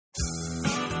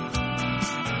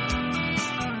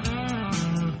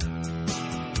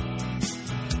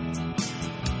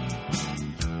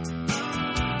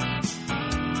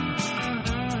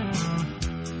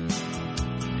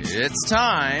It's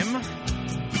time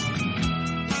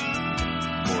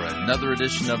for another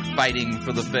edition of Fighting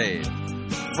for the Faith.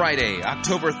 Friday,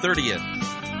 October 30th,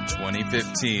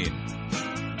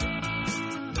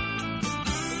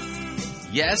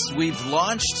 2015. Yes, we've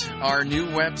launched our new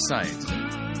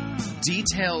website.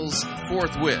 Details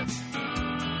forthwith.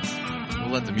 We'll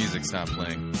let the music stop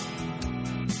playing.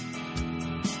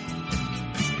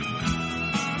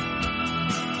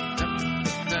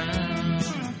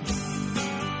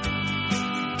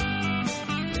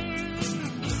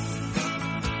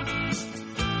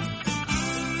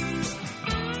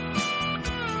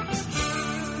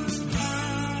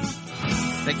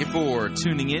 Thank you for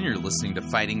tuning in. You're listening to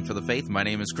Fighting for the Faith. My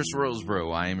name is Chris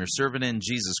Roseborough. I am your servant in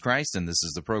Jesus Christ, and this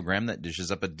is the program that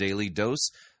dishes up a daily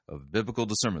dose of biblical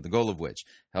discernment, the goal of which,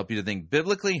 help you to think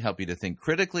biblically, help you to think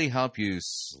critically, help you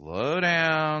slow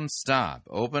down, stop,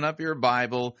 open up your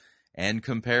Bible, and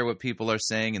compare what people are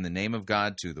saying in the name of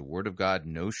God to the Word of God.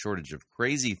 No shortage of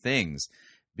crazy things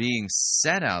being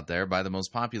said out there by the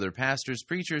most popular pastors,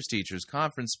 preachers, teachers,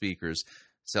 conference speakers,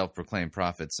 self-proclaimed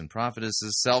prophets and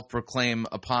prophetesses, self-proclaimed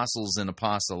apostles and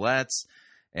apostolettes,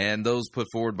 and those put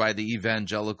forward by the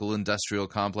evangelical industrial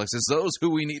complexes, those who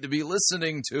we need to be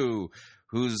listening to,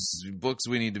 whose books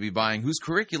we need to be buying, whose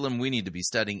curriculum we need to be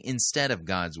studying instead of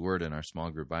God's Word in our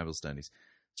small group Bible studies.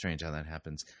 Strange how that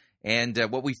happens. And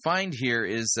what we find here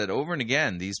is that over and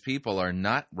again, these people are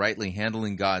not rightly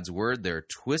handling God's Word. They're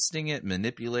twisting it,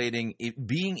 manipulating it,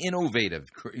 being innovative,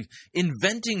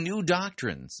 inventing new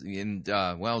doctrines, and,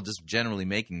 just generally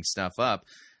making stuff up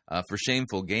for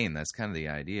shameful gain. That's kind of the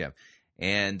idea.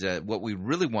 And what we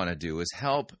really want to do is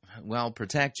help,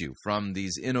 protect you from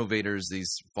these innovators,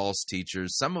 these false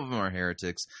teachers. Some of them are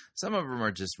heretics. Some of them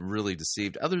are just really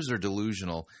deceived. Others are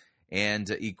delusional. And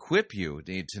equip you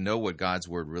to know what God's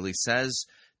Word really says,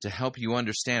 to help you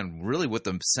understand really what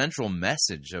the central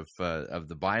message of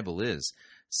the Bible is.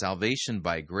 Salvation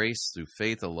by grace through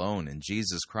faith alone in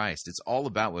Jesus Christ. It's all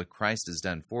about what Christ has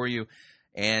done for you.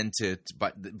 And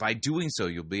by doing so,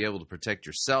 you'll be able to protect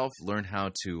yourself, learn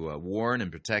how to warn and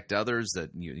protect others that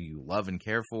you love and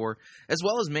care for, as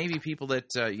well as maybe people that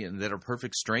that are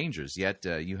perfect strangers, yet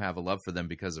you have a love for them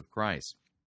because of Christ.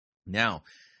 Now,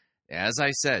 as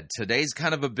I said, today's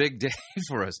kind of a big day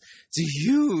for us. It's a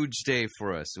huge day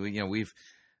for us. We've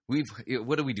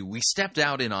what do we do? We stepped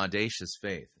out in audacious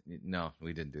faith. No,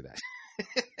 we didn't do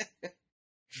that.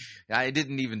 I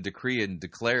didn't even decree and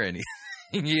declare anything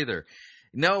either.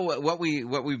 No, what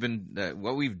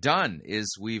we've done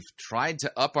is we've tried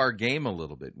to up our game a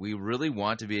little bit. We really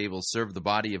want to be able to serve the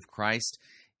body of Christ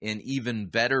in even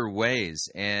better ways,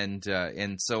 and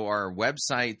so our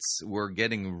websites were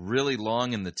getting really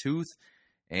long in the tooth,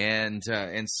 and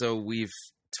so we've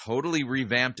totally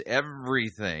revamped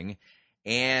everything,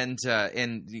 and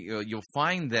you'll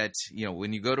find that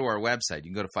when you go to our website,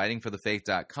 you can go to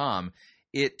fightingforthefaith.com.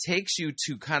 It takes you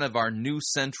to kind of our new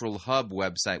central hub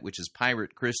website, which is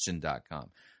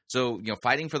piratechristian.com. So,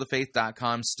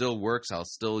 fightingforthefaith.com still works. I'll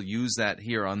still use that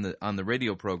here on the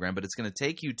radio program, but it's going to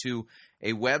take you to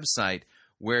a website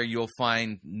where you'll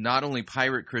find not only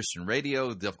Pirate Christian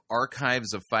Radio, the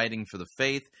archives of Fighting for the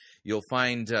Faith. You'll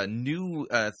find new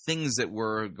things that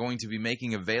we're going to be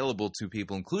making available to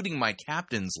people, including my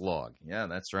captain's log. Yeah,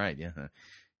 that's right.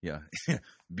 Yeah.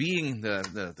 Being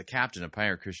the captain of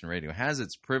Pirate Christian Radio has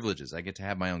its privileges. I get to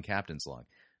have my own captain's log.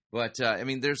 But,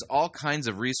 there's all kinds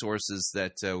of resources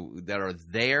that are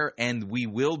there, and we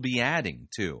will be adding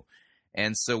to.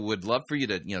 And so would love for you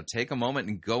to, take a moment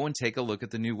and go and take a look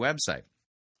at the new website.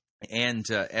 And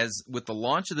as with the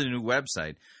launch of the new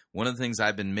website, one of the things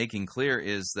I've been making clear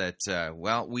is that,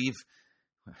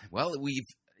 we've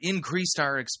increased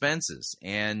our expenses.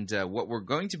 And what we're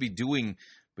going to be doing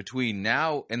between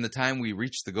now and the time we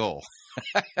reach the goal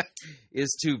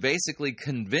is to basically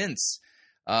convince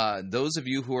those of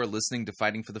you who are listening to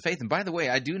Fighting for the Faith. And by the way,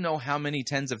 I do know how many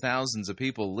tens of thousands of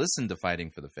people listen to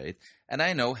Fighting for the Faith, and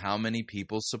I know how many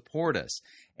people support us.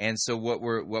 And so what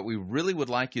we really would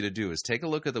like you to do is take a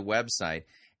look at the website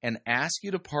and ask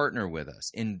you to partner with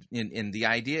us. And the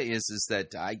idea is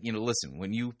that listen,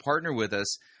 when you partner with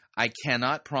us, I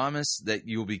cannot promise that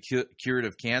you'll be cured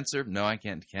of cancer. No, I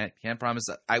can't promise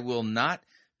that. I will not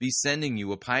be sending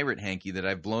you a pirate hanky that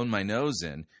I've blown my nose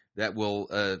in that will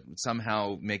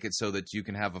somehow make it so that you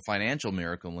can have a financial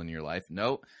miracle in your life.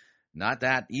 No, not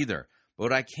that either. But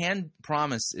what I can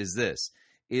promise is this,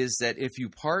 is that if you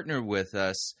partner with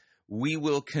us, we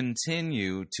will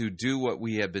continue to do what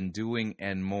we have been doing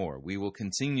and more. We will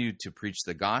continue to preach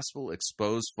the gospel,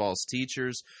 expose false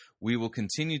teachers. We will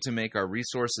continue to make our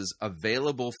resources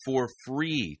available for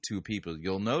free to people.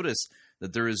 You'll notice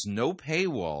that there is no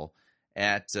paywall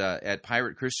at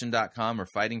piratechristian.com or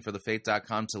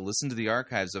fightingforthefaith.com to listen to the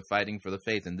archives of Fighting for the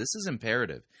Faith. And this is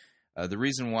imperative. The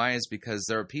reason why is because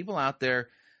there are people out there,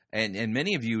 and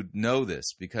many of you know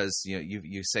this, because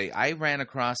you say, I ran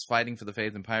across Fighting for the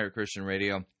Faith and Pirate Christian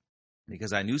Radio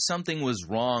because I knew something was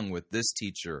wrong with this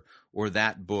teacher or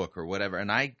that book or whatever, and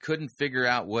I couldn't figure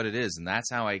out what it is, and that's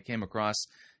how I came across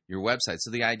your website.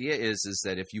 So the idea is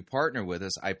that if you partner with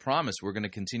us, I promise we're going to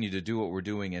continue to do what we're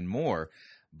doing and more,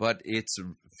 but it's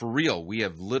for real. We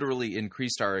have literally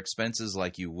increased our expenses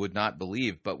like you would not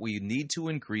believe, but we need to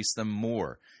increase them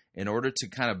more in order to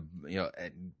kind of,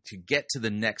 to get to the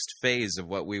next phase of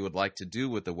what we would like to do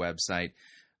with the website.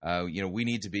 We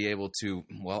need to be able to,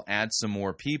 add some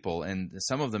more people, and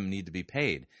some of them need to be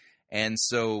paid. And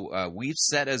so we've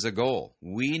set as a goal,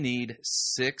 we need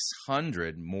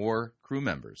 600 more crew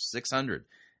members, 600.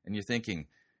 And you're thinking,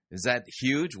 is that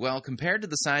huge? Well, compared to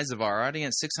the size of our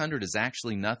audience, 600 is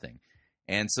actually nothing.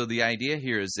 And so the idea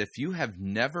here is if you have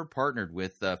never partnered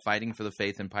with Fighting for the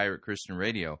Faith and Pirate Christian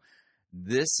Radio,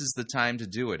 this is the time to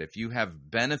do it. If you have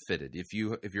benefited, if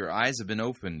your eyes have been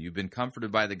opened, you've been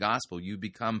comforted by the gospel, you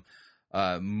become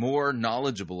more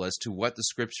knowledgeable as to what the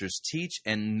scriptures teach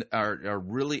and are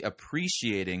really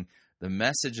appreciating the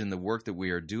message and the work that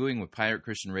we are doing with Pirate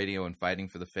Christian Radio and Fighting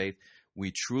for the Faith,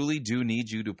 we truly do need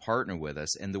you to partner with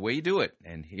us. And the way you do it,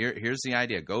 and here's the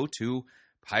idea, go to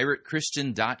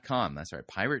piratechristian.com. That's right,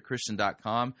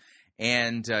 piratechristian.com.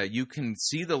 And you can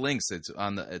see the links.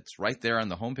 It's right there on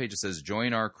the homepage. It says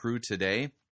 "Join Our Crew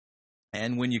Today,"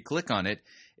 and when you click on it,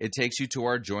 it takes you to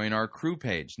our "Join Our Crew"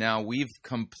 page. Now we've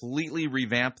completely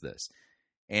revamped this,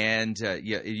 and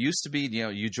it used to be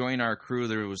you join our crew.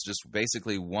 There was just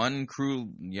basically one crew.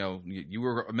 You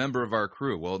were a member of our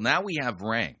crew. Well, now we have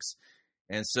ranks,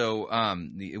 and so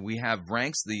we have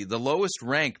ranks. The lowest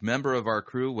rank member of our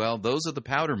crew, those are the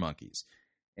powder monkeys.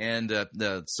 And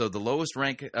so the lowest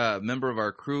rank member of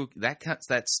our crew,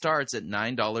 that starts at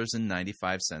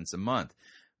 $9.95 a month.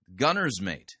 Gunner's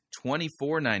Mate,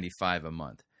 $24.95 a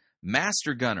month.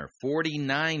 Master Gunner,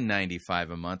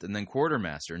 $49.95 a month. And then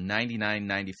Quartermaster,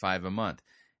 $99.95 a month.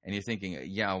 And you're thinking,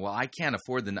 I can't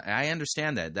afford I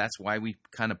understand that. That's why we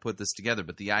kind of put this together.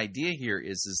 But the idea here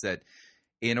is that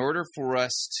in order for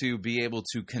us to be able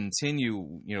to continue,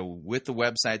 with the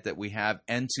website that we have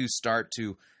and to start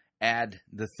to add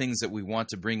the things that we want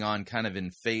to bring on kind of in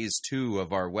phase 2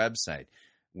 of our website,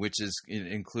 which is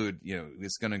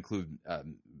it's going to include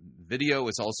video.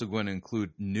 It's also going to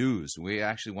include news. We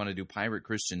actually want to do Pirate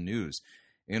Christian news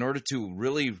in order to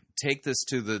really take this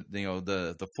to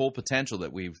the full potential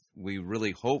that we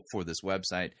really hope for this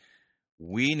website.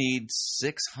 We need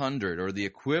 600 or the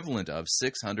equivalent of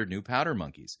 600 new powder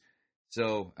monkeys.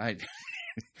 So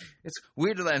it's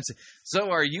weird that I'm saying.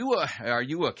 So are you a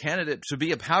candidate to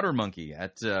be a powder monkey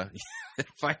at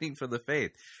Fighting for the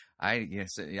Faith? I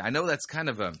know that's kind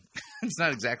of it's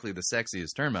not exactly the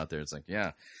sexiest term out there. It's like,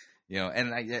 so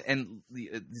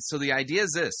the idea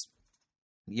is this.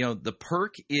 The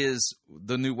perk is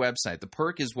the new website. The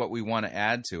perk is what we want to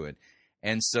add to it.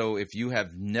 And so if you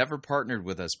have never partnered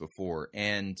with us before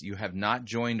and you have not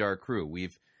joined our crew,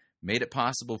 we've made it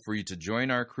possible for you to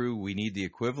join our crew. We need the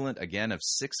equivalent, again, of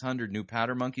 600 new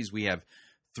powder monkeys. We have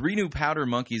 3 new powder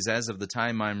monkeys as of the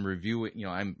time I'm reviewing.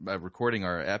 I'm recording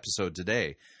our episode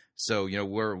today. So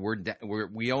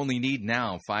we only need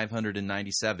now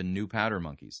 597 new powder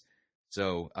monkeys.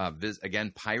 So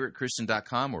again,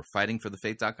 piratechristian.com or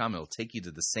fightingforthefaith.com. It'll take you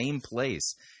to the same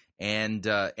place. And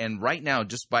right now,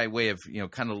 just by way of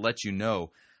kind of let you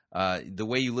know. The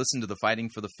way you listen to the Fighting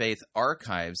for the Faith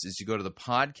archives is you go to the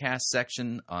podcast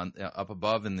section on up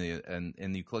above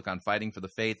and you click on Fighting for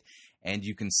the Faith, and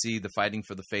you can see the Fighting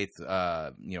for the Faith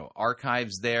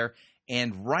archives there.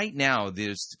 And right now,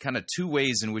 there's kind of 2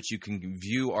 ways in which you can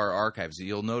view our archives.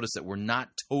 You'll notice that we're not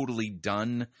totally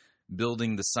done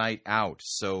building the site out,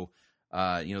 so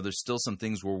there's still some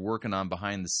things we're working on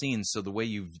behind the scenes. So the way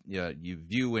you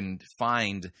view and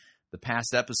find the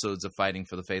past episodes of Fighting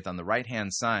for the Faith, on the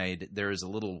right-hand side, there is a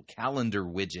little calendar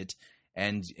widget,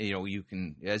 and you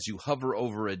can, as you hover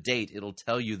over a date, it'll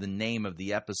tell you the name of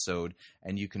the episode,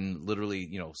 and you can literally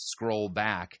scroll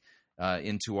back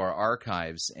into our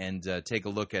archives and take a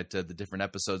look at the different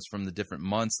episodes from the different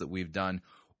months that we've done.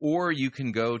 Or you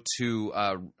can go to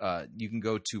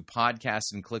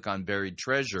podcast and click on Buried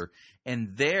Treasure,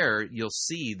 and there you'll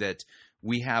see that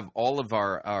we have all of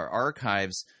our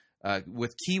archives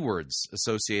with keywords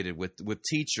associated with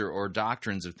teacher or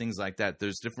doctrines or things like that.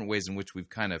 There's different ways in which we've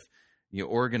kind of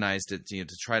organized it to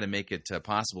try to make it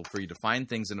possible for you to find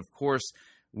things. And of course,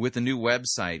 with the new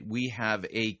website, we have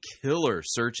a killer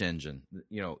search engine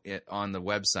on the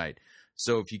website.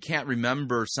 So if you can't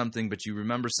remember something, but you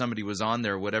remember somebody was on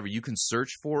there or whatever, you can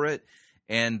search for it.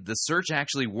 And the search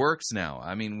actually works now.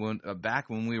 I mean, back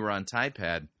when we were on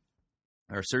TiPad,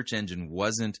 our search engine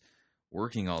wasn't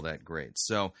working all that great.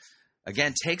 So,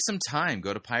 again, take some time.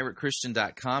 Go to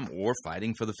piratechristian.com or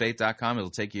fightingforthefaith.com. It'll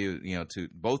take you, to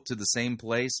both to the same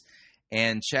place.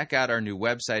 And check out our new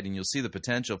website, and you'll see the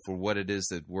potential for what it is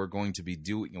that we're going to be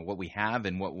doing, what we have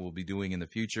and what we'll be doing in the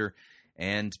future.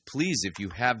 And please, if you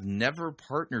have never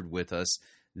partnered with us,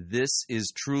 this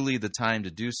is truly the time to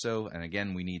do so. And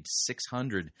again, we need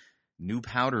 600 new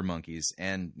powder monkeys.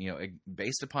 And,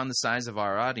 based upon the size of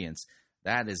our audience,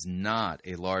 that is not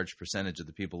a large percentage of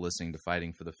the people listening to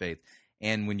Fighting for the Faith.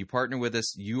 And when you partner with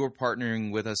us, you are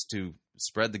partnering with us to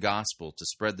spread the gospel, to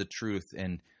spread the truth,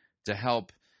 and to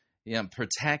help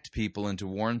protect people and to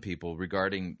warn people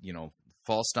regarding,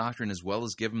 false doctrine, as well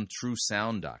as give them true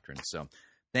sound doctrine. So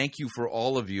thank you for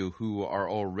all of you who are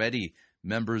already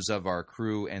members of our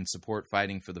crew and support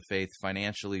Fighting for the Faith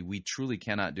financially. We truly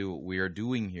cannot do what we are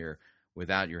doing here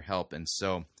without your help. And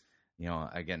so,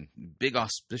 again, big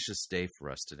auspicious day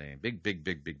for us today. Big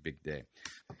day.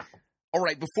 All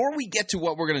right, before we get to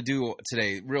what we're going to do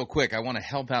today, real quick, I want to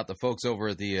help out the folks over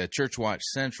at the Church Watch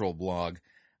Central blog.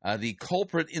 The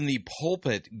culprit in the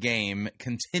pulpit game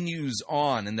continues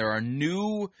on, and there are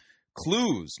new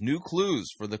clues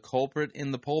for the culprit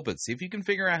in the pulpit. See if you can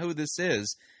figure out who this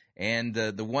is. And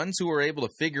the ones who are able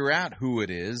to figure out who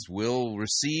it is will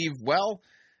receive,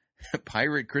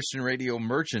 Pirate Christian Radio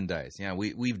merchandise. Yeah,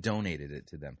 we've donated it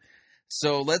to them.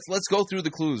 So let's go through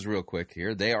the clues real quick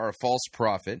here. They are a false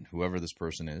prophet, whoever this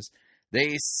person is.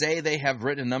 They say they have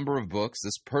written a number of books.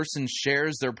 This person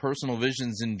shares their personal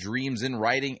visions and dreams in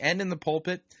writing and in the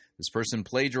pulpit. This person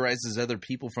plagiarizes other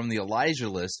people from the Elijah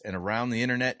list and around the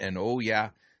internet. And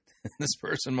this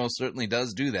person most certainly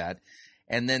does do that.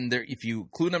 And then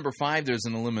clue number 5, there's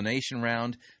an elimination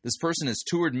round. This person has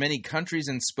toured many countries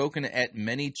and spoken at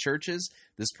many churches.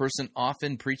 This person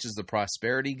often preaches the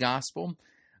prosperity gospel.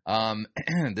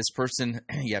 This person,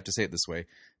 you have to say it this way,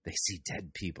 they see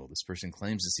dead people. This person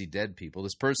claims to see dead people.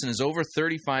 This person is over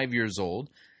 35 years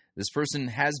old. This person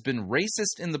has been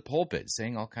racist in the pulpit,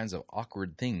 saying all kinds of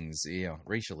awkward things,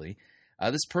 racially.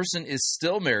 This person is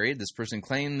still married. This person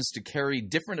claims to carry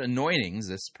different anointings.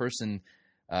 This person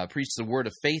preached the word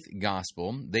of faith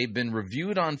gospel. They've been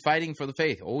reviewed on Fighting for the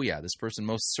Faith. Oh, yeah, this person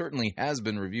most certainly has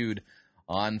been reviewed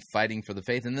on Fighting for the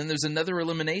Faith. And then there's another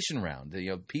elimination round.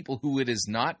 People who it is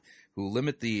not, who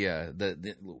limit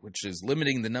which is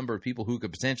limiting the number of people who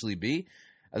could potentially be.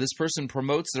 This person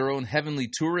promotes their own heavenly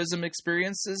tourism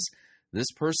experiences. This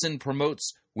person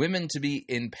promotes women to be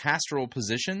in pastoral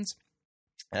positions.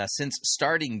 Since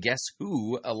starting Guess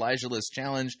Who, Elijah List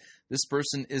Challenge, this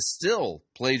person is still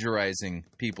plagiarizing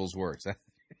people's works.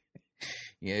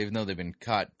 Even though they've been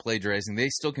caught plagiarizing, they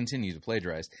still continue to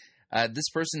plagiarize. This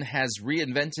person has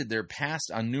reinvented their past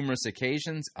on numerous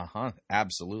occasions.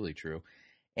 Absolutely true.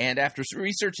 And after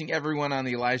researching everyone on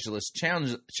the Elijah List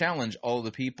challenge, all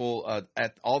the people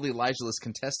at all the Elijah List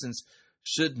contestants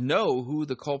should know who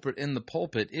the culprit in the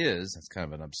pulpit is. That's kind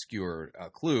of an obscure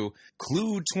clue.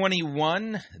 Clue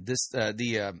 21,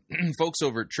 the folks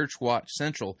over at Church Watch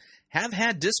Central have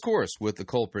had discourse with the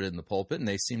culprit in the pulpit, and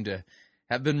they seem to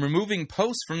have been removing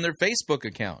posts from their Facebook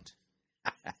account.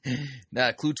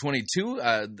 Clue 22,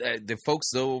 the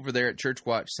folks over there at Church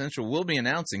Watch Central will be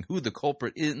announcing who the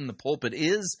culprit in the pulpit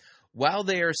is while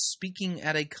they are speaking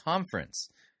at a conference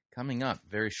coming up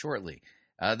very shortly.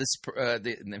 In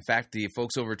fact, the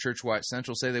folks over at Church Watch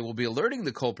Central say they will be alerting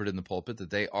the culprit in the pulpit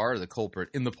that they are the culprit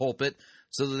in the pulpit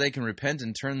so that they can repent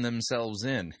and turn themselves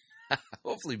in.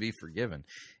 Hopefully be forgiven.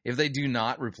 If they do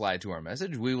not reply to our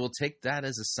message, we will take that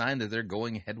as a sign that they're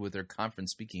going ahead with their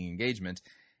conference speaking engagement.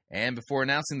 And before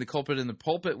announcing the culprit in the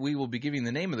pulpit, we will be giving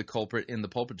the name of the culprit in the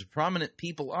pulpit to prominent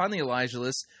people on the Elijah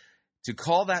List to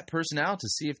call that person out to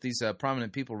see if these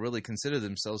prominent people really consider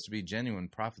themselves to be genuine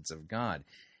prophets of God.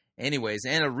 Anyways,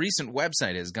 and a recent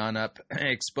website has gone up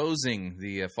exposing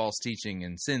the false teaching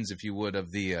and sins, if you would,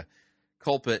 of the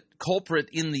culprit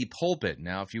in the pulpit.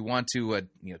 Now, if you want to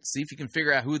see if you can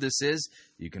figure out who this is,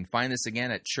 you can find this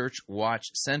again at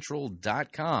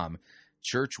churchwatchcentral.com.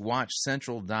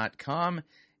 Churchwatchcentral.com.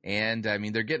 And,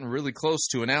 they're getting really close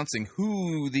to announcing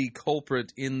who the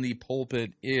culprit in the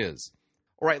pulpit is.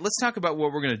 All right, let's talk about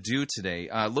what we're going to do today.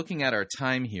 Looking at our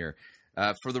time here,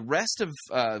 for the rest of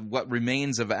what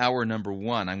remains of hour number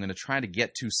 1, I'm going to try to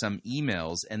get to some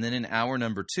emails. And then in hour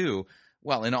number 2,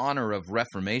 in honor of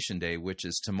Reformation Day, which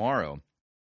is tomorrow,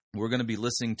 we're going to be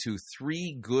listening to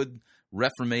 3 good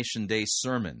Reformation Day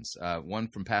sermons. One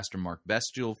from Pastor Mark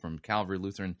Bestial from Calvary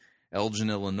Lutheran, Elgin,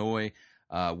 Illinois.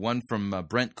 one from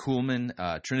Brent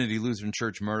Kuhlman, Trinity Lutheran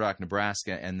Church, Murdoch,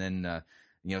 Nebraska, and then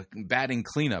batting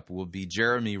cleanup will be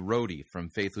Jeremy Rohde from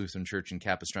Faith Lutheran Church in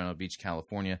Capistrano Beach,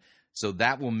 California. So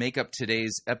that will make up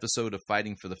today's episode of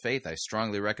Fighting for the Faith. I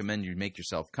strongly recommend you make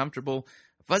yourself comfortable.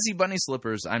 Fuzzy bunny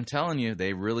slippers, I'm telling you,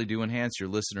 they really do enhance your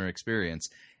listener experience.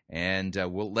 And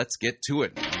let's get to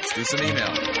it. Let's do some email.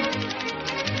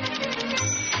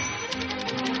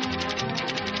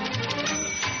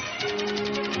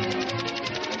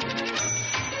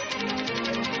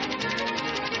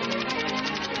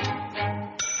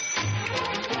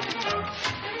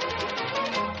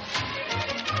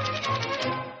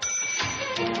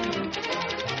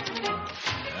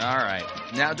 All right.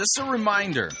 Now, just a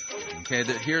reminder, okay,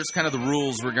 that here's kind of the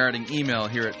rules regarding email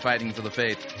here at Fighting for the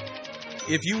Faith.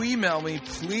 If you email me,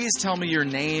 please tell me your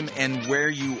name and where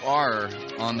you are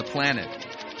on the planet.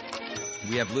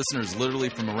 We have listeners literally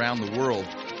from around the world.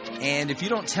 And if you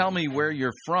don't tell me where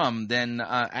you're from, then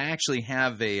I actually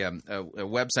have a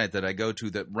website that I go to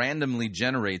that randomly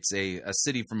generates a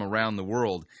city from around the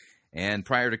world. And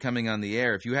prior to coming on the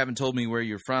air, if you haven't told me where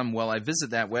you're from, well, I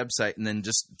visit that website and then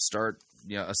just start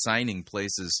assigning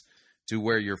places to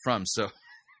where you're from. So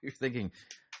you're thinking,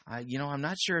 I'm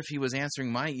not sure if he was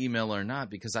answering my email or not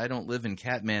because I don't live in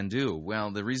Kathmandu.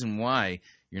 Well, the reason why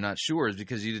you're not sure is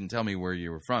because you didn't tell me where you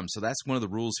were from. So that's one of the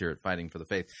rules here at Fighting for the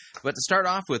Faith. But to start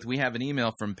off with, we have an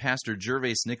email from Pastor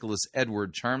Gervais Nicholas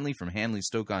Edward Charmley from Hanley,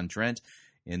 Stoke-on-Trent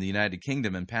in the United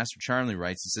Kingdom. And Pastor Charmley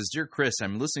writes, he says, Dear Chris,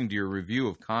 I'm listening to your review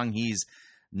of Kong Hee's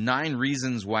 9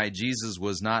 Reasons Why Jesus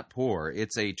Was Not Poor.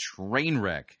 It's a train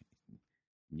wreck.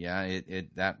 Yeah,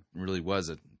 that really was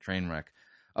a train wreck.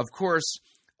 Of course,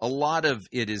 a lot of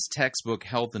it is textbook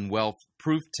health and wealth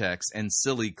proof text and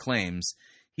silly claims.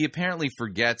 He apparently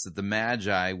forgets that the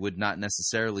Magi would not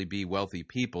necessarily be wealthy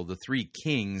people. The 3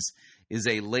 kings is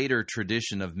a later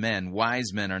tradition of men.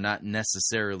 Wise men are not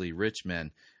necessarily rich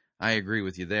men. I agree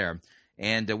with you there.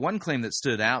 And one claim that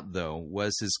stood out, though,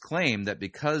 was his claim that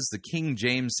because the King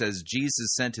James says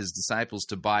Jesus sent his disciples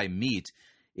to buy meat,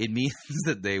 it means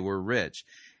that they were rich.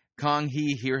 Kong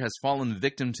Hee here has fallen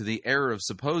victim to the error of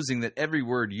supposing that every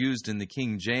word used in the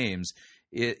King James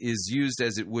is used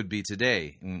as it would be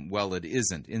today. Well, it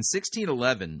isn't. In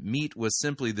 1611, meat was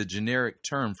simply the generic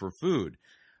term for food.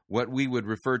 What we would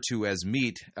refer to as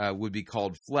meat would be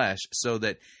called flesh, so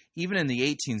that even in the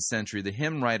 18th century, the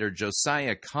hymn writer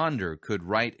Josiah Conder could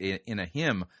write in a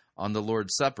hymn on the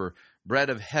Lord's Supper, Bread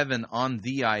of heaven, on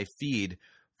thee I feed,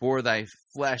 for thy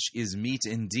flesh is meat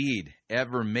indeed.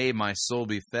 Ever may my soul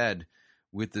be fed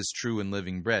with this true and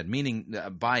living bread. Meaning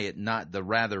by it not the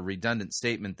rather redundant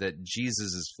statement that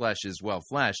Jesus' flesh is, well,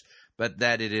 flesh, but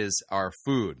that it is our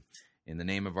food. In the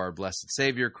name of our blessed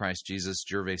Savior, Christ Jesus,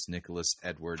 Gervais Nicholas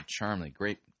Edward Charmley.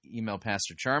 Great email,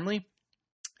 Pastor Charmley.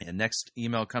 And next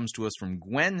email comes to us from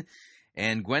Gwen.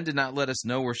 And Gwen did not let us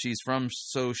know where she's from,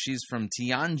 so she's from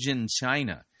Tianjin,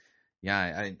 China.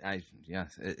 Yeah,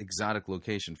 exotic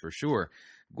location for sure.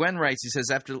 Gwen writes,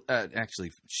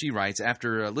 she writes,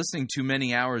 after listening to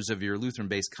many hours of your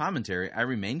Lutheran-based commentary, I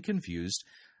remain confused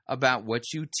about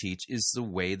what you teach is the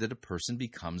way that a person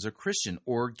becomes a Christian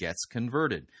or gets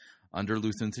converted. Under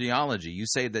Lutheran theology, you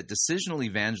say that decisional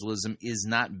evangelism is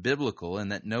not biblical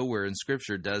and that nowhere in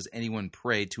Scripture does anyone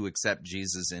pray to accept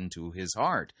Jesus into his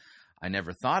heart. I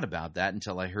never thought about that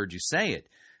until I heard you say it.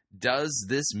 Does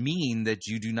this mean that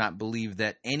you do not believe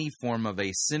that any form of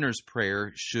a sinner's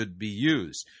prayer should be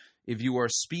used? If you are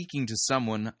speaking to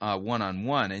someone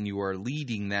one-on-one and you are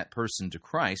leading that person to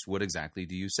Christ, what exactly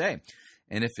do you say?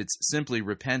 And if it's simply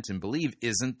repent and believe,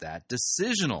 isn't that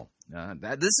decisional?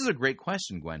 This is a great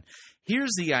question, Gwen.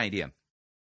 Here's the idea,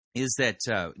 is that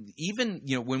even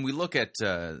when we look at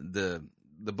the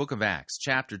book of Acts,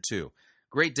 chapter 2,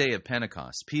 great day of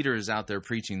Pentecost, Peter is out there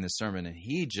preaching this sermon, and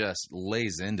he just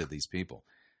lays into these people.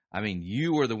 I mean,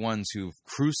 you are the ones who've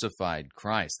crucified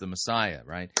Christ, the Messiah,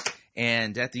 right?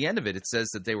 And at the end of it, it says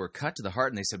that they were cut to the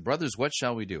heart, and they said, brothers, what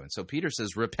shall we do? And so Peter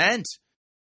says, repent.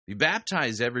 Be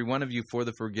baptized, every one of you, for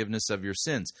the forgiveness of your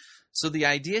sins. So the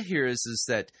idea here is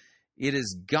that it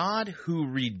is God who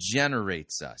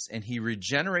regenerates us, and he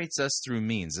regenerates us through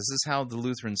means. This is how the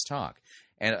Lutherans talk.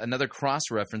 And another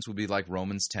cross-reference would be like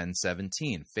Romans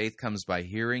 10:17. Faith comes by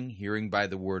hearing, hearing by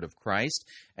the word of Christ,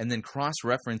 and then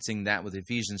cross-referencing that with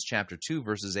Ephesians chapter 2,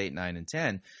 verses 8, 9, and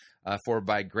 10. For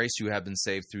by grace you have been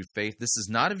saved through faith. This is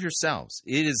not of yourselves.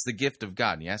 It is the gift of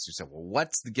God. And you ask yourself, well,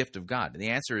 what's the gift of God? And the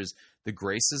answer is the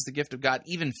grace is the gift of God.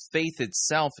 Even faith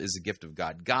itself is a gift of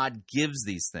God. God gives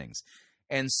these things.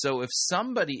 And so if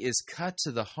somebody is cut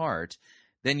to the heart,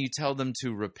 then you tell them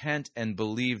to repent and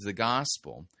believe the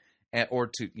gospel, or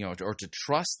to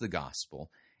trust the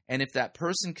gospel. And if that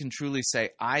person can truly say,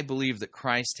 I believe that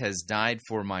Christ has died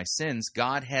for my sins,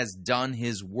 God has done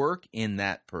his work in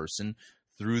that person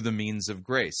through the means of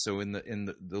grace. So in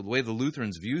the way the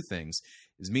Lutherans view things,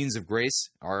 is means of grace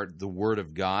are the Word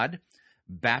of God.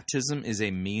 Baptism is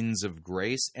a means of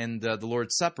grace, and the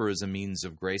Lord's Supper is a means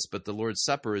of grace, but the Lord's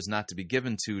Supper is not to be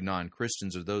given to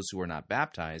non-Christians or those who are not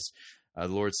baptized. The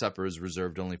Lord's Supper is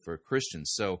reserved only for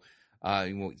Christians. So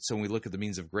when we look at the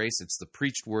means of grace, it's the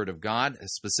preached Word of God,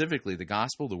 specifically the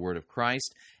gospel, the Word of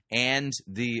Christ, and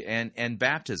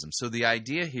baptism. So the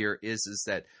idea here is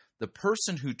that the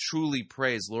person who truly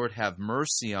prays, Lord, have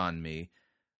mercy on me,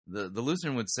 the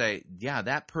Lutheran would say, yeah,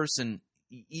 that person,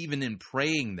 even in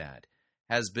praying that,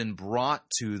 has been brought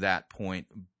to that point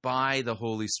by the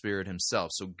Holy Spirit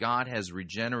himself. So God has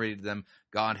regenerated them.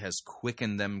 God has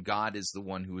quickened them. God is the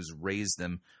one who has raised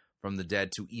them from the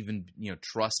dead to even,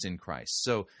 trust in Christ.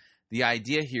 So the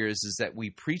idea here is that we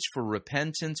preach for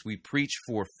repentance. We preach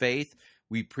for faith.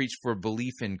 We preach for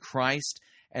belief in Christ.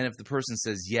 And if the person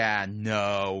says,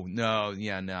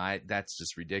 that's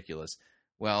just ridiculous,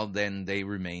 well, then they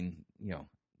remain,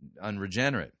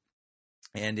 unregenerate.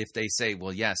 And if they say,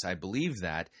 well, yes, I believe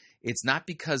that, it's not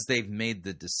because they've made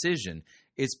the decision.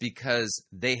 It's because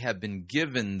they have been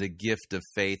given the gift of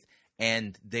faith,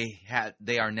 and they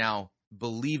are now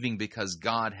believing because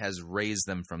God has raised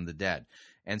them from the dead.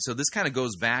 And so this kind of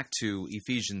goes back to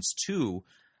Ephesians 2.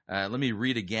 Let me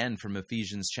read again from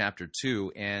Ephesians chapter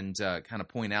 2 and kind of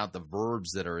point out the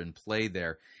verbs that are in play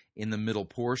there in the middle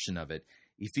portion of it.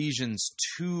 Ephesians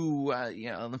 2,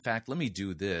 in fact, let me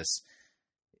do this.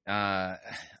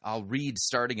 I'll read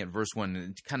starting at verse 1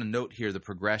 and kind of note here the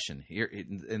progression. Here,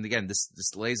 and again, this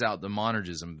lays out the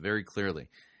monergism very clearly.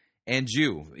 And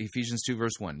you, Ephesians 2,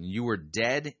 verse 1, you were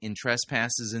dead in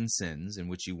trespasses and sins, in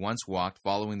which you once walked,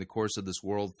 following the course of this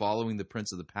world, following the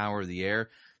prince of the power of the air,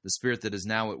 the spirit that is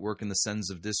now at work in the sons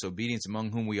of disobedience,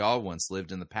 among whom we all once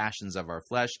lived in the passions of our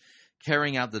flesh,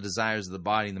 carrying out the desires of the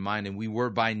body and the mind, and we were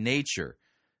by nature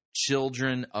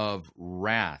children of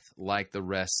wrath, like the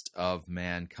rest of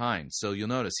mankind. So you'll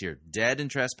notice here, dead in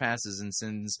trespasses and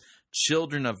sins,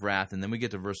 children of wrath, and then we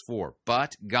get to verse 4.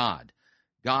 But God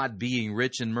being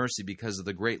rich in mercy because of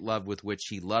the great love with which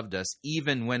he loved us,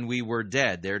 even when we were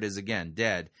dead, there it is again,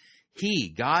 dead,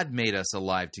 God made us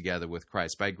alive together with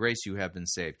Christ. By grace you have been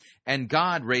saved. And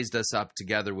God raised us up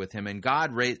together with him, and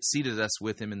God seated us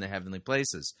with him in the heavenly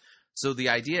places. So the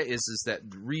idea is that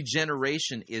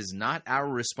regeneration is not our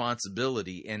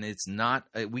responsibility, and it's not,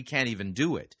 we can't even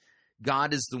do it.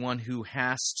 God is the one who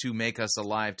has to make us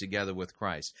alive together with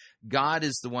Christ. God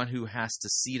is the one who has to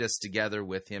seat us together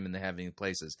with him in the heavenly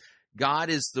places. God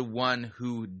is the one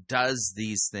who does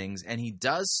these things, and he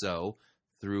does so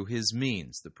through his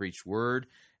means, the preached word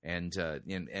and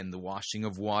the washing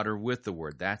of water with the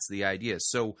word. That's the idea.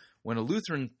 So when a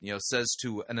Lutheran says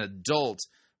to an adult,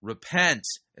 repent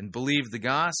and believe the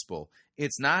gospel, we're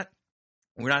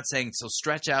not saying, so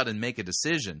stretch out and make a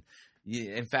decision.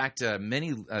 In fact,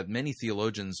 many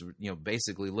theologians,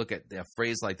 basically look at a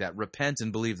phrase like that, repent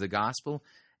and believe the gospel,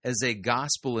 as a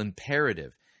gospel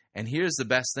imperative. And here's the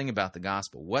best thing about the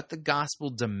gospel. What the gospel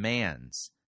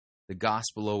demands, the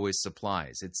gospel always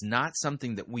supplies. It's not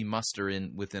something that we muster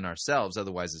in within ourselves,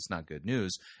 otherwise it's not good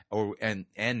news. And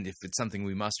if it's something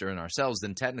we muster in ourselves,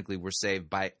 then technically we're saved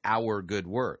by our good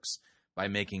works, by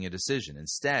making a decision.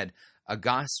 Instead,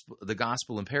 the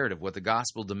gospel imperative, what the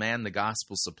gospel demands, the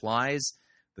gospel supplies.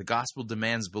 The gospel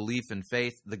demands belief and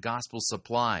faith. The gospel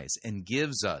supplies and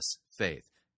gives us faith.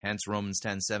 Hence Romans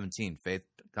 10:17. Faith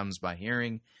comes by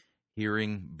hearing,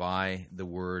 hearing by the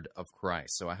word of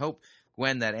Christ. So I hope,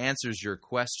 Gwen, that answers your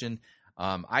question.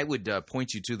 I would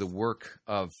point you to the work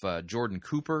of Jordan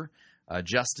Cooper,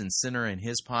 Justin Sinner, in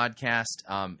his podcast,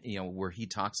 where he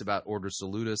talks about Ordo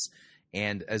Salutis.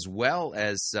 And as well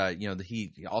as,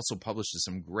 he also publishes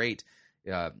some great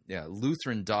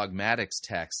Lutheran dogmatics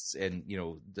texts and,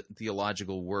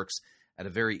 theological works at a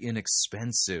very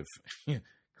inexpensive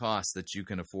cost that you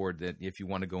can afford, that if you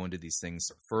want to go into these things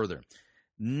further.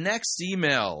 Next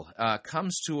email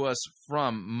comes to us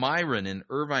from Myron in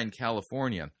Irvine,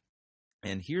 California.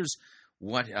 And here's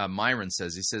what Myron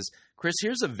says. He says, Chris,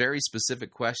 here's a very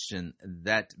specific question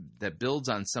that builds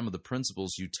on some of the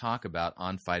principles you talk about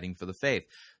on fighting for the faith.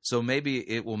 So maybe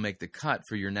it will make the cut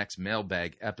for your next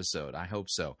mailbag episode. I hope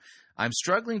so. I'm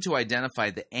struggling to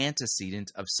identify the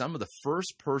antecedent of some of the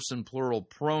first-person plural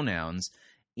pronouns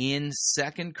in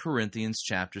 2 Corinthians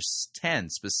chapter 10.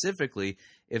 Specifically,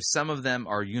 If some of them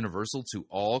are universal to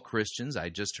all Christians, I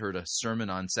just heard a sermon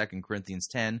on 2 Corinthians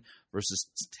 10, verses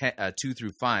 2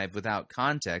 through 5, without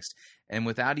context, and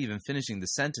without even finishing the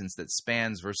sentence that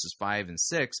spans verses 5 and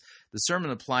 6, the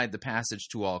sermon applied the passage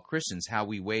to all Christians, how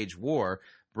we wage war,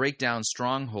 break down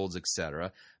strongholds,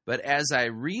 etc. But as I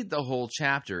read the whole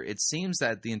chapter, it seems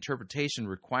that the interpretation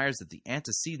requires that the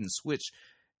antecedent switch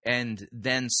and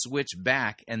then switch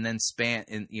back and then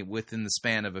within the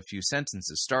span of a few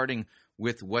sentences, starting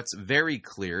with what's very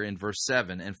clear in verse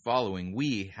 7 and following.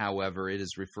 We, however, it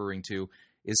is referring to,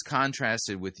 is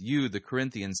contrasted with you, the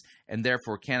Corinthians, and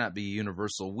therefore cannot be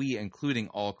universal we, including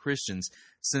all Christians,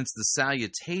 since the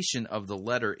salutation of the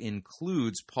letter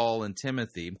includes Paul and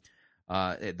Timothy.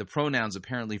 The pronouns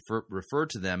apparently refer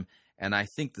to them, and I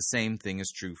think the same thing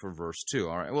is true for verse 2.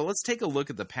 All right, well, let's take a look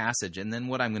at the passage, and then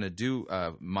what I'm going to do,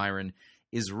 Myron,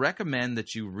 is recommend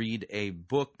that you read a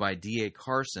book by D.A.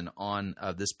 Carson on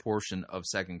this portion of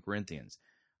 2 Corinthians.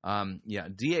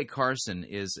 D.A. Carson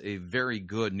is a very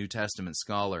good New Testament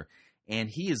scholar, and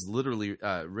he has literally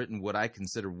written what I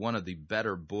consider one of the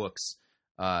better books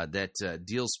that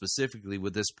deals specifically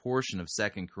with this portion of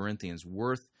 2 Corinthians,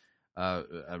 worth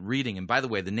reading. And by the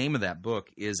way, the name of that book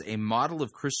is A Model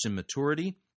of Christian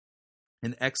Maturity,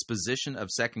 an exposition of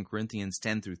 2 Corinthians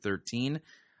 10 through 13,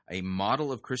 A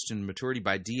Model of Christian Maturity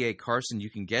by D.A. Carson. You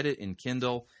can get it in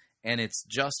Kindle, and it's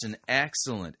just an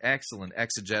excellent, excellent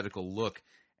exegetical look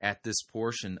at this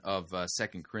portion of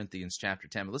 2 Corinthians chapter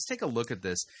 10. But let's take a look at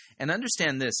this and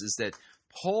understand this, is that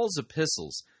Paul's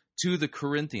epistles to the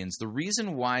Corinthians, the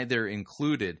reason why they're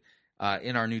included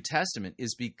in our New Testament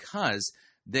is because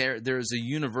there's a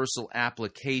universal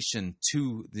application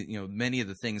to many of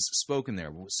the things spoken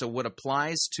there. So what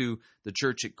applies to the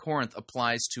church at Corinth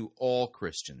applies to all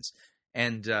Christians.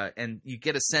 And you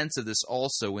get a sense of this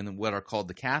also in what are called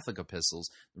the Catholic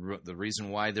epistles. The reason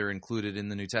why they're included in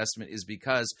the New Testament is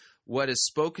because what is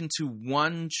spoken to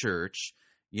one church,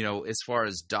 as far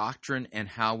as doctrine and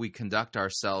how we conduct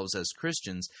ourselves as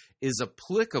Christians, is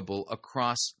applicable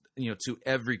across, to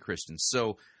every Christian.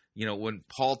 So, when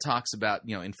Paul talks about,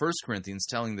 in 1 Corinthians,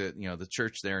 telling the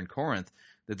church there in Corinth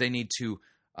that they need to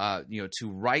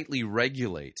rightly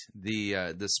regulate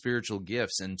the spiritual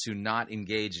gifts and to not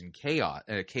engage in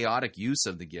chaotic use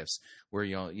of the gifts, where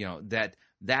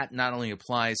that not only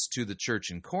applies to the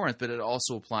church in Corinth, but it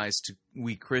also applies to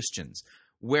we Christians.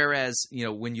 Whereas,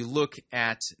 when you look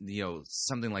at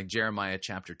something like Jeremiah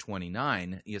chapter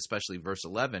 29, especially verse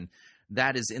 11,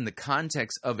 that is in the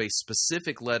context of a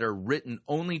specific letter written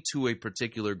only to a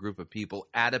particular group of people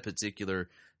at a particular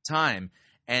time.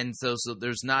 And so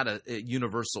there's not a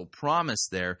universal promise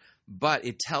there, but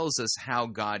it tells us how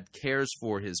God cares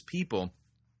for his people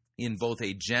in both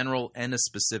a general and a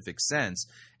specific sense.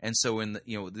 And so in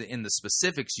the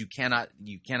specifics, you cannot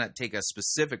take a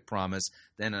specific promise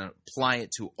then apply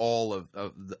it to all of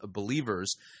the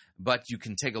believers, but you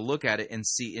can take a look at it and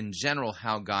see in general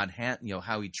how God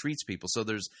how he treats people. So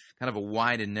there's kind of a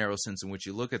wide and narrow sense in which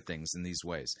you look at things in these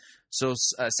ways. So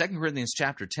 2 Corinthians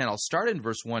chapter 10, I'll start in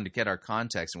verse 1 to get our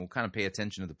context, and we'll kind of pay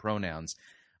attention to the pronouns.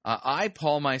 I,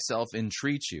 Paul, myself,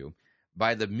 entreat you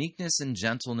by the meekness and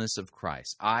gentleness of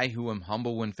Christ, I who am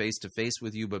humble when face to face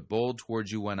with you, but bold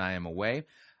towards you when I am away,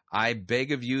 I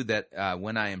beg of you that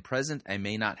when I am present, I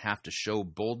may not have to show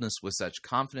boldness with such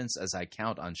confidence as I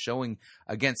count on showing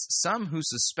against some who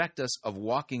suspect us of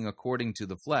walking according to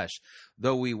the flesh.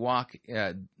 Though we walk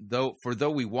in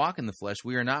the flesh,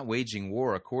 we are not waging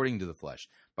war according to the flesh.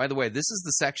 By the way, this is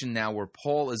the section now where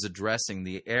Paul is addressing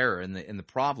the error and the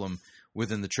problem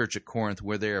within the church at Corinth,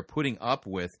 where they are putting up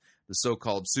with the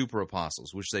so-called super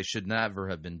apostles, which they should never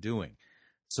have been doing.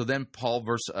 So then Paul,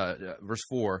 verse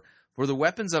 4, for the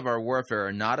weapons of our warfare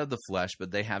are not of the flesh,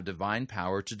 but they have divine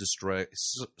power to destroy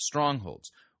strongholds.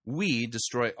 We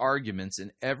destroy arguments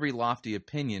and every lofty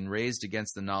opinion raised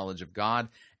against the knowledge of God,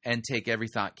 and take every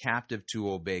thought captive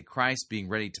to obey Christ, being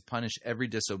ready to punish every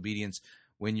disobedience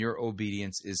when your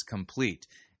obedience is complete.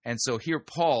 And so here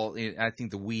Paul, I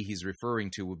think the we he's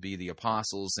referring to would be the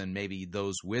apostles and maybe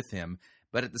those with him.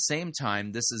 But at the same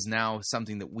time, this is now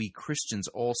something that we Christians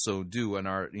also do and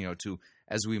are,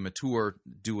 as we mature,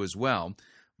 do as well.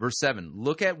 Verse 7,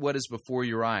 look at what is before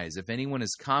your eyes. If anyone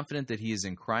is confident that he is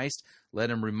in Christ, let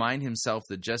him remind himself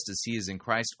that just as he is in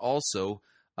Christ also,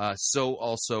 so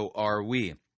also are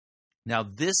we. Now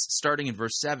this, starting in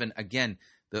verse 7, again,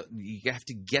 you have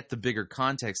to get the bigger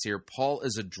context here. Paul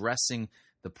is addressing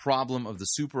the problem of the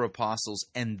super apostles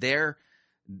and their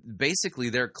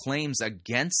claims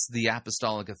against the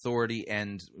apostolic authority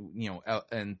and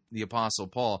the apostle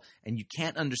Paul, and you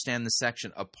can't understand the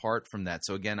section apart from that.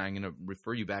 So again, I'm going to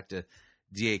refer you back to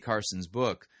D.A. Carson's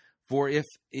book. For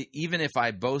even if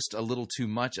I boast a little too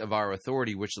much of our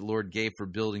authority, which the Lord gave for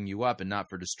building you up and not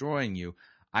for destroying you,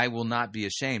 I will not be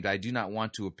ashamed. I do not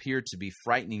want to appear to be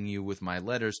frightening you with my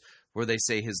letters, for they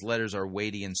say his letters are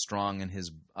weighty and strong, and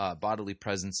his bodily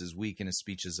presence is weak, and his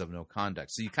speech is of no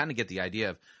conduct. So you kind of get the idea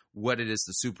of what it is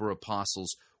the super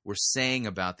apostles were saying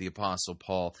about the Apostle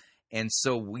Paul. And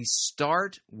so we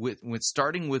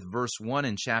starting with verse 1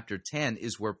 in chapter 10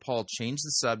 is where Paul changed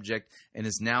the subject and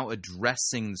is now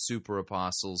addressing the super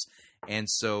apostles. And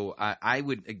so I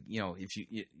would,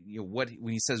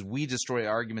 when he says we destroy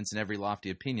arguments and every lofty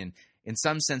opinion, in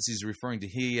some sense he's referring to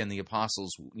he and the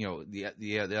apostles,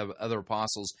 the other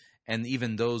apostles, and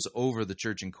even those over the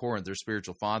church in Corinth, their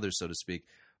spiritual fathers, so to speak.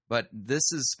 But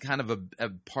this is kind of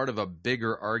a part of a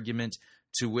bigger argument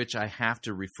to which I have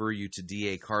to refer you to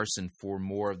D.A. Carson for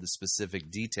more of the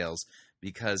specific details,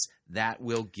 because that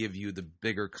will give you the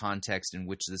bigger context in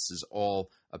which this is all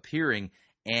appearing.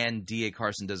 And D.A.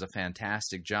 Carson does a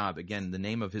fantastic job. Again, the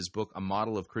name of his book, A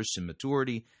Model of Christian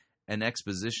Maturity, an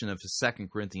exposition of 2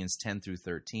 Corinthians 10 through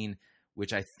 13,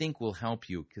 which I think will help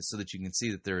you so that you can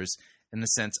see that there is, in a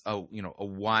sense, a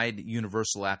wide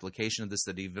universal application of this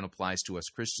that even applies to us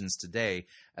Christians today,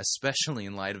 especially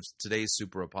in light of today's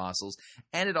super apostles.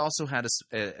 And it also had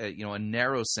a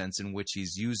narrow sense in which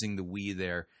he's using the we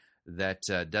there that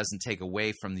doesn't take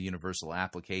away from the universal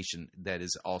application that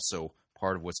is also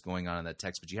part of what's going on in that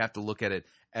text. But you have to look at it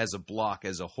as a block,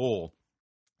 as a whole.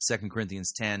 2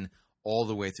 Corinthians 10 all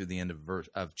the way through the end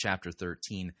of chapter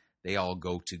 13, they all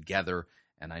go together.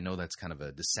 And I know that's kind of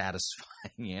a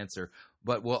dissatisfying answer,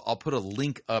 but I'll put a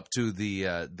link up to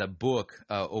the book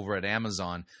over at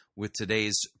Amazon with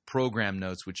today's program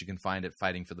notes, which you can find at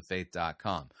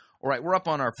fightingforthefaith.com. All right, we're up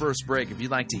on our first break. If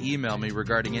you'd like to email me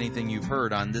regarding anything you've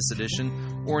heard on this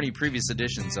edition or any previous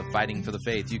editions of Fighting for the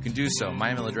Faith, you can do so.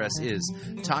 My email address is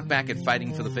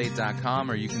talkback@fightingforthefaith.com,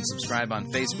 or you can subscribe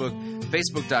on Facebook,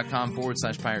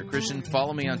 facebook.com/Pirate Christian.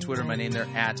 Follow me on Twitter. My name there,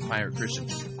 @Pirate Christian.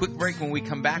 Quick break. When we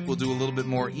come back, we'll do a little bit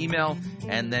more email,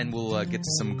 and then we'll get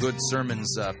to some good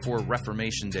sermons for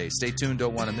Reformation Day. Stay tuned.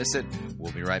 Don't want to miss it.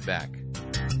 We'll be right back.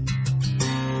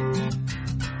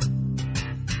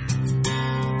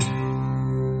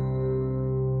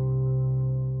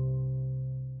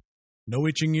 No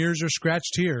itching ears are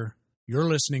scratched here. You're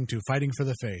listening to Fighting for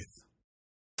the Faith.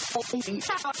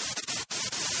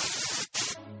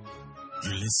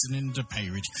 You're listening to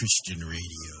Pirate Christian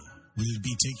Radio. We'll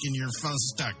be taking your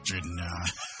false doctrine now.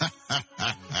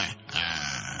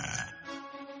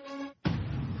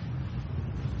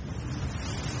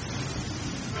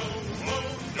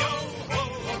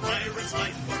 a pirate's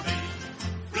life for me.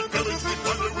 We pillage, we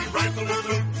plunder, we rifle and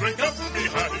loot. Drink up, me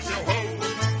hearties, yo ho.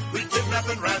 We kidnap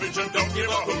and ravage and don't give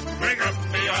a hoot. Bring up,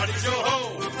 me hearties, yo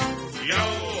ho. Yo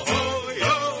ho,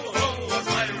 a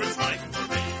pirate's life for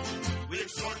me. We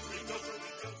exhort, we guzzle, we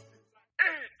ghost.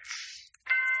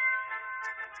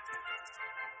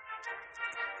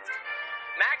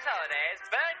 Max Holliday's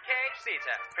Birdcage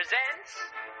Theater presents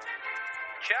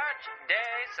Church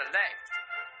Day Select.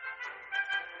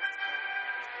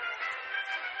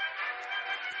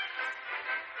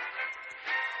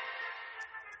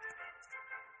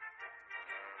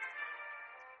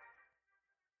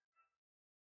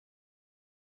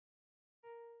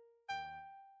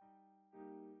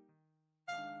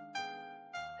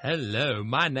 Hello,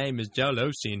 my name is Joel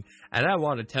Osteen, and I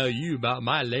want to tell you about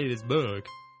my latest book.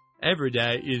 Every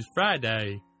day is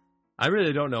Friday. I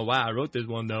really don't know why I wrote this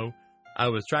one, though. I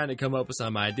was trying to come up with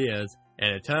some ideas,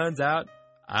 and it turns out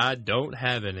I don't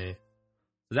have any.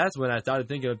 So that's when I started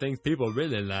thinking of things people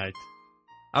really liked.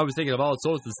 I was thinking of all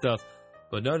sorts of stuff,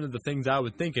 but none of the things I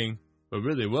was thinking were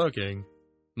really working.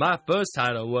 My first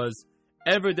title was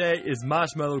Every Day is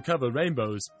Marshmallow-Covered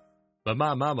Rainbows, but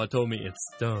my mama told me it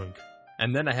stunk.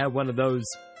 And then I had one of those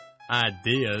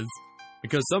ideas,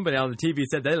 because somebody on the TV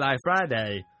said they like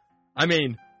Friday. I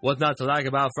mean, what's not to like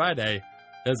about Friday?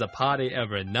 There's a party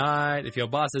every night. If your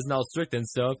boss isn't all strict and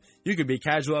stuff, you can be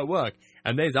casual at work.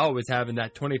 And they's always having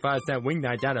that 25-cent wing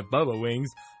night down at Bubba Wings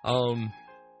on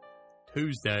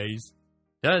Tuesdays.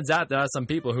 Turns out there are some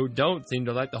people who don't seem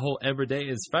to like the whole everyday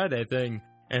is Friday thing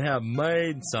and have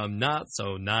made some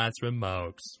not-so-nice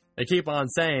remarks. They keep on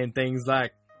saying things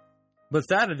like, but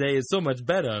Saturday is so much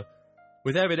better.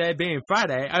 With every day being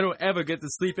Friday, I don't ever get to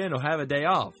sleep in or have a day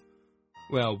off.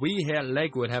 Well, we here at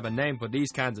Lakewood have a name for these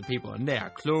kinds of people, and they are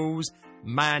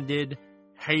close-minded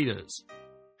haters.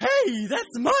 Hey,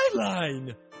 that's my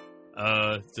line!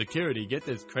 Security, get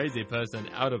this crazy person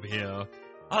out of here.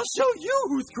 I'll show you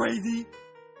who's crazy!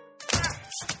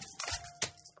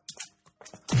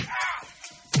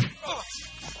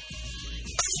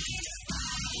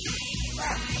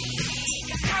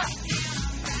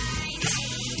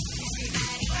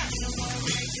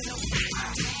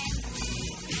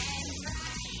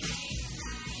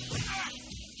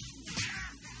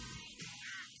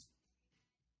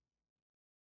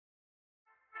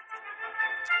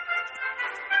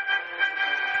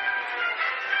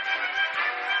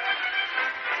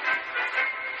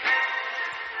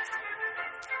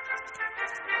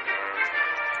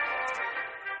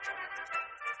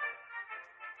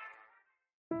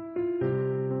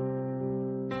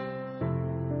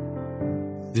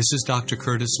 This is Dr.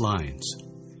 Curtis Lyons.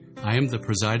 I am the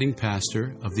presiding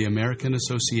pastor of the American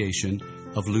Association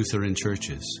of Lutheran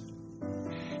Churches.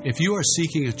 If you are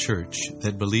seeking a church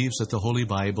that believes that the Holy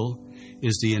Bible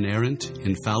is the inerrant,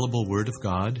 infallible Word of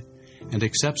God and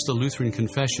accepts the Lutheran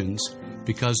confessions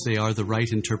because they are the right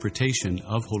interpretation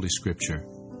of Holy Scripture,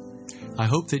 I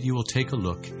hope that you will take a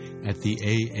look at the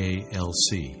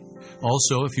AALC.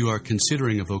 Also, if you are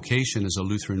considering a vocation as a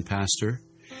Lutheran pastor,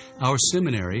 our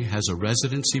seminary has a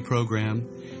residency program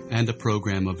and a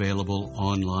program available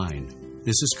online.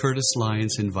 This is Curtis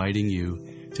Lyons inviting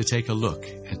you to take a look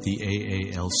at the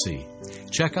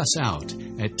AALC. Check us out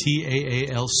at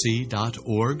taalc.org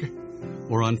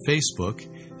or on Facebook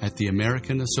at the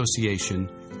American Association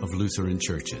of Lutheran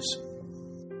Churches.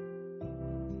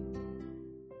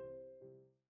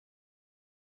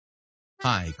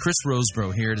 Hi, Chris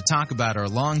Rosebrough here to talk about our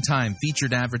longtime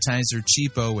featured advertiser,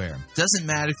 Cheapo Air. Doesn't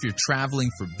matter if you're traveling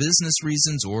for business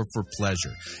reasons or for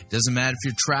pleasure. Doesn't matter if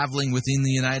you're traveling within the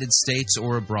United States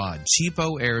or abroad.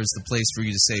 Cheapo Air is the place for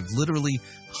you to save literally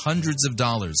hundreds of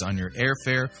dollars on your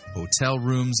airfare, hotel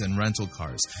rooms, and rental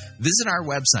cars. Visit our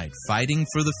website,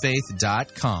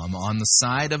 fightingforthefaith.com. On the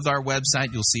side of our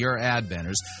website, you'll see our ad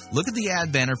banners. Look at the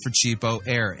ad banner for Cheapo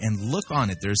Air and look on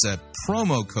it. There's a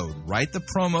promo code. Write the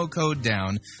promo code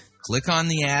down, click on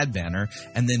the ad banner,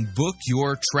 and then book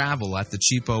your travel at the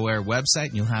Cheapo Air website,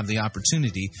 and you'll have the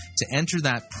opportunity to enter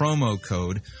that promo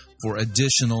code for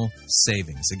additional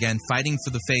savings. Again,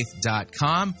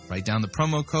 fightingforthefaith.com. Write down the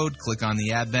promo code, click on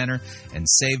the ad banner, and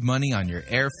save money on your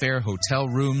airfare, hotel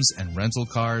rooms, and rental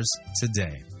cars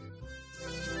today.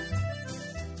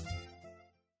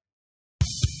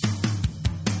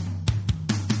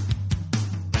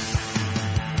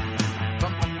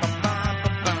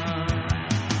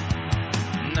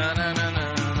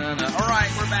 All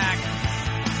right, we're back.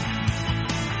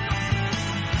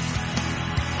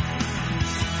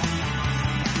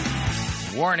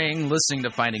 Warning, listening to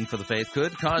Fighting for the Faith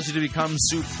could cause you to become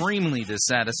supremely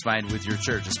dissatisfied with your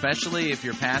church, especially if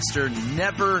your pastor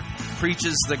never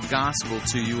preaches the gospel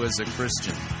to you as a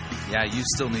Christian. Yeah, you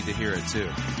still need to hear it too.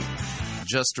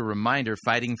 Just a reminder,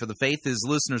 Fighting for the Faith is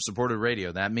listener-supported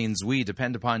radio. That means we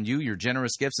depend upon you, your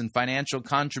generous gifts, and financial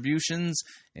contributions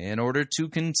in order to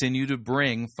continue to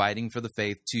bring Fighting for the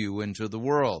Faith to you into the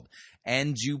world.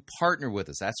 And you partner with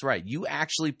us. That's right. You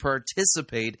actually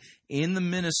participate in the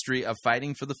ministry of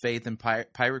Fighting for the Faith and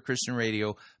Pirate Christian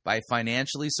Radio by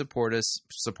financially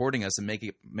supporting us and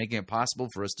making it possible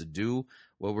for us to do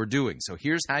what we're doing. So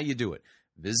here's how you do it.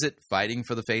 Visit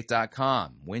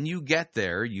fightingforthefaith.com. When you get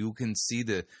there, you can see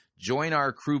the Join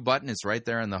Our Crew button. It's right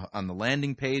there on the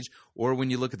landing page. Or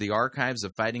when you look at the archives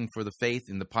of Fighting for the Faith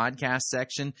in the podcast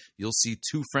section, you'll see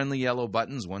two friendly yellow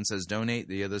buttons. One says Donate,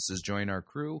 the other says Join Our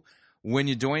Crew. When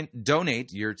you donate,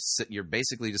 you're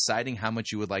basically deciding how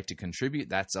much you would like to contribute.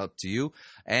 That's up to you.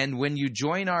 And when you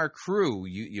join our crew,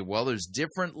 well, there's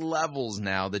different levels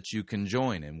now that you can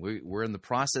join. And we're in the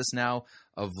process now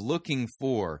of looking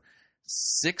for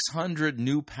 600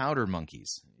 new powder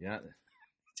monkeys. Yeah, it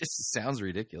just sounds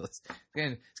ridiculous.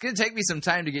 It's going to take me some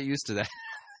time to get used to that.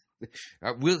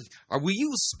 Will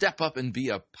you step up and be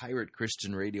a Pirate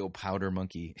Christian Radio powder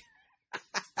monkey?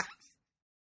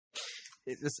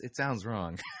 It sounds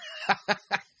wrong.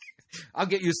 I'll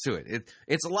get used to it.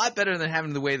 It's a lot better than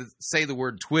having the way to say the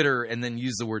word Twitter and then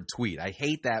use the word tweet. I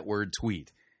hate that word tweet.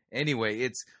 Anyway,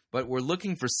 but we're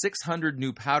looking for 600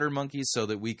 new powder monkeys so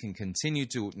that we can continue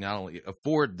to not only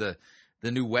afford the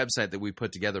new website that we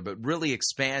put together, but really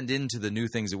expand into the new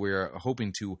things that we are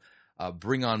hoping to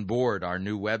bring on board our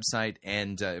new website.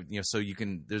 And so you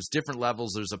can. There's different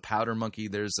levels. There's a powder monkey.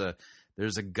 There's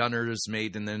a gunner's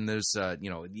mate, and then there's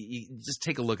you just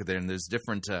take a look at there, and there's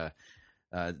different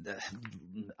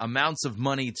amounts of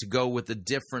money to go with the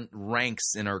different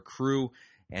ranks in our crew.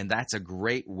 And that's a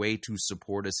great way to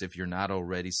support us if you're not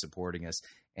already supporting us.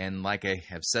 And like I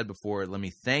have said before, let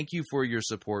me thank you for your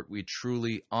support. We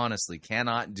truly, honestly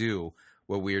cannot do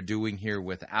what we are doing here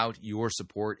without your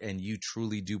support, and you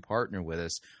truly do partner with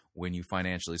us when you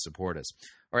financially support us.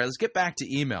 All right, let's get back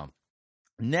to email.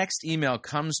 Next email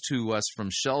comes to us from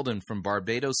Sheldon from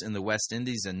Barbados in the West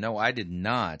Indies. And no, I did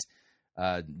not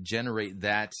generate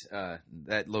that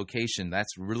location.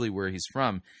 That's really where he's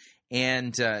from.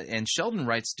 And Sheldon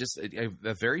writes just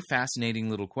a very fascinating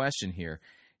little question here.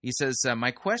 He says,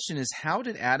 my question is, how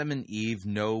did Adam and Eve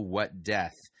know what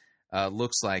death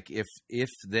looks like if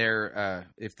they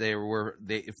were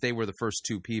the first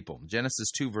two people?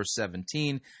 Genesis 2 verse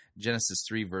 17, Genesis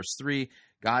 3 verse 3.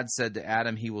 God said to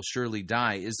Adam, he will surely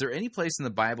die. Is there any place in the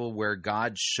Bible where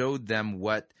God showed them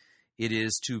what it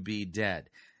is to be dead?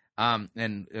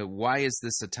 And why is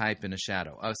this a type and a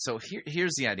shadow? So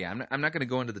here's the idea. I'm not going to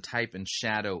go into the type and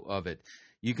shadow of it.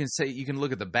 You can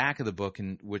look at the back of the book,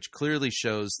 which clearly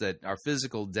shows that our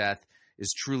physical death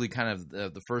is truly kind of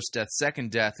the first death.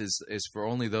 Second death is for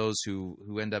only those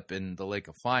who end up in the lake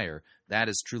of fire. That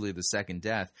is truly the second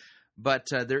death. But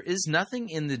there is nothing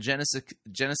in the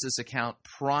Genesis account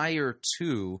prior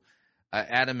to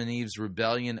Adam and Eve's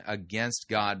rebellion against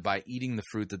God by eating the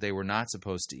fruit that they were not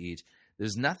supposed to eat.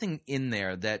 There's nothing in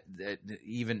there that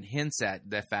even hints at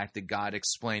the fact that God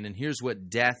explained, and here's what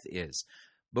death is.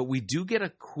 But we do get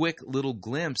a quick little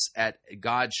glimpse at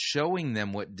God showing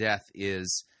them what death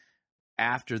is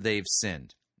after they've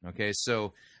sinned. Okay,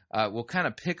 so we'll kind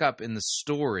of pick up in the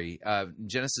story,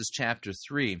 Genesis chapter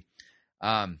 3.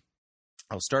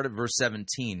 I'll start at verse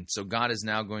 17. So God is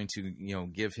now going to,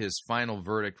 give his final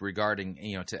verdict regarding,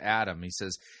 to Adam. He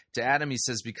says,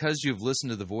 because you have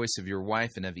listened to the voice of your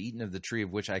wife and have eaten of the tree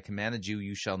of which I commanded you,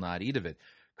 you shall not eat of it.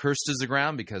 Cursed is the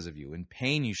ground because of you. In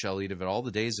pain you shall eat of it all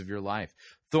the days of your life.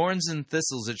 Thorns and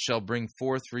thistles it shall bring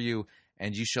forth for you,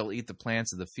 and you shall eat the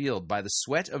plants of the field. By the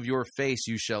sweat of your face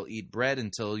you shall eat bread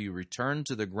until you return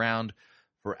to the ground,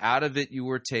 for out of it you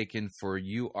were taken, for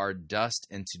you are dust,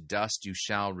 and to dust you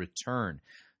shall return.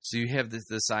 So you have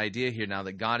this idea here now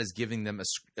that God is giving them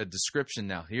a description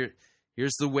now.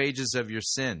 Here's the wages of your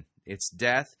sin. It's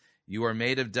death. You are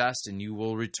made of dust, and you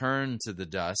will return to the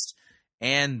dust.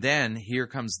 And then here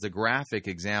comes the graphic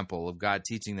example of God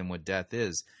teaching them what death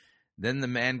is. Then the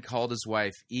man called his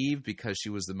wife Eve, because she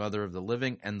was the mother of the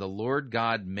living, and the Lord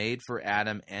God made for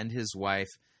Adam and his wife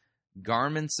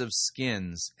garments of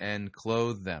skins and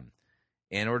clothed them.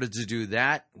 In order to do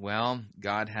that, well,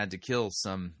 God had to kill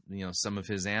some of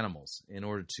his animals in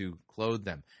order to clothe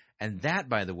them. And that,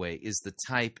 by the way, is the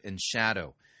type and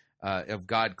shadow of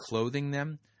God clothing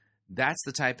them. That's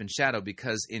the type and shadow,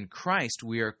 because in Christ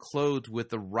we are clothed with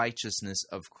the righteousness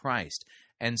of Christ.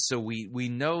 And so we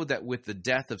know that with the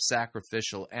death of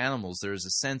sacrificial animals, there is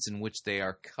a sense in which they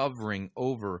are covering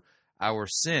over our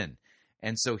sin.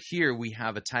 And so here we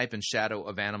have a type and shadow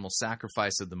of animal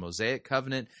sacrifice of the Mosaic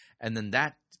covenant, and then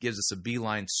that gives us a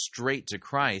beeline straight to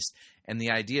Christ. And the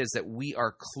idea is that we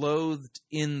are clothed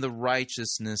in the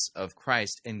righteousness of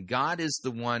Christ, and God is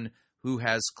the one who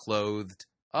has clothed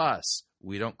us.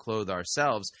 We don't clothe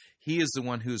ourselves. He is the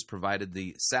one who's provided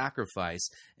the sacrifice,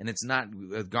 and it's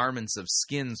not garments of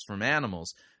skins from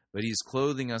animals, but he's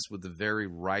clothing us with the very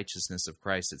righteousness of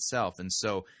Christ itself. And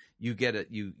so you get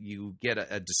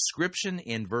a description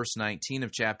in verse 19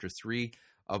 of chapter 3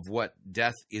 of what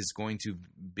death is going to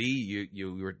be.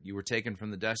 You were taken from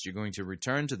the dust. You're going to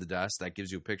return to the dust. That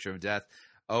gives you a picture of death.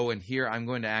 Oh, and here I'm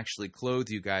going to actually clothe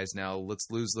you guys now. Let's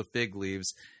lose the fig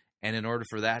leaves. And in order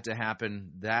for that to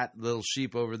happen, that little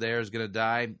sheep over there is going to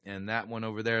die, and that one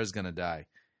over there is going to die,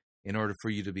 in order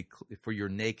for your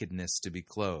nakedness to be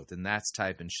clothed. And that's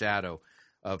type and shadow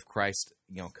of Christ,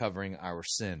 covering our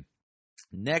sin.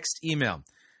 Next email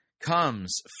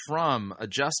comes from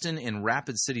Justin in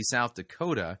Rapid City, South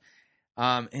Dakota.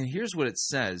 And here's what it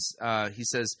says. He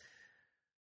says,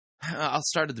 I'll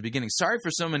start at the beginning. Sorry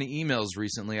for so many emails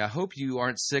recently. I hope you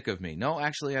aren't sick of me. No,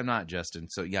 actually, I'm not, Justin.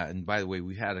 So, yeah, and by the way,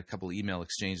 we've had a couple email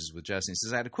exchanges with Justin. He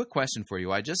says, I had a quick question for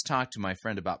you. I just talked to my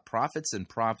friend about prophets and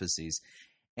prophecies,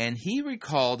 and he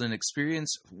recalled an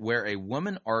experience where a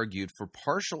woman argued for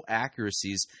partial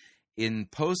accuracies in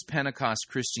post-Pentecost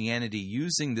Christianity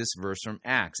using this verse from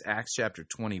Acts chapter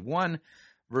 21,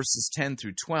 verses 10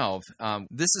 through 12.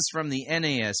 This is from the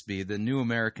NASB, the New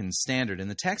American Standard,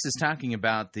 and the text is talking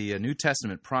about the New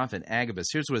Testament prophet Agabus.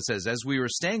 Here's what it says. As we were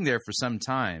staying there for some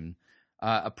time,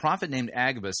 a prophet named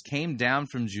Agabus came down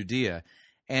from Judea,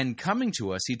 and coming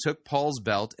to us, he took Paul's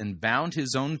belt and bound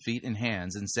his own feet and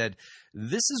hands and said,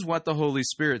 This is what the Holy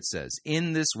Spirit says.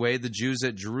 In this way, the Jews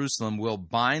at Jerusalem will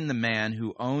bind the man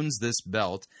who owns this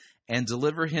belt and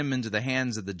deliver him into the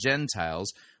hands of the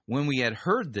Gentiles. When we had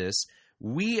heard this,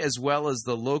 we, as well as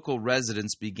the local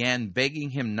residents, began begging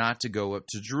him not to go up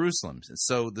to Jerusalem.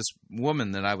 So this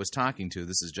woman that I was talking to,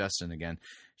 this is Justin again,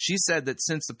 she said that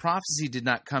since the prophecy did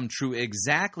not come true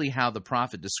exactly how the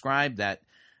prophet described that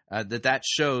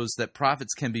shows that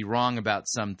prophets can be wrong about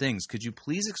some things. Could you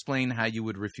please explain how you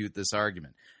would refute this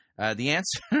argument? The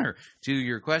answer to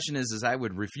your question is I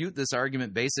would refute this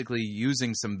argument basically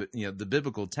using the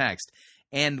biblical text.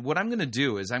 And what I'm going to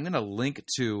do is I'm going to link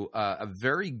to a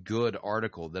very good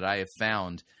article that I have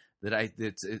found that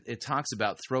it talks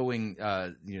about throwing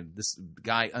this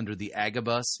guy under the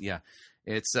Agabus. Yeah,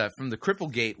 it's from the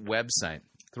Cripplegate website,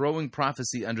 throwing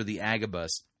prophecy under the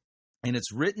Agabus, and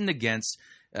it's written against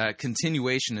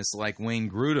continuationists like Wayne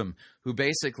Grudem, who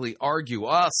basically argue,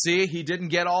 see, he didn't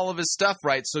get all of his stuff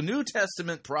right, so New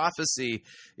Testament prophecy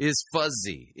is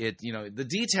fuzzy. The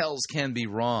details can be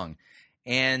wrong.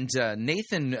 And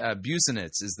Nathan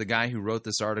Busenitz is the guy who wrote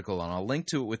this article, and I'll link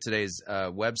to it with today's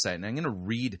website, and I'm going to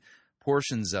read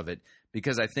portions of it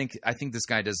because I think this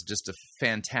guy does just a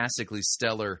fantastically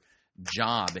stellar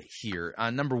job here.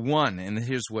 Number one, and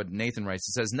here's what Nathan writes.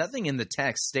 It says, nothing in the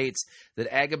text states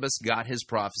that Agabus got his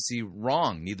prophecy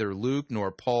wrong. Neither Luke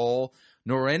nor Paul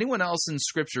nor anyone else in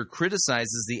Scripture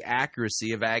criticizes the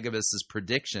accuracy of Agabus's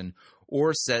prediction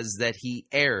or says that he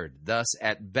erred. Thus,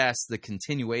 at best, the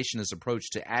continuationist approach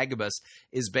to Agabus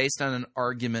is based on an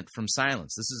argument from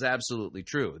silence. This is absolutely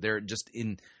true. They're just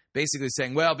basically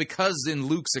saying, well, because in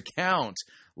Luke's account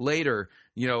later,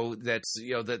 that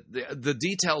the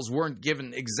details weren't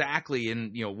given exactly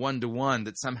in one-to-one,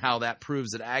 that somehow that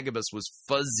proves that Agabus was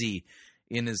fuzzy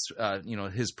in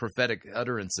his prophetic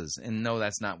utterances. And no,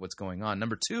 that's not what's going on.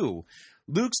 Number two,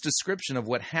 Luke's description of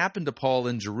what happened to Paul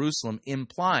in Jerusalem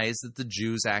implies that the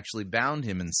Jews actually bound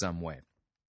him in some way.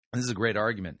 This is a great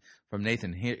argument from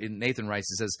Nathan. Nathan writes,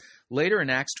 he says, later in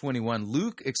Acts 21,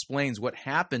 Luke explains what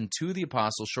happened to the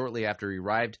apostle shortly after he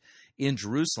arrived in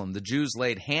Jerusalem. The Jews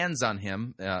laid hands on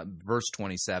him, verse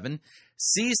 27,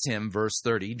 seized him, verse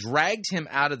 30, dragged him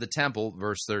out of the temple,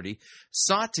 verse 30,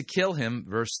 sought to kill him,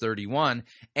 verse 31,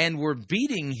 and were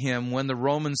beating him when the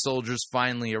Roman soldiers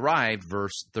finally arrived,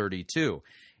 verse 32.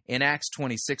 In Acts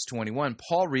 26:21,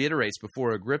 Paul reiterates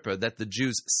before Agrippa that the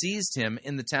Jews seized him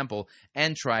in the temple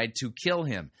and tried to kill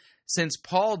him. Since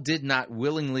Paul did not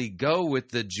willingly go with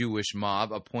the Jewish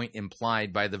mob, a point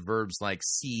implied by the verbs like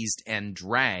seized and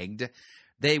dragged,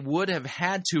 they would have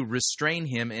had to restrain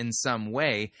him in some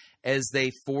way as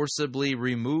they forcibly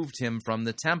removed him from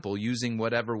the temple, using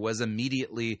whatever was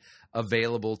immediately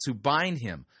available to bind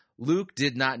him. Luke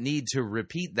did not need to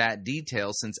repeat that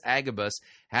detail since Agabus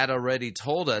had already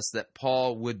told us that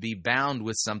Paul would be bound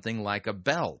with something like a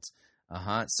belt.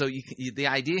 So the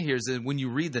idea here is that when you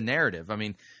read the narrative,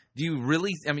 do you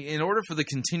really, in order for the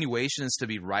continuationists to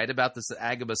be right about this, that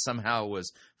Agabus somehow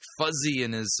was fuzzy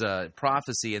in his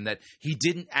prophecy and that he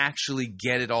didn't actually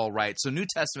get it all right. So New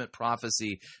Testament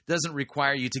prophecy doesn't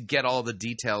require you to get all the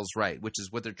details right, which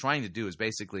is what they're trying to do, is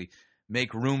basically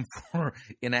make room for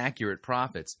inaccurate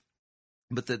prophets.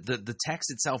 But the text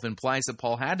itself implies that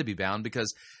Paul had to be bound,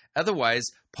 because otherwise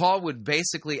Paul would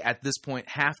basically at this point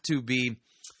have to be,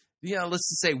 let's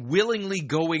just say, willingly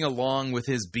going along with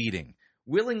his beating,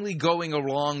 willingly going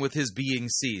along with his being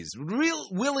seized,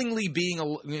 willingly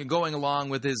going along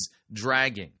with his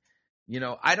dragging.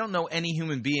 I don't know any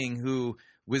human being who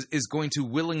is going to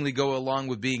willingly go along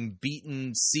with being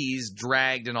beaten, seized,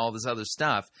 dragged, and all this other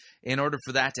stuff. In order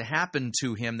for that to happen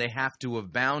to him, they have to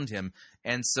have bound him.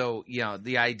 And so,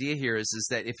 the idea here is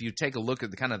that if you take a look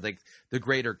at the kind of like the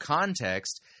greater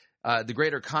context of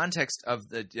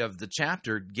the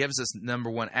chapter gives us,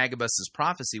 number one, Agabus's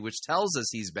prophecy, which tells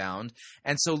us he's bound.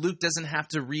 And so Luke doesn't have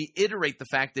to reiterate the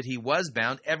fact that he was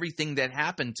bound. Everything that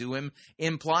happened to him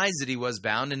implies that he was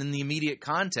bound. And in the immediate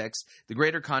context, the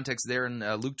greater context there in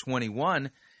Luke 21,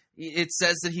 it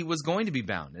says that he was going to be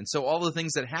bound. And so all the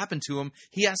things that happened to him,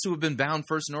 he has to have been bound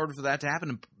first in order for that to happen.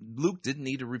 And Luke didn't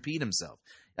need to repeat himself.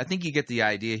 I think you get the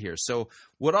idea here. So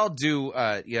what I'll do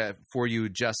for you,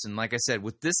 Justin, like I said,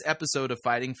 with this episode of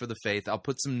Fighting for the Faith, I'll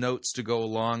put some notes to go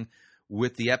along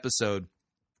with the episode,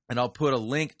 and I'll put a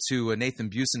link to Nathan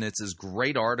Busenitz's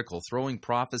great article, Throwing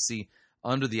Prophecy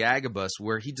Under the Agabus,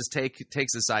 where he just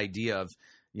takes this idea of,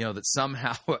 that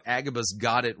somehow Agabus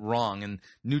got it wrong and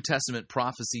New Testament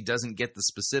prophecy doesn't get the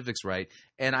specifics right,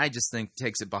 and I just think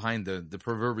takes it behind the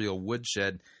proverbial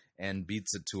woodshed and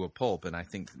beats it to a pulp, and I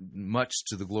think much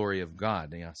to the glory of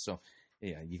God. So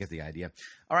you get the idea.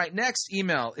 All right, next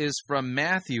email is from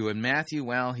Matthew, and Matthew,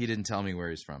 well, he didn't tell me where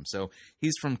he's from. So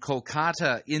he's from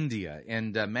Kolkata, India,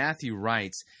 and Matthew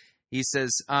writes, he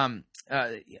says, I'm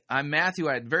Matthew.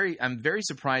 I'm very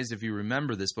surprised if you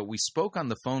remember this, but we spoke on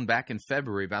the phone back in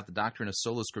February about the doctrine of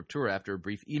sola scriptura after a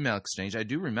brief email exchange. I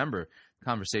do remember the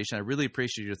conversation. I really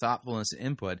appreciate your thoughtfulness and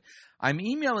input. I'm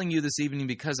emailing you this evening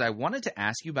because I wanted to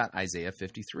ask you about Isaiah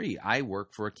 53. I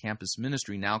work for a campus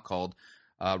ministry now called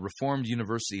Reformed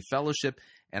University Fellowship,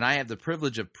 and I have the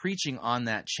privilege of preaching on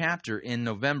that chapter in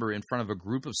November in front of a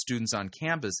group of students on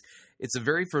campus. It's the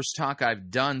very first talk I've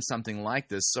done something like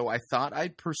this, so I thought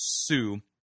I'd pursue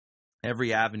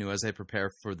every avenue as I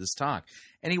prepare for this talk.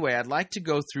 Anyway, I'd like to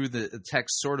go through the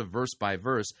text sort of verse by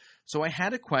verse, So I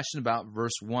had a question about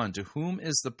verse 1. To whom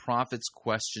is the prophet's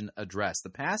question addressed? The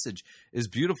passage is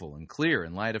beautiful and clear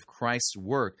in light of Christ's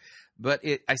work, but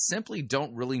I simply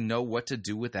don't really know what to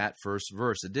do with that first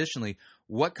verse. Additionally,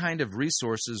 what kind of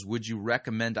resources would you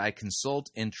recommend I consult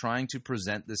in trying to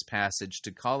present this passage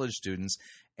to college students?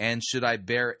 And should I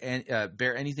bear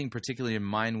anything particularly in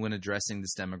mind when addressing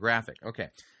this demographic? Okay.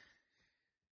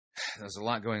 There's a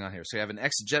lot going on here. So we have an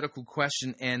exegetical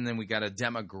question, and then we got a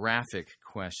demographic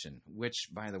question, which,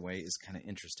 by the way, is kind of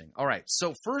interesting. All right.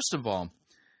 So first of all,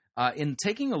 in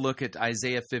taking a look at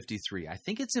Isaiah 53, I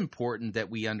think it's important that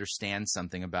we understand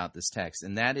something about this text,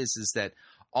 and that is that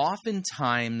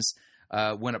oftentimes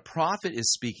when a prophet is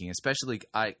speaking, especially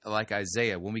like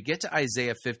Isaiah, when we get to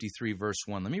Isaiah 53, verse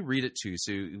 1, let me read it to you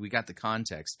so we got the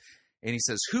context. And he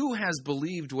says, "Who has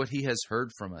believed what he has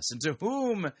heard from us, and to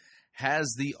whom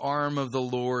has the arm of the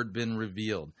Lord been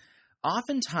revealed?"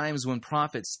 Oftentimes when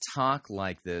prophets talk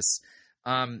like this,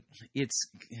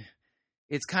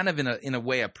 it's kind of in a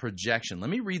way a projection.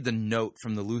 Let me read the note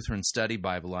from the Lutheran Study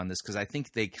Bible on this, because I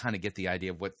think they kind of get the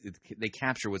idea of what they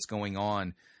capture what's going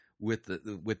on with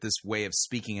this way of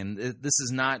speaking. And this is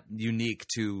not unique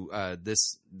to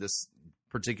this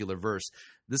particular verse.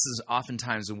 This is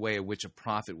oftentimes a way in which a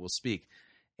prophet will speak.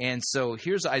 And so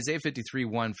here's Isaiah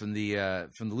 53:1 from the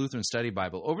Lutheran Study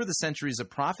Bible. "Over the centuries, the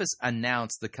prophets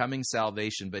announced the coming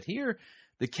salvation, but here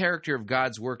the character of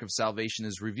God's work of salvation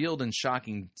is revealed in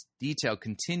shocking detail,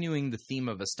 continuing the theme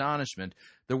of astonishment.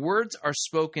 The words are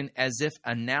spoken as if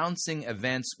announcing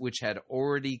events which had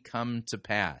already come to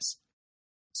pass."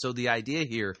 So the idea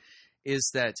here is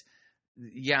that,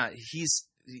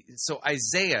 so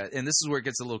Isaiah, and this is where it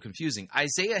gets a little confusing,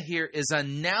 Isaiah here is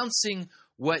announcing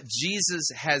what Jesus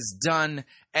has done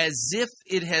as if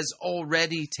it has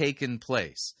already taken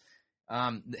place,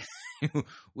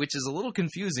 which is a little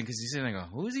confusing because you're saying,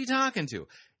 who is he talking to?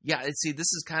 Yeah, see,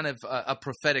 this is kind of a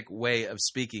prophetic way of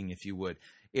speaking, if you would.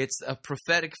 It's a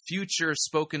prophetic future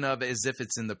spoken of as if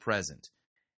it's in the present.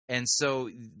 And so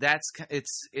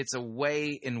it's a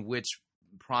way in which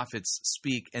prophets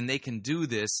speak, and they can do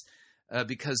this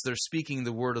because they're speaking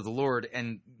the word of the Lord.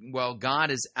 And, well,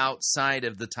 God is outside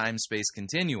of the time-space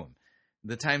continuum.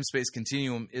 The time-space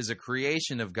continuum is a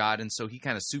creation of God, and so he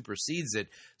kind of supersedes it.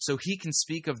 So he can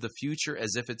speak of the future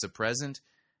as if it's a present.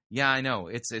 Yeah, I know.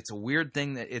 It's a weird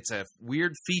thing. It's a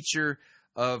weird feature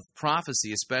of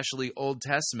prophecy, especially Old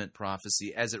Testament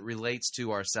prophecy, as it relates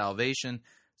to our salvation.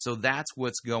 So that's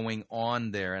what's going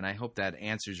on there, and I hope that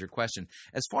answers your question.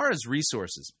 As far as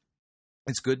resources,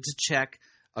 it's good to check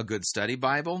a good study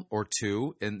Bible or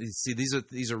two. And see,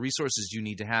 these are resources you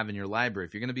need to have in your library.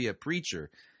 If you're going to be a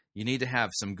preacher, you need to have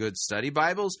some good study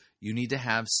Bibles. You need to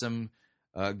have some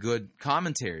good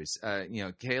commentaries.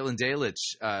 Cale and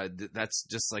Delitzsch, that's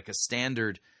just like a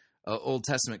standard Old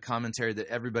Testament commentary that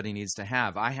everybody needs to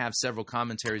have. I have several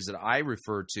commentaries that I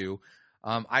refer to.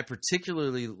 I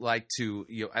particularly like to,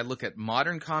 I look at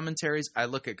modern commentaries. I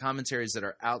look at commentaries that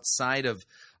are outside of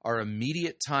our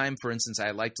immediate time. For instance, I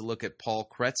like to look at Paul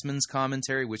Kretzmann's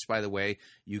commentary, which, by the way,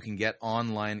 you can get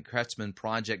online at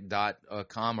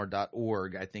kretzmannproject.com or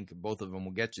 .org. I think both of them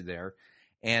will get you there.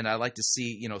 And I like to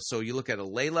see, so you look at a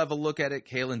lay level look at it.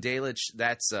 Cale and Delitzsch,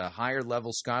 that's a higher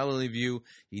level scholarly view.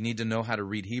 You need to know how to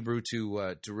read Hebrew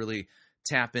to really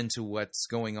tap into what's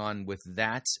going on with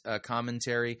that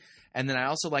commentary. And then I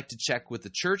also like to check with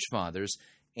the Church Fathers,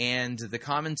 and the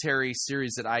commentary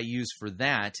series that I use for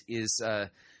that is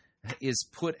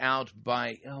put out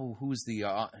by, who's the,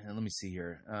 let me see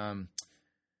here.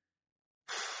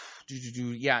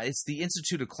 It's the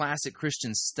Institute of Classic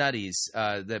Christian Studies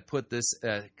that put this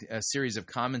series of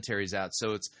commentaries out.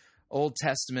 So it's Old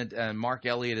Testament. Mark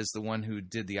Elliott is the one who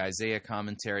did the Isaiah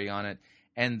commentary on it.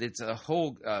 And it's a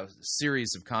whole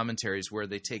series of commentaries where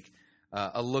they take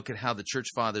a look at how the Church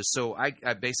Fathers. So I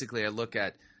look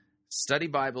at study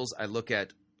Bibles. I look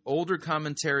at older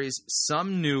commentaries,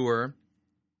 some newer,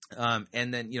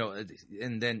 and then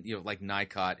like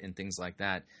Nicot and things like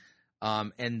that.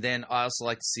 And then I also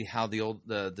like to see how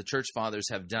the Church Fathers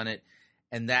have done it,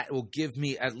 and that will give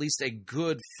me at least a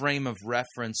good frame of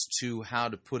reference to how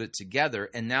to put it together.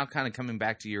 And now, kind of coming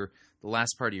back to the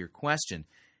last part of your question,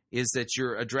 is that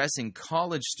you're addressing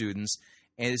college students,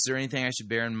 and is there anything I should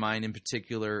bear in mind in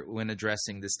particular when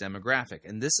addressing this demographic?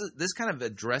 And this kind of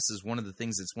addresses one of the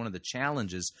things that's one of the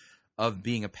challenges of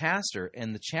being a pastor.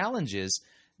 And the challenge is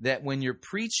that when you're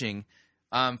preaching,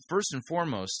 first and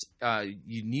foremost,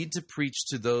 you need to preach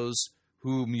to those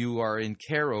whom you are in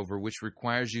care over, which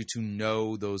requires you to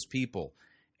know those people.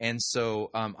 And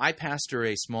so I pastor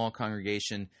a small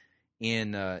congregation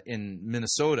in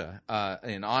Minnesota,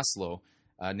 in Oslo.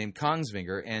 named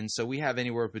Kongsvinger, and so we have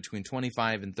anywhere between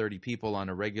 25 and 30 people on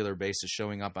a regular basis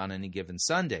showing up on any given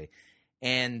Sunday.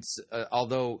 And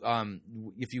although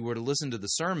if you were to listen to the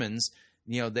sermons,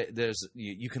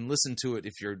 you can listen to it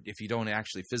if you don't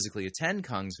actually physically attend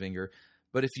Kongsvinger.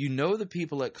 But if you know the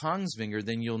people at Kongsvinger,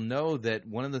 then you'll know that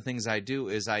one of the things I do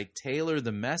is I tailor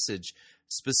the message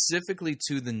specifically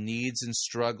to the needs and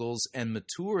struggles and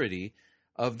maturity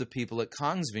of the people at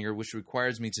Kongsvinger, which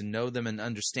requires me to know them and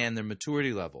understand their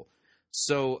maturity level.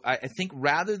 So I think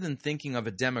rather than thinking of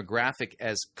a demographic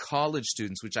as college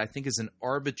students, which I think is an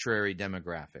arbitrary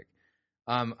demographic,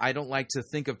 I don't like to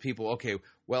think of people, okay,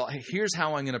 well, here's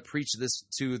how I'm going to preach this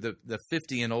to the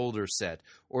 50 and older set,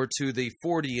 or to the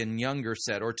 40 and younger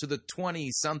set, or to the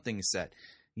 20-something set.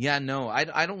 Yeah, no,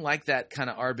 I don't like that kind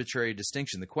of arbitrary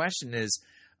distinction. The question is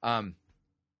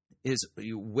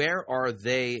where are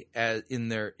they in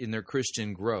their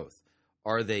Christian growth?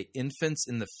 Are they infants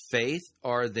in the faith?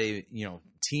 Are they,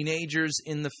 teenagers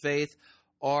in the faith?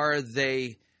 Are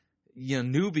they,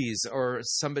 newbies or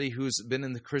somebody who's been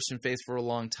in the Christian faith for a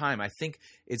long time? I think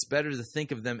it's better to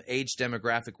think of them age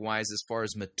demographic-wise as far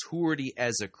as maturity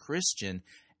as a Christian,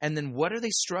 and then what are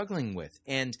they struggling with?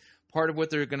 And part of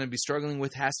what they're going to be struggling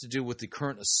with has to do with the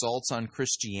current assaults on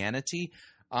Christianity.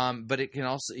 But it can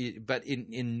also, but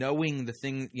in knowing the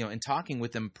thing, in talking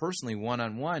with them personally,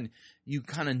 one-on-one, you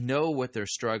kind of know what they're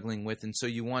struggling with. And so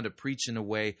you want to preach in a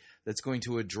way that's going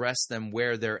to address them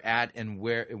where they're at and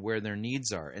where their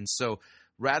needs are. And so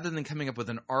rather than coming up with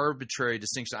an arbitrary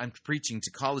distinction, I'm preaching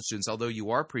to college students, although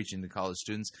you are preaching to college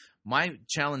students, my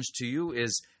challenge to you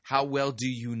is how well do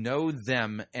you know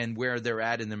them and where they're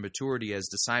at in their maturity as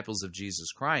disciples of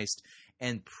Jesus Christ,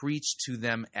 and preach to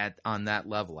them on that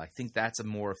level. I think that's a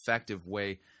more effective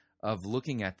way of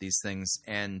looking at these things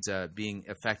and being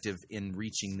effective in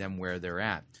reaching them where they're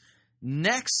at.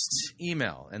 Next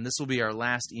email, and this will be our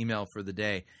last email for the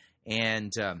day,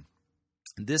 and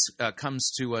this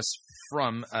comes to us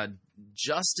from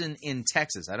Justin in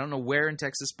Texas. I don't know where in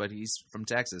Texas, but he's from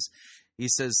Texas. He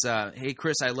says, hey,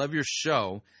 Chris, I love your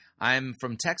show. I'm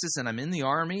from Texas, and I'm in the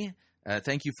Army.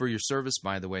 Thank you for your service,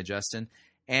 by the way, Justin.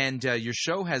 And your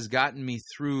show has gotten me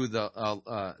through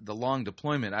the long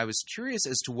deployment. I was curious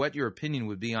as to what your opinion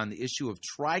would be on the issue of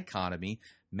trichotomy,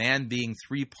 man being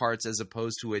three parts as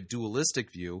opposed to a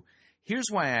dualistic view. Here's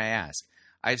why I ask.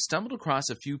 I've stumbled across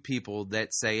a few people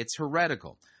that say it's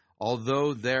heretical,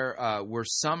 although there were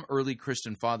some early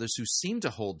Christian fathers who seemed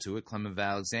to hold to it, Clement of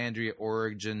Alexandria,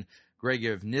 Origen,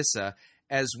 Gregory of Nyssa,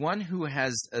 as one who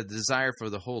has a desire for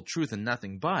the whole truth and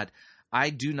nothing but. I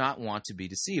do not want to be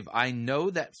deceived. I know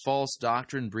that false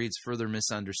doctrine breeds further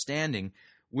misunderstanding,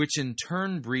 which in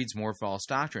turn breeds more false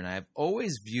doctrine. I have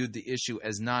always viewed the issue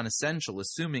as non-essential,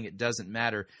 assuming it doesn't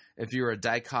matter if you're a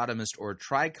dichotomist or a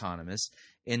trichotomist.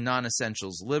 In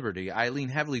non-essentials liberty, I lean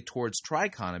heavily towards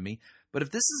trichotomy, but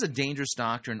if this is a dangerous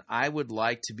doctrine, I would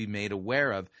like to be made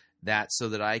aware of that so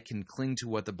that I can cling to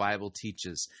what the Bible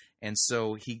teaches. And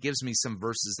so he gives me some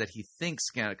verses that he thinks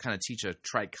can kind of teach a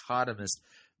trichotomist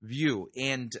view.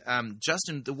 And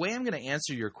Justin, the way I'm going to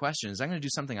answer your question is I'm going to do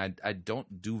something I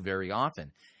don't do very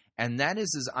often, and that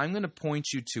is I'm going to point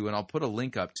you to, and I'll put a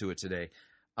link up to it today,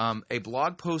 a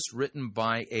blog post written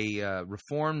by a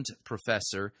Reformed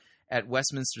professor at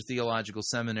Westminster Theological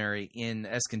Seminary in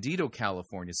Escondido,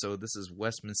 California. So this is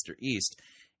Westminster East,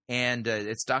 and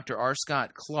it's Dr. R.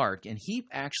 Scott Clark, and he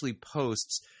actually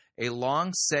posts a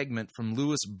long segment from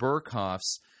Louis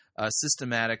Berkhof's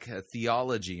systematic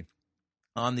theology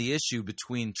on the issue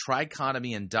between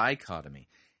trichotomy and dichotomy.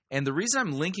 And the reason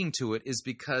I'm linking to it is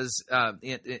because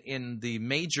in the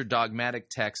major dogmatic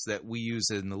text that we use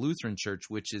in the Lutheran Church,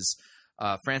 which is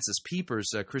Francis Pieper's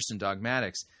Christian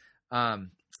Dogmatics,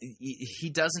 he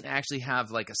doesn't actually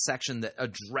have like a section that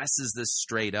addresses this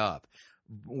straight up,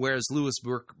 whereas Louis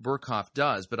Berkhof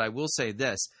does. But I will say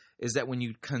this, is that when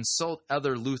you consult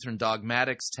other Lutheran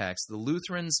dogmatics texts, the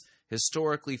Lutherans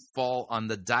historically fall on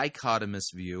the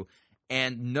dichotomist view,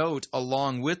 and note,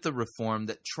 along with the Reform,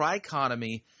 that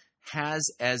trichotomy has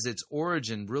as its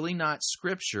origin really not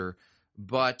Scripture,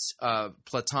 but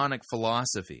Platonic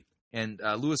philosophy. And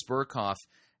Louis Berkhof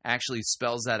actually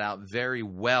spells that out very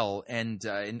well and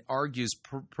argues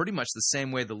pretty much the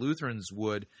same way the Lutherans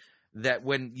would, that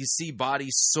when you see body,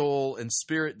 soul, and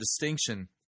spirit distinction,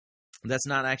 that's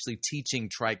not actually teaching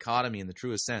trichotomy in the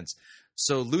truest sense.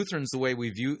 So Lutherans, the way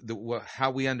we view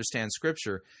how we understand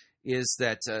Scripture, is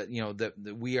that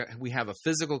that we have a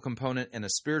physical component and a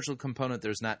spiritual component.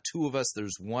 There's not two of us,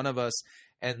 there's one of us.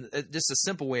 And just a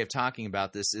simple way of talking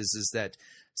about this is that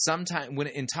sometimes when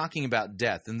in talking about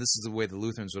death, and this is the way the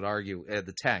Lutherans would argue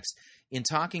the text, in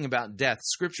talking about death,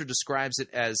 Scripture describes it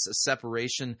as a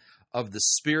separation of the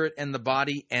spirit and the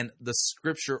body, and the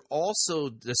Scripture also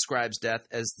describes death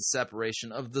as the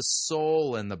separation of the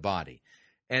soul and the body.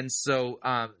 And so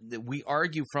we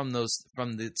argue from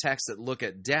the texts that look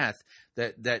at death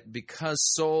that because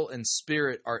soul and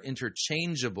spirit are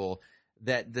interchangeable,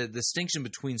 that the distinction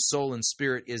between soul and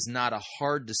spirit is not a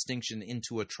hard distinction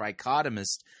into a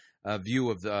trichotomist view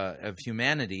of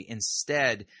humanity.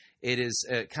 Instead, it is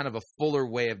kind of a fuller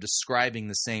way of describing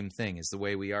the same thing, is the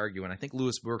way we argue. And I think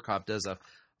Louis Berkhoff does a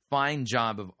fine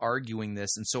job of arguing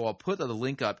this. And so I'll put the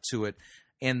link up to it.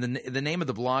 And the name of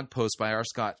the blog post by R.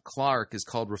 Scott Clark is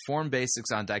called Reformed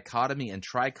Basics on Dichotomy and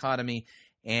Trichotomy.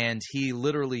 And he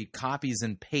literally copies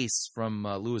and pastes from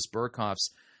Louis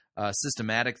Berkhoff's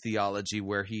systematic theology,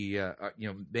 where he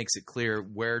makes it clear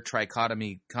where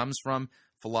trichotomy comes from,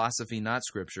 philosophy, not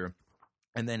Scripture,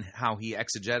 and then how he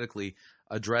exegetically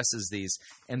addresses these.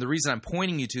 And the reason I'm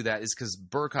pointing you to that is because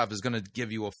Berkhoff is going to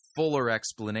give you a fuller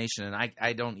explanation, and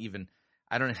I don't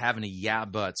have any yeah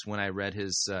buts when I read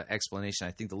his explanation.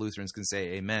 I think the Lutherans can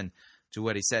say amen to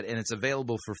what he said, and it's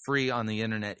available for free on the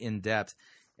internet in depth,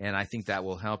 and I think that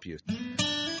will help you.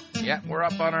 Yeah, we're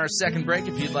up on our second break.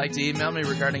 If you'd like to email me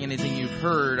regarding anything you've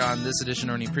heard on this edition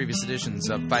or any previous editions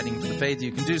of Fighting for the Faith,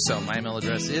 you can do so. My email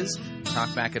address is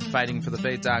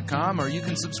talkback@fightingforthefaith.com, or you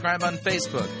can subscribe on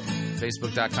Facebook,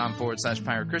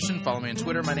 facebook.com/Pirate Christian. Follow me on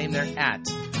Twitter. My name there,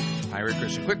 @Pirate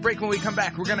Christian. Quick break. When we come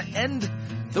back, we're going to end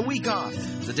the week off,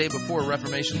 the day before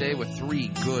Reformation Day, with 3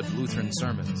 good Lutheran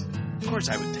sermons. Of course,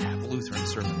 I would have Lutheran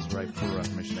sermons right before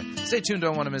Reformation Day. Stay tuned.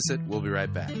 Don't want to miss it. We'll be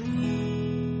right back.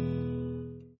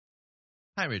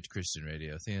 Pirate Christian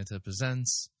Radio Theater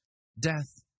presents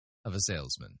Death of a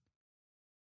Salesman.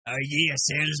 Are ye a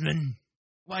salesman?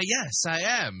 Why, yes, I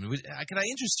am. Can I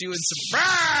interest you in some...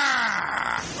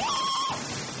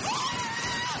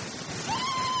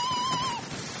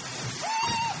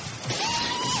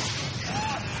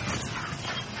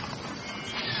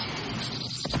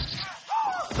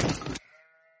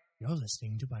 You're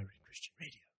listening to Pirate Christian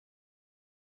Radio.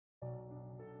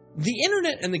 The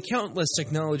internet and the countless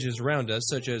technologies around us,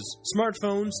 such as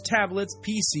smartphones, tablets,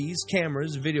 PCs,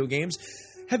 cameras, video games,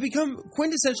 have become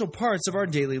quintessential parts of our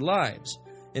daily lives.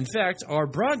 In fact, our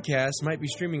broadcast might be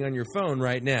streaming on your phone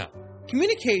right now.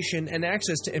 Communication and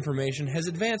access to information has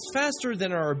advanced faster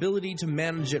than our ability to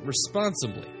manage it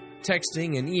responsibly.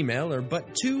 Texting and email are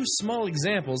but 2 small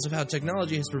examples of how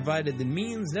technology has provided the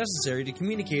means necessary to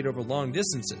communicate over long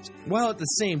distances, while at the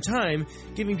same time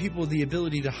giving people the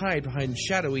ability to hide behind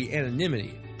shadowy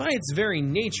anonymity. By its very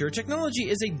nature, technology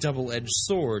is a double-edged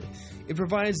sword. It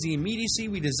provides the immediacy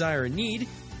we desire and need,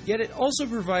 yet it also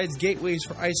provides gateways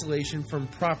for isolation from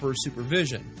proper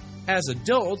supervision. As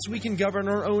adults, we can govern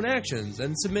our own actions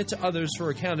and submit to others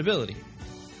for accountability.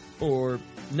 Or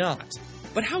not.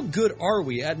 But how good are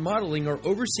we at modeling or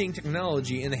overseeing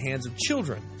technology in the hands of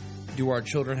children? Do our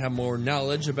children have more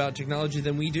knowledge about technology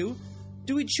than we do?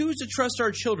 Do we choose to trust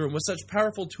our children with such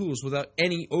powerful tools without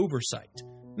any oversight?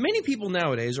 Many people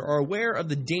nowadays are aware of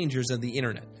the dangers of the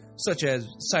internet, such as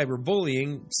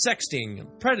cyberbullying, sexting,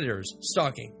 predators,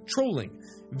 stalking, trolling,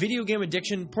 video game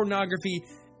addiction, pornography,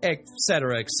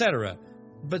 etc., etc.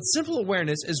 But simple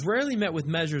awareness is rarely met with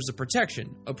measures of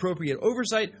protection, appropriate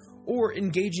oversight, or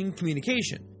engaging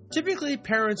communication. Typically,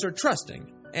 parents are trusting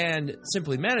and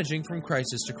simply managing from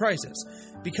crisis to crisis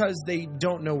because they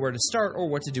don't know where to start or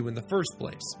what to do in the first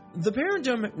place. The Parent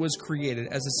Dome was created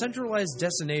as a centralized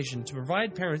destination to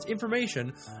provide parents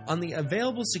information on the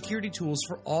available security tools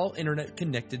for all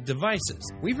internet-connected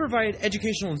devices. We provide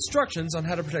educational instructions on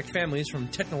how to protect families from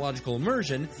technological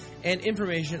immersion and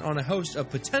information on a host of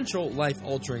potential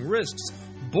life-altering risks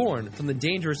born from the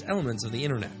dangerous elements of the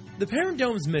internet. The Parent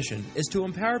Dome's mission is to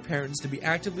empower parents to be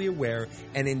actively aware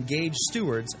and engaged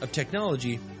stewards of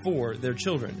technology for their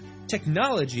children.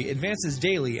 Technology advances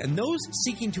daily, and those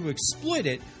seeking to exploit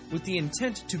it with the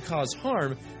intent to cause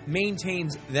harm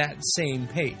maintains that same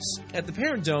pace. At the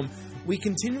Parent Dome, we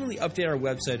continually update our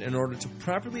website in order to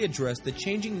properly address the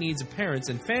changing needs of parents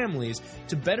and families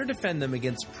to better defend them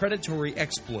against predatory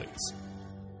exploits.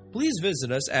 Please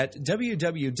visit us at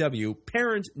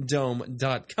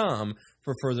www.parentdome.com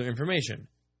for further information.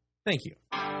 Thank you.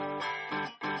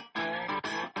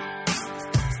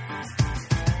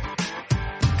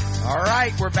 All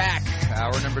right, we're back.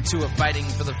 Hour number 2 of Fighting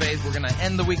for the Faith. We're going to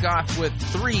end the week off with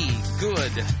 3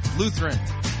 good Lutheran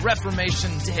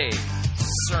Reformation Day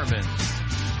sermons.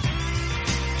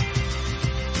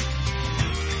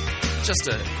 Just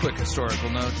a quick historical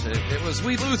note. It was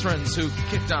we Lutherans who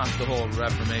kicked off the whole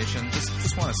Reformation.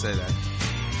 Just want to say that.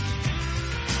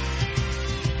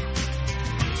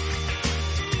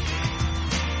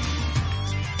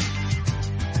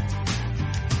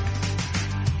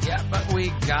 Yeah, but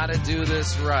we gotta do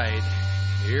this right.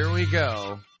 Here we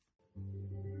go.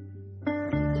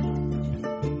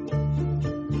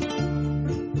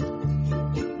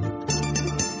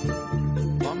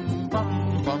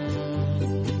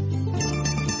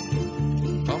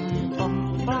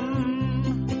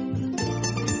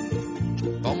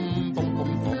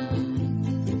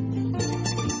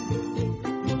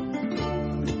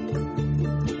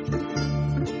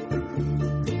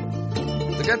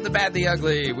 The good, the bad, the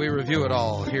ugly. We review it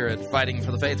all here at Fighting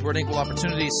for the Faith. We're an equal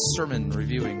opportunity sermon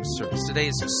reviewing service.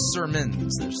 Today's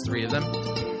sermons, there's 3 of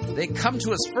them. They come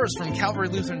to us first from Calvary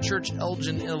Lutheran Church,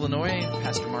 Elgin, Illinois.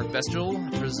 Pastor Mark Bestial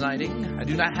presiding. I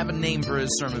do not have a name for his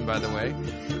sermon, by the way.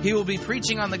 He will be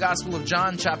preaching on the Gospel of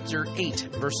John, chapter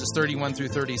 8, verses 31 through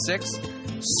 36.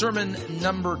 Sermon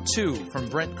number 2 from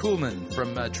Brent Kuhlman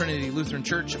from Trinity Lutheran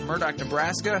Church, Murdoch,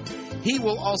 Nebraska. He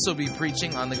will also be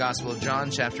preaching on the Gospel of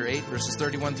John, chapter 8, verses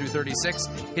 31 through 36.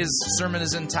 His sermon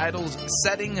is entitled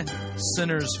Setting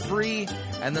Sinners Free.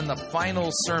 And then the final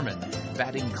sermon,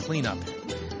 Batting Cleanup.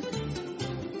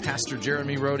 Pastor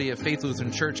Jeremy Rohde of Faith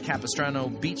Lutheran Church, Capistrano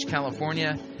Beach,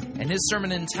 California, and his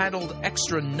sermon entitled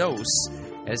Extra Nos,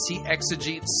 as he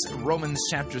exegetes Romans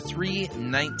chapter 3,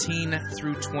 19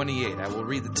 through 28. I will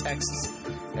read the texts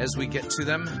as we get to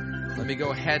them. Let me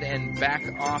go ahead and back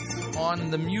off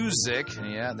on the music.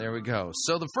 Yeah, there we go.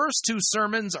 So the first 2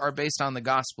 sermons are based on the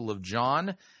Gospel of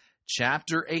John,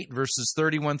 chapter 8, verses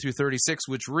 31 through 36,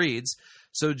 which reads,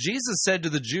 So Jesus said to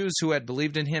the Jews who had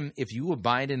believed in him, If you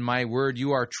abide in my word,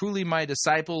 you are truly my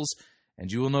disciples,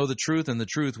 and you will know the truth, and the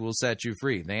truth will set you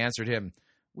free. They answered him,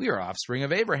 We are offspring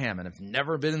of Abraham, and have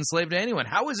never been enslaved to anyone.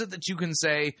 How is it that you can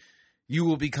say, You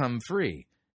will become free?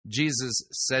 Jesus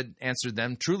answered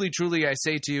them, Truly, truly, I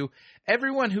say to you,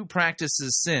 everyone who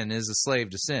practices sin is a slave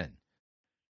to sin.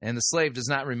 And the slave does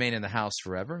not remain in the house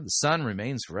forever. The Son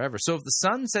remains forever. So if the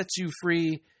Son sets you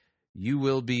free, you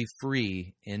will be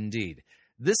free indeed.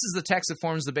 This is the text that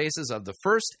forms the basis of the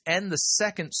first and the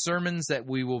second sermons that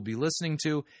we will be listening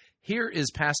to. Here is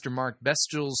Pastor Mark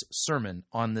Bestial's sermon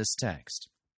on this text.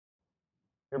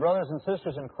 Dear brothers and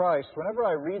sisters in Christ, whenever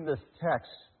I read this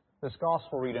text, this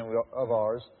gospel reading of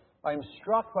ours, I'm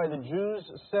struck by the Jews'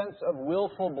 sense of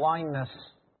willful blindness.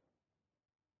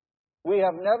 We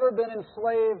have never been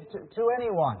enslaved to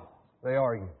anyone, they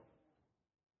argue.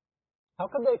 How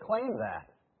could they claim that?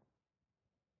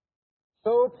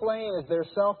 So plain is their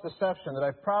self-deception that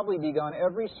I've probably begun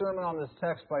every sermon on this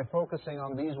text by focusing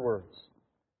on these words.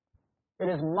 It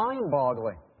is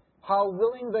mind-boggling how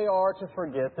willing they are to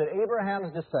forget that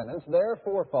Abraham's descendants, their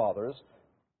forefathers,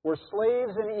 were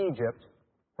slaves in Egypt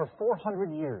for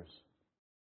 400 years.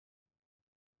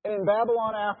 And in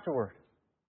Babylon afterward.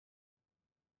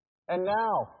 And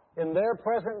now, in their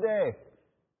present day,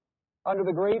 under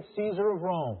the great Caesar of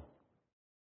Rome.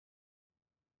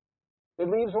 It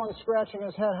leaves one scratching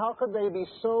his head. How could they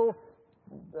so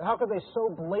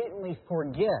blatantly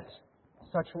forget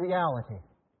such reality?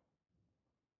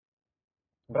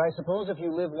 But I suppose if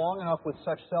you live long enough with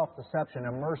such self-deception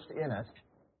immersed in it,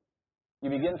 you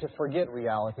begin to forget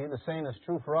reality. The same is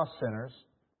true for us sinners.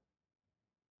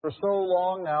 For so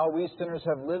long now, we sinners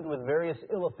have lived with various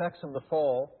ill effects of the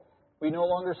fall. We no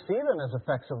longer see them as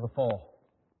effects of the fall,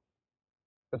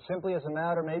 but simply as a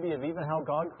matter maybe of even how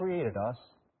God created us.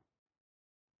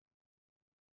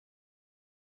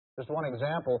 Just one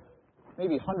example,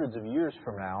 maybe hundreds of years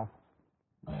from now,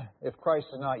 if Christ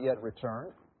has not yet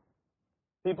returned,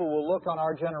 people will look on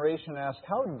our generation and ask,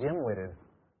 how dim-witted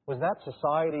was that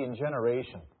society and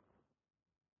generation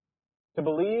to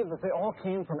believe that they all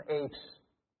came from apes?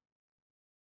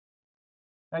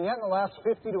 And yet in the last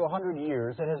 50 to 100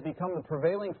 years, it has become the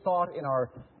prevailing thought in our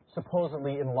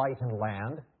supposedly enlightened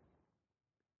land,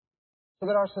 so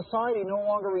that our society no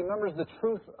longer remembers the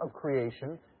truth of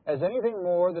creation as anything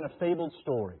more than a fabled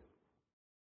story.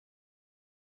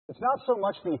 It's not so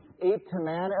much the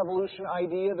ape-to-man evolution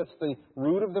idea that's the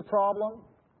root of the problem.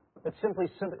 It's simply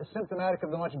symptomatic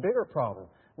of the much bigger problem.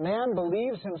 Man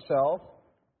believes himself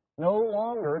no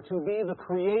longer to be the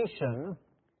creation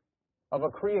of a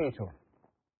creator,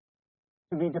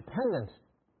 to be dependent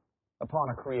upon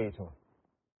a creator.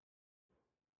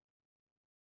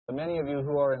 But many of you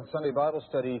who are in Sunday Bible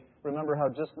study remember how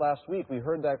just last week we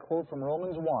heard that quote from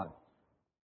Romans 1.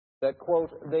 That quote,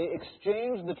 they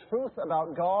exchanged the truth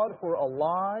about God for a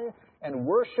lie and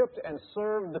worshipped and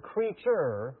served the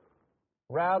creature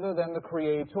rather than the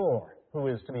Creator. who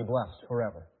is to be blessed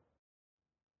forever.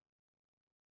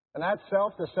 And that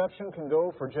self-deception can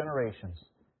go for generations.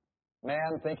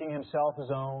 Man thinking himself his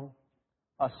own,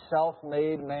 a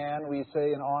self-made man, we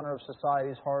say, in honor of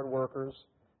society's hard workers.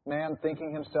 Man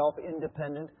thinking himself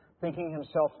independent, thinking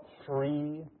himself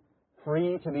free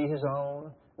to be his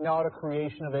own, not a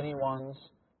creation of anyone's,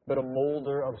 but a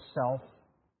molder of self.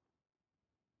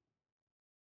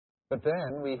 But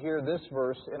then we hear this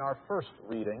verse in our first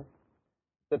reading,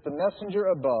 that the messenger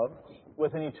above,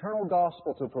 with an eternal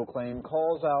gospel to proclaim,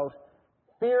 calls out,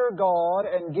 "Fear God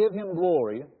and give Him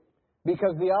glory,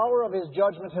 because the hour of His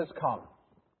judgment has come.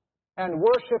 And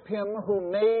worship Him who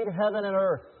made heaven and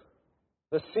earth,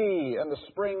 the sea and the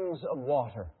springs of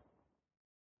water."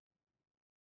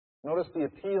 Notice the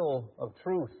appeal of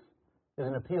truth is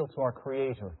an appeal to our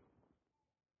Creator.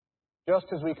 Just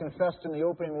as we confessed in the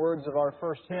opening words of our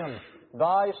first hymn,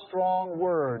 "Thy strong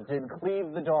word did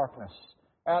cleave the darkness.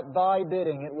 At Thy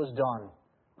bidding it was done.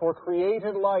 For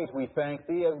created light we thank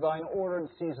Thee as Thine ordered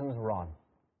seasons run."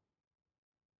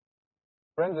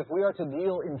 Friends, if we are to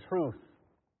deal in truth,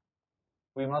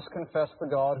 we must confess the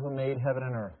God who made heaven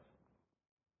and earth.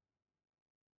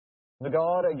 The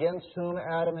God against whom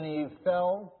Adam and Eve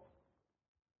fell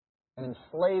and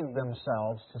enslaved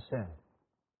themselves to sin.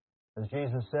 As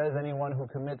Jesus says, anyone who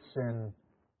commits sin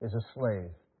is a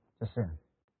slave to sin.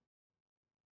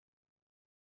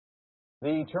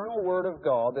 The eternal Word of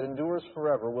God that endures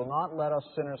forever will not let us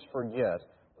sinners forget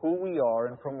who we are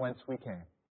and from whence we came.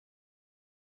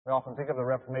 We often think of the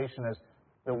Reformation as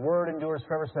the Word endures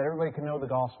forever so that everybody can know the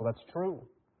gospel. That's true.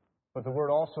 But the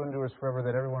Word also endures forever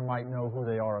that everyone might know who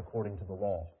they are according to the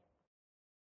law.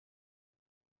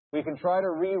 We can try to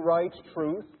rewrite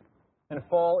truth and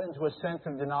fall into a sense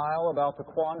of denial about the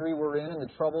quandary we're in and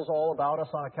the troubles all about us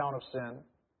on account of sin,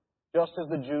 just as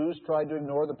the Jews tried to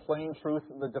ignore the plain truth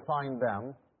that defined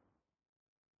them.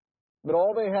 But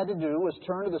all they had to do was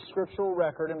turn to the scriptural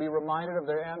record and be reminded of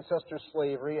their ancestors'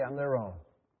 slavery and their own.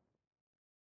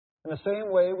 In the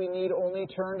same way, we need only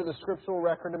turn to the scriptural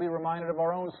record to be reminded of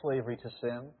our own slavery to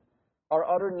sin, our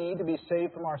utter need to be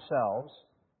saved from ourselves,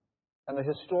 and the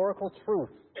historical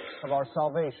truth of our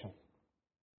salvation.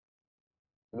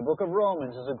 The book of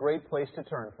Romans is a great place to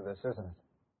turn for this, isn't it?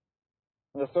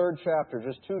 In the 3rd chapter,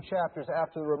 just 2 chapters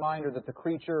after the reminder that the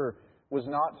creature was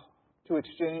not to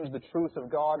exchange the truth of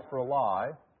God for a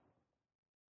lie,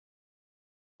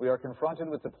 we are confronted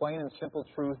with the plain and simple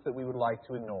truth that we would like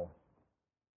to ignore.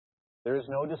 There is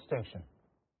no distinction,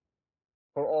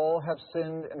 for all have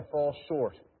sinned and fall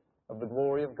short of the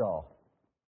glory of God.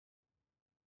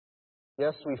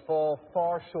 Yes, we fall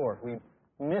far short. We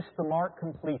miss the mark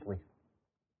completely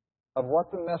of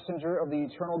what the messenger of the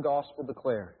eternal gospel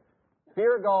declared.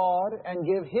 Fear God and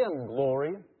give Him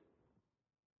glory,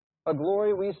 a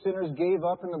glory we sinners gave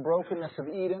up in the brokenness of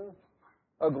Eden,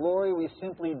 a glory we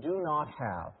simply do not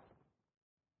have.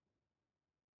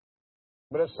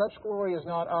 But if such glory is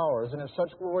not ours, and if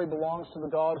such glory belongs to the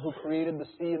God who created the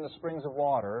sea and the springs of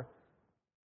water,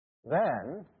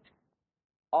 then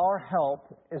our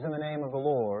help is in the name of the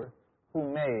Lord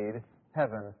who made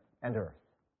heaven and earth.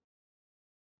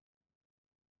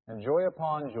 And joy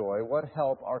upon joy, what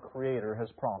help our Creator has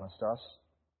promised us.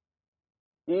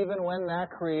 Even when that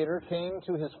Creator came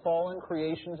to His fallen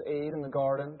creation's aid in the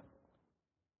garden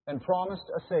and promised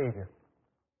a Savior,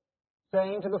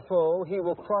 saying to the foe, "He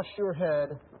will crush your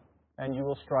head and you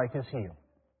will strike his heel."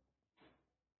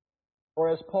 Or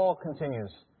as Paul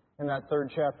continues in that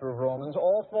 3rd chapter of Romans,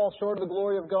 all fall short of the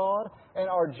glory of God and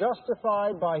are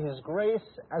justified by His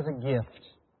grace as a gift,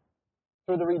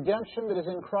 through the redemption that is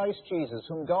in Christ Jesus,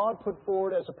 whom God put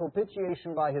forward as a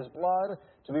propitiation by His blood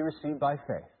to be received by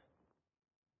faith.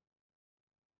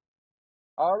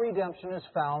 Our redemption is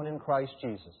found in Christ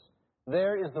Jesus.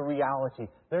 There is the reality.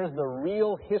 There is the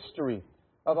real history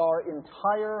of our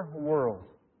entire world.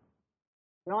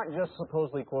 Not just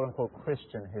supposedly, quote-unquote,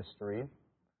 Christian history.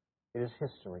 It is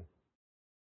history.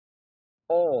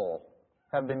 All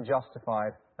have been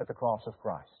justified at the cross of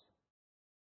Christ.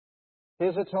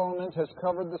 His atonement has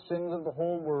covered the sins of the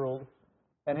whole world,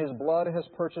 and His blood has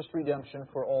purchased redemption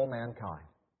for all mankind.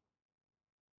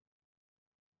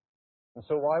 And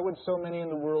so why would so many in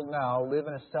the world now live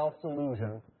in a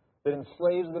self-delusion that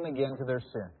enslaves them again to their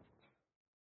sin?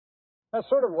 That's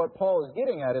sort of what Paul is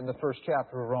getting at in the 1st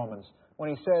chapter of Romans,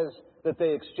 when he says that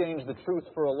they exchange the truth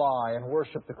for a lie and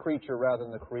worship the creature rather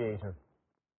than the Creator.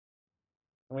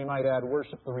 And we might add,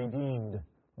 worship the redeemed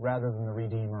rather than the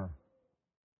Redeemer.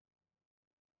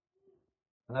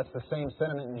 And that's the same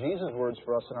sentiment in Jesus' words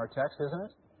for us in our text, isn't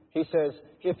it? He says,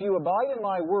 "If you abide in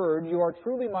my word, you are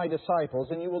truly my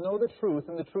disciples, and you will know the truth,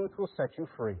 and the truth will set you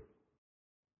free."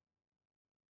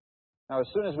 Now, as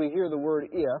soon as we hear the word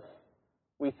if,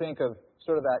 we think of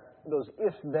sort of those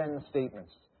if-then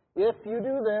statements. If you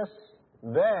do this,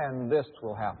 then this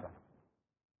will happen.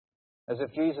 As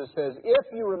if Jesus says, if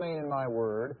you remain in my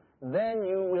word, then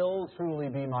you will truly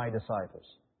be my disciples.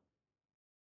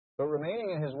 But remaining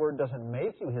in his word doesn't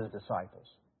make you his disciples.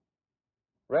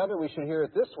 Rather, we should hear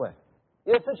it this way.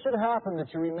 If it should happen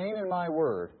that you remain in my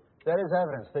word, that is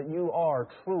evidence that you are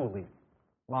truly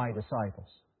my disciples.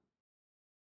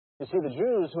 You see, the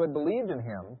Jews who had believed in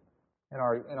him, in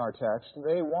our text,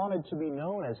 they wanted to be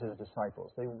known as his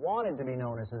disciples. They wanted to be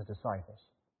known as his disciples.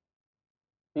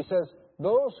 He says,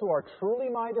 those who are truly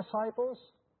my disciples,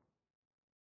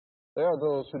 they are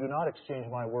those who do not exchange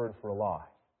my word for a lie.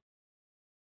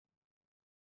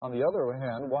 On the other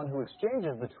hand, one who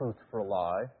exchanges the truth for a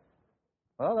lie,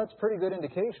 well, that's a pretty good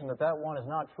indication that that one is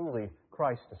not truly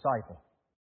Christ's disciple.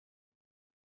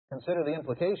 Consider the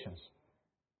implications.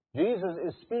 Jesus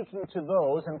is speaking to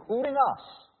those, including us,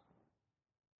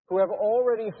 who have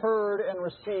already heard and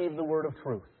received the word of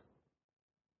truth.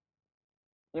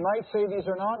 You might say these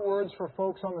are not words for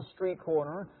folks on the street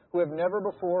corner who have never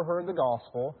before heard the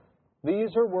gospel.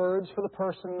 These are words for the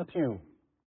person in the pew.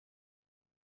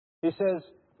 He says,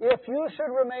 if you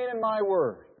should remain in my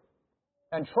word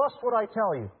and trust what I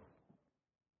tell you,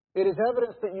 it is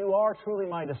evidence that you are truly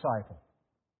my disciple,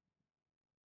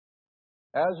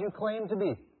 as you claim to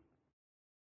be.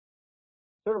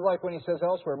 Sort of like when he says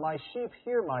elsewhere, my sheep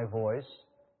hear my voice,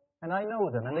 and I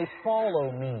know them, and they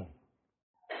follow me.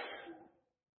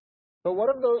 But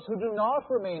what of those who do not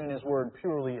remain in his word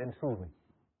purely and truly?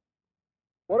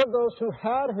 What of those who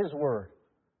had his word,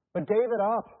 but gave it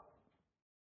up?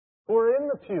 Who are in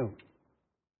the pew,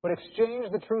 but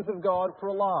exchanged the truth of God for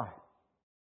a lie?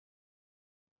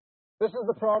 This is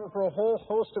the problem for a whole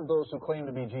host of those who claim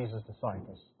to be Jesus'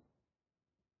 disciples.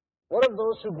 What of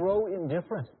those who grow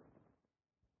indifferent?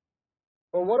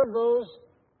 Or what of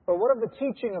the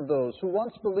teaching of those who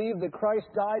once believed that Christ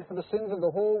died for the sins of the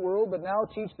whole world, but now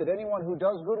teach that anyone who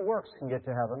does good works can get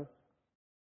to heaven?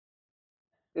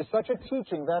 Is such a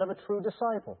teaching that of a true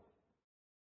disciple?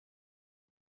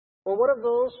 Or what of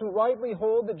those who rightly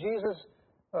once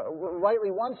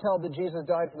held that Jesus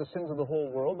died for the sins of the whole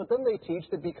world, but then they teach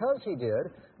that because he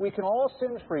did, we can all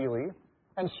sin freely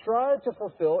and strive to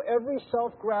fulfill every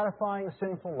self-gratifying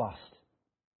sinful lust?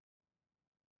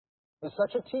 Is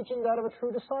such a teaching that of a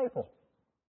true disciple?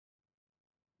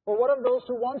 Or what of those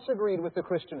who once agreed with the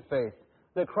Christian faith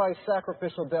that Christ's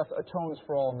sacrificial death atones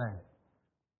for all men,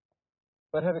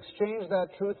 but have exchanged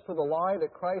that truth for the lie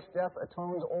that Christ's death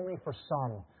atones only for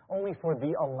some, only for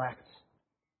the elect?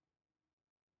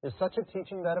 Is such a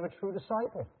teaching that of a true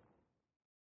disciple?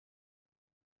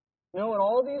 No, in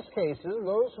all these cases,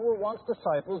 those who were once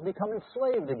disciples become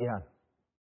enslaved again.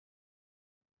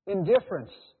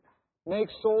 Indifference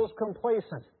makes souls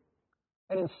complacent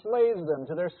and enslaves them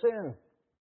to their sin.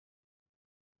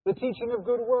 The teaching of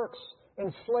good works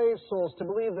enslaves souls to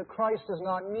believe that Christ is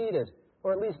not needed,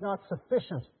 or at least not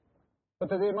sufficient, but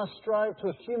that they must strive to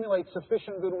accumulate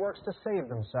sufficient good works to save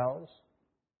themselves.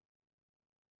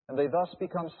 And they thus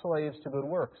become slaves to good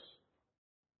works.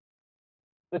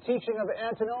 The teaching of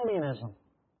antinomianism,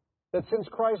 that since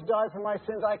Christ died for my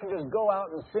sins, I can just go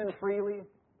out and sin freely.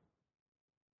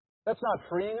 That's not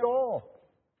freeing at all,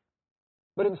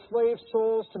 but enslaves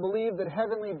souls to believe that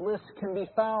heavenly bliss can be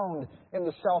found in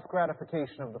the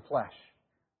self-gratification of the flesh.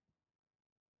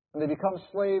 And they become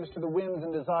slaves to the whims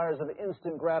and desires of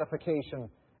instant gratification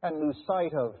and lose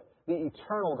sight of the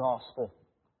eternal gospel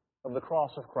of the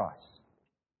cross of Christ.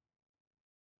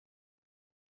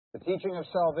 The teaching of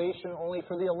salvation only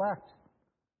for the elect,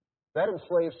 that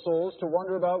enslaves souls to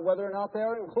wonder about whether or not they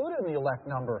are included in the elect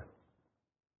number,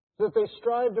 so that they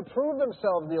strive to prove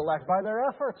themselves the elect by their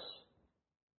efforts.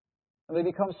 And they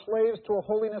become slaves to a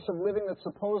holiness of living that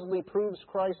supposedly proves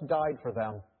Christ died for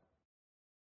them.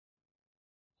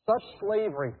 Such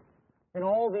slavery in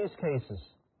all these cases.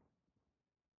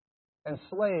 And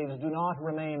slaves do not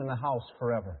remain in the house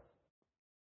forever,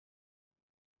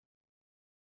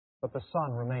 but the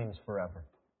Son remains forever.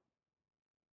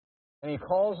 And he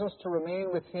calls us to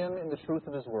remain with him in the truth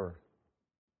of his word.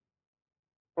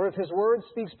 For if his word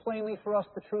speaks plainly for us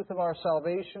the truth of our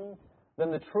salvation,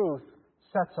 then the truth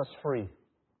sets us free.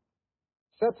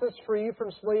 Sets us free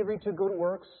from slavery to good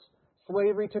works,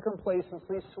 slavery to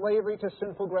complacency, slavery to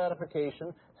sinful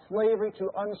gratification, slavery to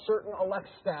uncertain elect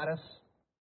status.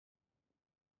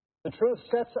 The truth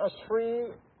sets us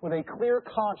free with a clear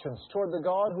conscience toward the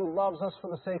God who loves us for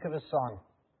the sake of his Son.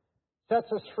 Sets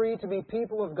us free to be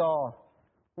people of God,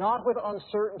 not with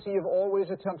uncertainty of always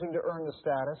attempting to earn the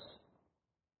status,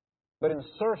 but in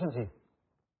certainty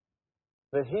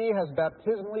that He has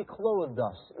baptismally clothed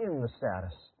us in the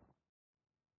status.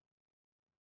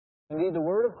 Indeed, the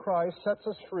Word of Christ sets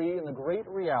us free in the great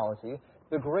reality,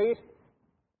 the great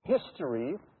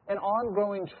history, and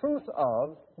ongoing truth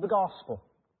of the gospel.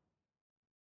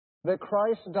 That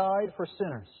Christ died for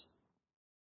sinners.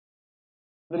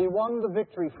 That He won the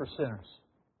victory for sinners.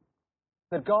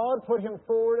 That God put Him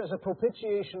forward as a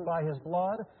propitiation by His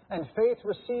blood, and faith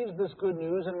receives this good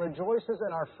news and rejoices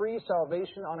in our free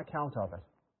salvation on account of it.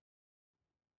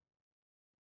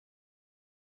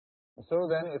 And so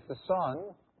then, if the Son,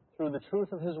 through the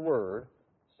truth of His Word,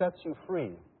 sets you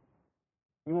free,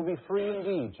 you will be free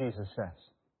indeed, Jesus says.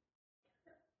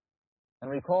 And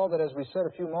recall that as we said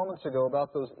a few moments ago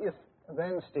about those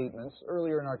if-then statements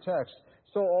earlier in our text,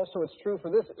 so also it's true for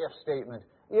this if statement.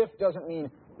 If doesn't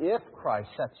mean if Christ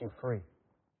sets you free.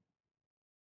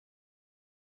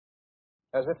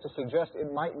 As if to suggest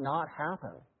it might not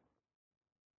happen.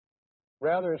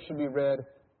 Rather, it should be read,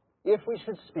 if we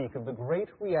should speak of the great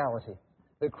reality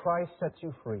that Christ sets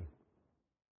you free.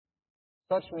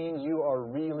 Such means you are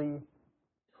really,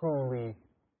 truly,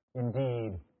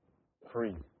 indeed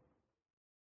free.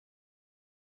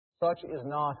 Such is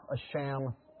not a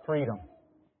sham freedom,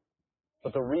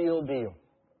 but the real deal.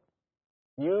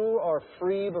 You are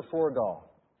free before God,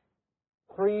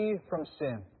 free from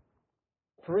sin,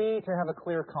 free to have a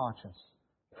clear conscience,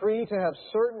 free to have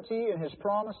certainty in His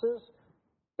promises,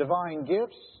 divine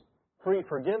gifts, free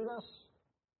forgiveness,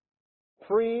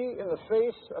 free in the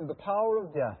face of the power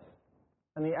of death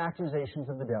and the accusations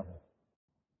of the devil.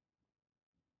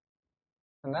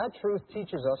 And that truth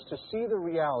teaches us to see the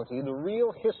reality, the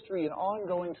real history and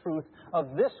ongoing truth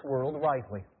of this world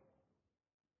rightly.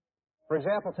 For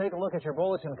example, take a look at your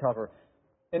bulletin cover.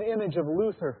 An image of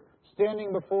Luther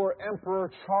standing before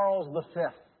Emperor Charles V,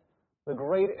 the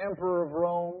great emperor of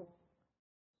Rome,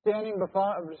 standing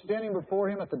before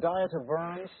him at the Diet of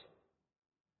Worms.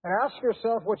 And ask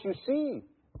yourself what you see.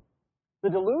 The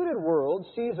deluded world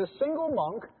sees a single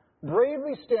monk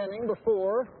bravely standing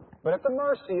before, but at the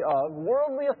mercy of,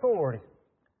 worldly authority,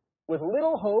 with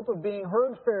little hope of being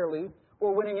heard fairly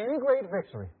or winning any great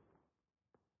victory.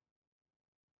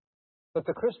 But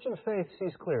the Christian faith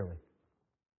sees clearly,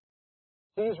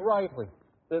 sees rightly,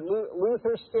 that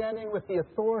Luther, standing with the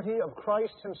authority of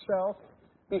Christ Himself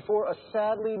before a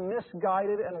sadly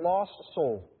misguided and lost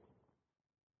soul.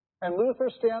 And Luther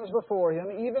stands before him,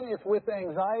 even if with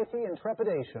anxiety and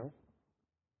trepidation,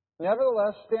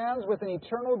 nevertheless stands with an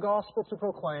eternal gospel to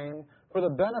proclaim for the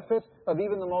benefit of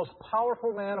even the most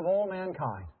powerful man of all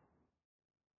mankind.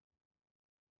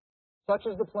 Such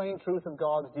is the plain truth of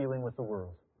God's dealing with the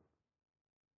world.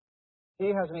 He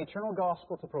has an eternal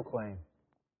gospel to proclaim.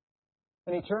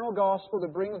 An eternal gospel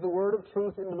that brings the word of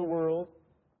truth into the world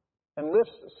and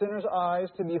lifts sinners' eyes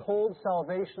to behold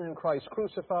salvation in Christ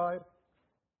crucified,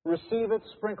 receive it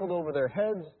sprinkled over their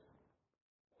heads,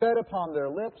 fed upon their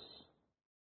lips,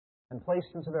 and placed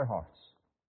into their hearts.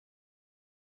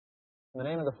 In the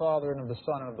name of the Father, and of the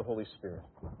Son, and of the Holy Spirit.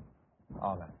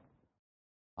 Amen.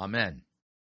 Amen.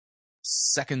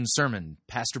 Second sermon,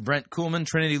 Pastor Brent Kuhlman,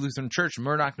 Trinity Lutheran Church,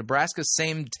 Murdoch, Nebraska.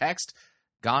 Same text,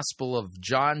 Gospel of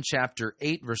John, chapter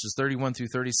 8, verses 31 through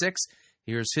 36.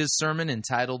 Here's his sermon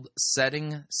entitled,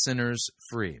 Setting Sinners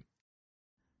Free.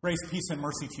 Grace, peace, and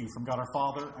mercy to you from God our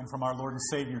Father and from our Lord and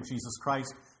Savior, Jesus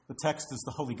Christ. The text is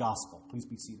the Holy Gospel. Please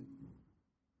be seated.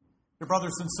 Dear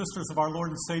brothers and sisters of our Lord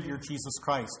and Savior, Jesus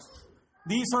Christ,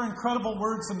 these are incredible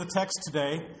words in the text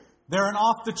today. They're an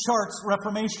off-the-charts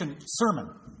Reformation sermon.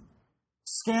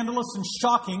 Scandalous and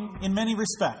shocking in many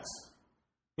respects.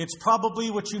 It's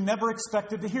probably what you never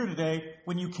expected to hear today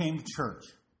when you came to church.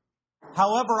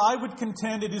 However, I would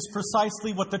contend it is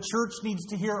precisely what the church needs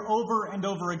to hear over and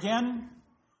over again.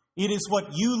 It is what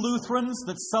you Lutherans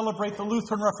that celebrate the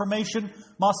Lutheran Reformation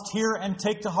must hear and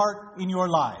take to heart in your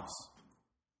lives.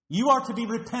 You are to be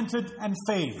repented and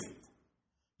faithed.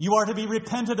 You are to be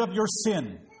repented of your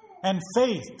sin and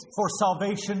faithed for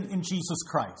salvation in Jesus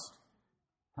Christ.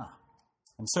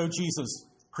 And so Jesus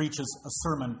preaches a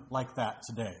sermon like that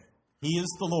today. He is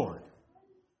the Lord.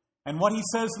 And what he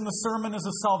says in the sermon is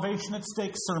a salvation at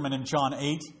stake sermon in John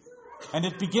 8. And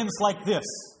it begins like this.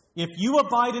 If you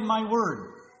abide in my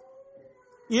word,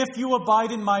 if you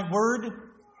abide in my word,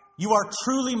 you are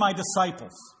truly my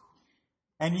disciples.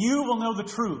 And you will know the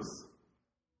truth.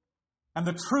 And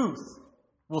the truth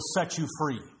will set you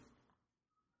free.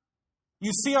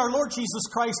 You see, our Lord Jesus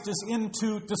Christ is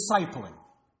into discipling.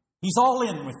 He's all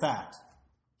in with that.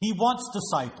 He wants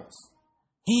disciples.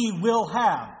 He will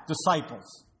have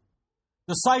disciples.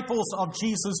 Disciples of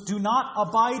Jesus do not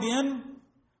abide in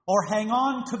or hang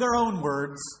on to their own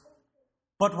words,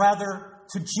 but rather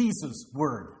to Jesus'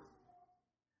 word.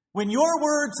 When your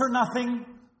words are nothing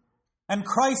and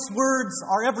Christ's words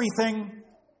are everything,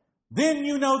 then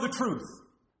you know the truth.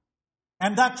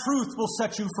 And that truth will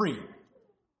set you free.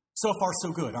 So far,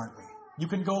 so good, aren't we? You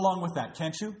can go along with that,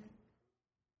 can't you?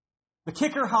 The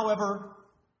kicker, however,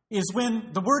 is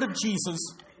when the word of Jesus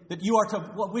that you are to,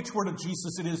 which word of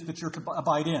Jesus it is that you're to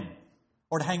abide in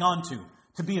or to hang on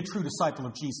to be a true disciple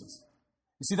of Jesus.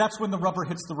 You see, that's when the rubber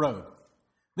hits the road.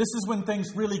 This is when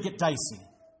things really get dicey.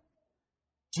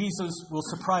 Jesus will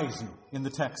surprise you in the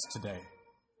text today.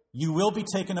 You will be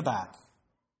taken aback.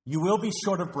 You will be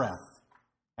short of breath.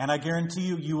 And I guarantee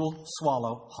you, you will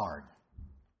swallow hard.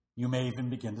 You may even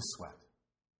begin to sweat.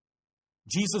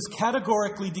 Jesus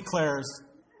categorically declares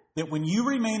that when you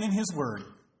remain in His Word,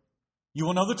 you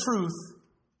will know the truth,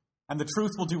 and the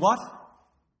truth will do what?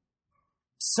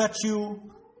 Set you,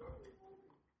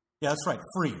 yeah, that's right,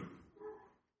 free.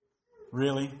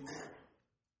 Really?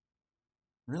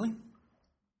 Really?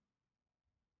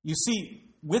 You see,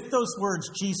 with those words,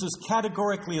 Jesus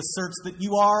categorically asserts that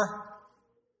you are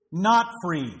not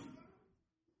free.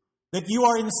 That you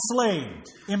are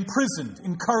enslaved, imprisoned,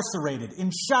 incarcerated,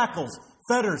 in shackles,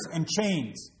 fetters, and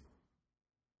chains.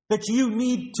 That you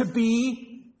need to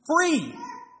be free.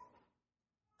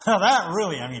 Now that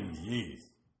really, geez,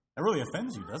 that really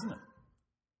offends you, doesn't it?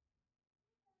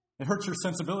 It hurts your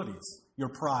sensibilities, your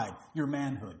pride, your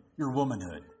manhood, your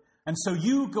womanhood. And so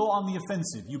you go on the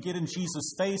offensive. You get in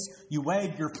Jesus' face, you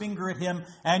wag your finger at Him,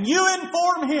 and you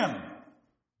inform Him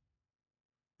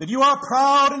that you are a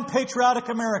proud and patriotic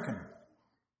American.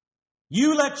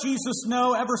 You let Jesus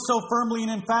know ever so firmly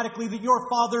and emphatically that your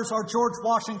fathers are George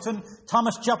Washington,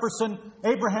 Thomas Jefferson,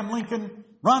 Abraham Lincoln,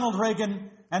 Ronald Reagan,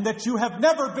 and that you have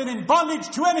never been in bondage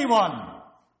to anyone.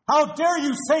 How dare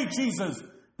you say, Jesus,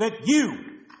 that you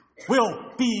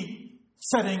will be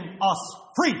setting us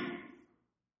free?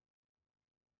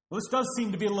 Well, this does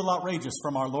seem to be a little outrageous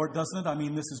from our Lord, doesn't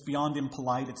it? This is beyond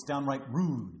impolite. It's downright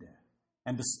rude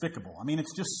and despicable.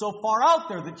 It's just so far out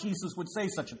there that Jesus would say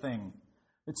such a thing.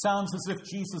 It sounds as if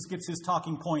Jesus gets his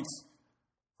talking points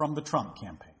from the Trump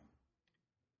campaign.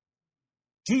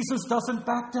 Jesus doesn't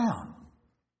back down.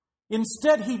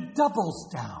 Instead, He doubles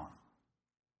down.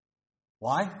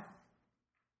 Why?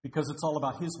 Because it's all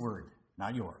about His word,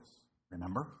 not yours.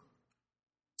 Remember?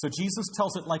 So Jesus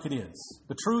tells it like it is.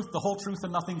 The truth, the whole truth,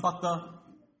 and nothing but the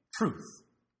truth.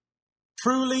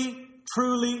 Truly,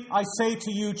 truly, I say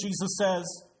to you, Jesus says,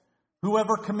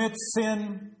 whoever commits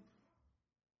sin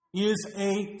is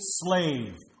a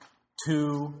slave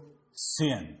to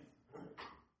sin.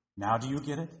 Now do you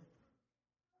get it?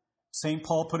 St.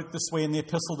 Paul put it this way in the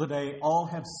epistle today, all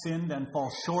have sinned and fall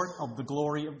short of the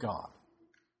glory of God.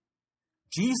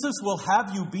 Jesus will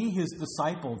have you be His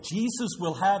disciple. Jesus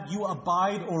will have you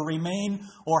abide or remain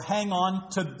or hang on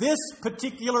to this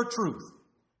particular truth,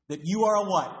 that you are a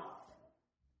what?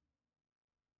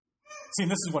 See,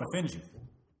 and this is what offends you.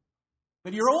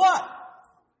 That you're a what?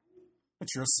 That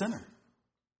you're a sinner.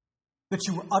 That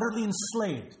you were utterly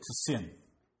enslaved to sin.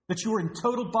 That you were in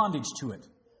total bondage to it.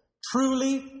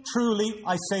 Truly, truly,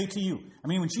 I say to you.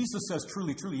 When Jesus says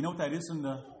truly, truly, you know what that is in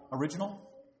the original?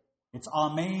 It's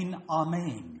amen,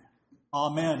 amen.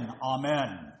 Amen,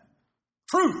 amen.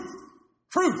 Truth,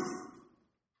 truth.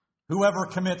 Whoever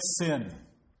commits sin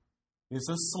is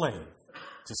a slave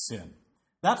to sin.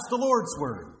 That's the Lord's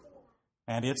word.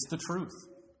 And it's the truth.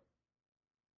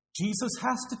 Jesus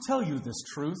has to tell you this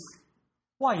truth.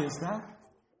 Why is that?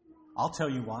 I'll tell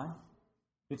you why.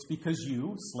 It's because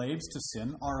you, slaves to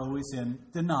sin, are always in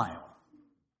denial.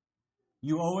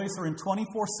 You always are in 24/7,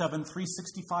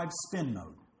 365 spin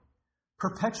mode,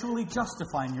 perpetually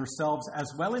justifying yourselves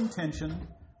as well-intentioned,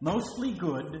 mostly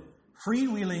good,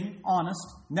 freewheeling, honest,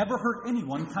 never hurt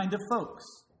anyone kind of folks.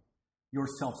 You're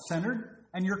self-centered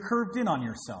and you're curved in on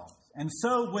yourselves. And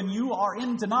so when you are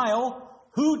in denial,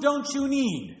 who don't you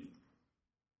need?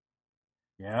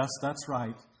 Yes, that's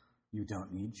right. You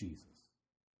don't need Jesus.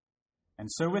 And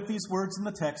so with these words in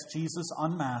the text, Jesus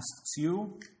unmasks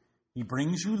you. He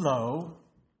brings you low.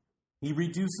 He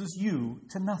reduces you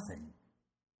to nothing.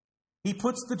 He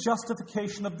puts the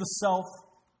justification of the self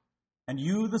and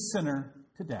you, the sinner,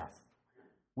 to death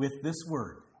with this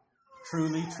word.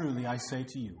 Truly, truly, I say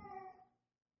to you,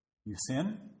 you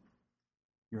sin,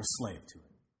 you're a slave to it.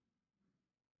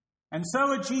 And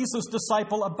so a Jesus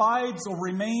disciple abides or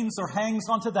remains or hangs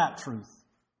onto that truth.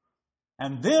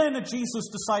 And then a Jesus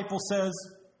disciple says,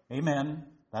 amen,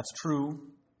 that's true.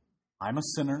 I'm a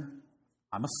sinner.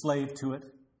 I'm a slave to it.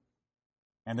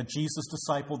 And a Jesus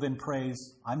disciple then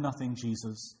prays, I'm nothing,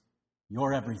 Jesus.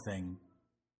 You're everything.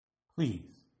 Please,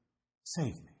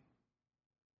 save me.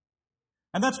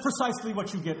 And that's precisely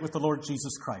what you get with the Lord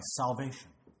Jesus Christ, salvation.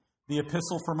 The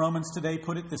epistle from Romans today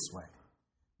put it this way: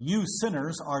 you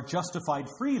sinners are justified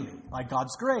freely by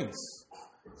God's grace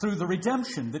through the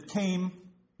redemption that came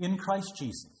in Christ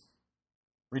Jesus.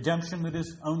 Redemption that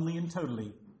is only and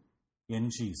totally in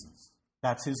Jesus.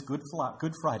 That's his Good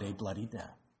Friday bloody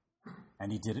death.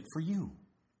 And he did it for you.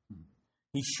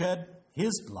 He shed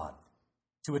his blood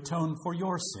to atone for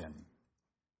your sin.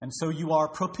 And so you are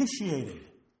propitiated.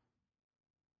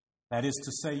 That is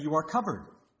to say, you are covered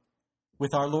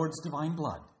with our Lord's divine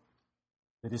blood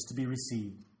that is to be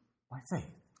received by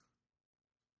faith.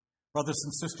 Brothers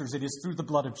and sisters, it is through the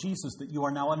blood of Jesus that you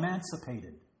are now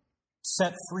emancipated,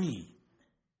 set free,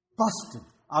 busted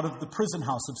out of the prison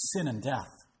house of sin and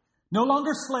death. No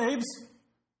longer slaves,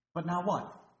 but now what?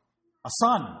 A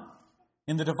son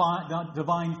in the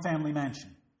divine family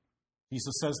mansion.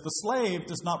 Jesus says the slave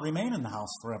does not remain in the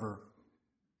house forever.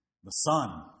 The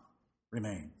son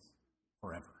remains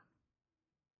forever.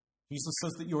 Jesus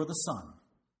says that you're the son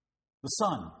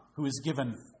who is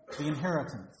given the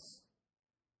inheritance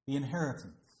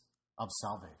of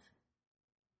salvation.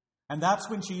 And that's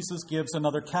when Jesus gives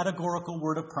another categorical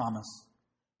word of promise.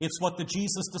 It's what the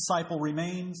Jesus disciple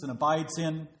remains and abides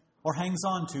in or hangs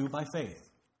on to by faith.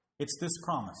 It's this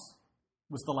promise.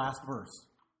 It was the last verse.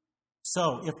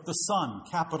 So if the Son,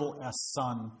 capital S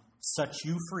Son, sets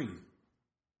you free,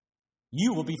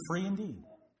 you will be free indeed.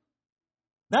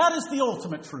 That is the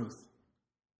ultimate truth.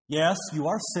 Yes, you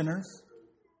are sinners,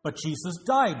 but Jesus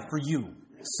died for you,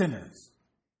 sinners.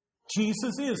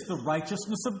 Jesus is the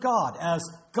righteousness of God as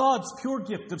God's pure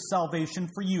gift of salvation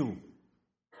for you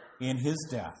in his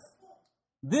death.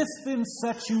 This then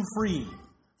sets you free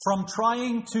from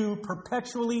trying to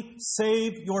perpetually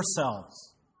save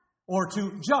yourselves or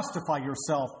to justify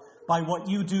yourself by what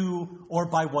you do or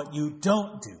by what you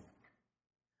don't do.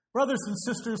 Brothers and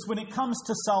sisters, when it comes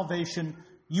to salvation,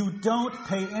 you don't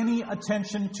pay any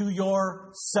attention to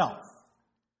yourself.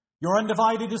 Your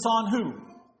undivided is on who?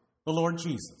 The Lord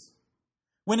Jesus.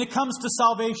 When it comes to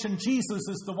salvation, Jesus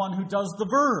is the one who does the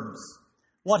verbs.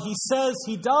 What he says,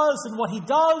 he does, and what he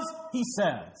does, he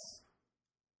says.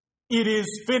 It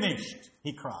is finished,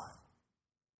 he cried.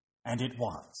 And it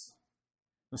was.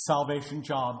 The salvation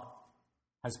job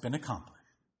has been accomplished.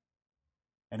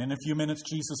 And in a few minutes,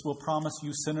 Jesus will promise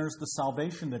you sinners the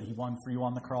salvation that he won for you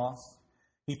on the cross.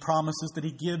 He promises that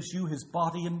he gives you his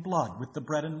body and blood with the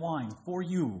bread and wine for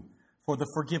you, for the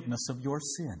forgiveness of your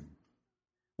sin.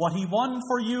 What he won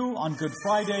for you on Good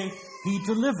Friday, he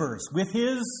delivers with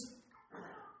his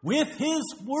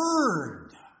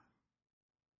word.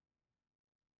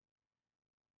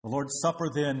 The Lord's Supper,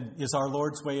 then, is our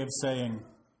Lord's way of saying,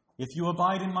 if you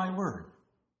abide in my word,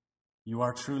 you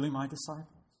are truly my disciples.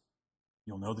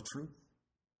 You'll know the truth.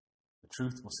 The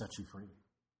truth will set you free.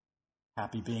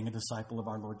 Happy being a disciple of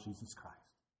our Lord Jesus Christ.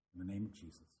 In the name of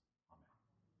Jesus.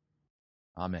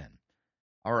 Amen.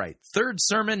 All right. Third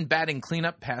sermon, batting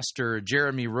cleanup, Pastor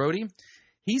Jeremy Rohde.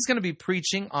 He's going to be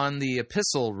preaching on the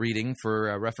epistle reading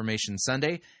for Reformation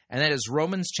Sunday, and that is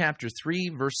Romans chapter 3,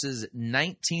 verses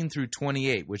 19 through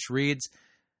 28, which reads,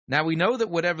 Now we know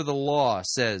that whatever the law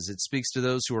says, it speaks to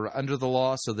those who are under the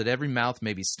law, so that every mouth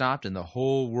may be stopped and the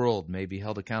whole world may be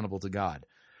held accountable to God.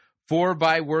 For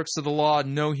by works of the law,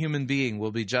 no human being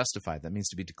will be justified. That means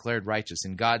to be declared righteous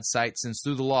in God's sight, since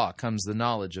through the law comes the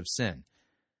knowledge of sin.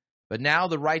 But now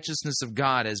the righteousness of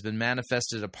God has been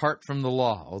manifested apart from the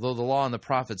law, although the law and the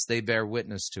prophets, they bear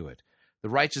witness to it. The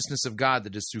righteousness of God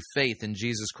that is through faith in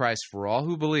Jesus Christ for all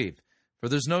who believe. For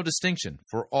there's no distinction,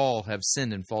 for all have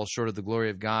sinned and fall short of the glory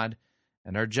of God,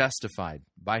 and are justified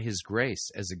by his grace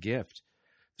as a gift,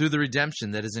 through the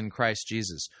redemption that is in Christ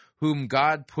Jesus, whom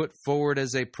God put forward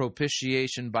as a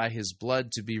propitiation by his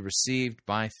blood to be received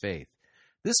by faith.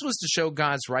 This was to show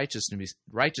God's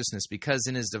righteousness because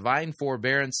in his divine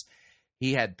forbearance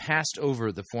he had passed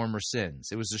over the former sins.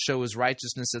 It was to show his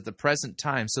righteousness at the present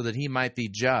time so that he might be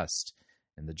just,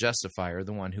 and the justifier,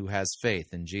 the one who has faith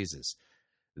in Jesus.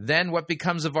 Then what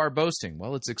becomes of our boasting?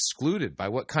 Well, it's excluded. By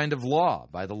what kind of law?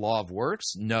 By the law of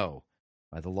works? No,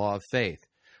 by the law of faith.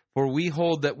 For we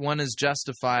hold that one is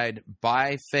justified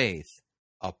by faith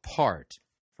apart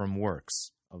from works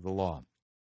of the law.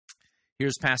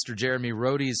 Here's Pastor Jeremy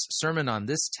Rohde's sermon on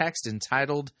this text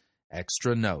entitled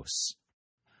Extra Nos.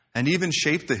 And even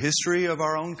shaped the history of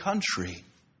our own country.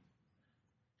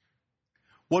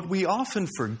 What we often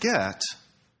forget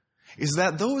is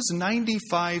that those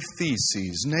 95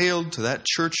 theses nailed to that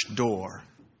church door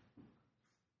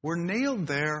were nailed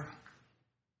there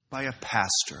by a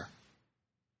pastor.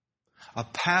 A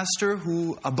pastor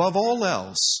who, above all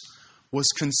else, was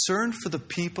concerned for the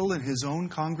people in his own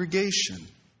congregation.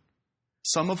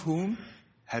 some of whom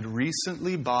had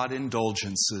recently bought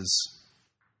indulgences,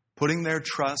 putting their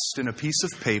trust in a piece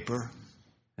of paper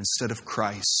instead of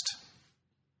Christ.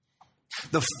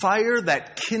 The fire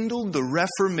that kindled the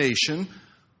Reformation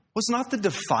was not the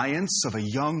defiance of a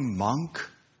young monk,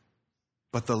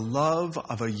 but the love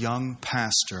of a young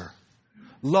pastor.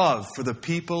 Love for the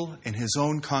people in his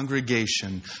own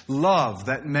congregation. Love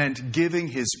that meant giving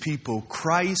his people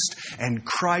Christ and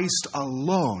Christ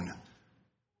alone,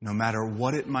 no matter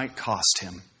what it might cost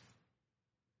him.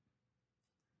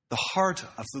 The heart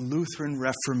of the Lutheran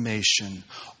Reformation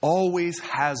always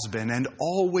has been and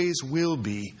always will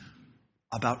be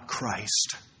about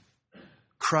Christ.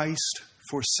 Christ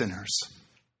for sinners.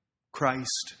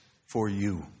 Christ for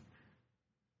you.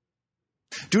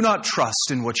 Do not trust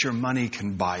in what your money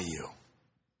can buy you.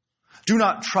 Do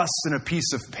not trust in a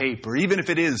piece of paper, even if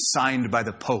it is signed by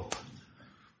the Pope.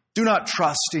 Do not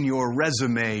trust in your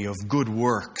resume of good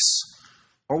works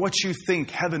or what you think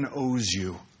heaven owes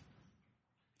you.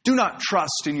 Do not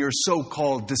trust in your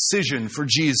so-called decision for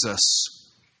Jesus.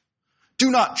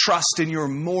 Do not trust in your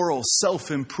moral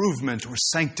self-improvement or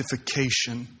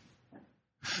sanctification.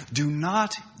 Do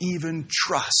not even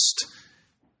trust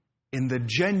in the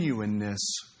genuineness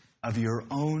of your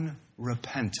own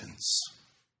repentance.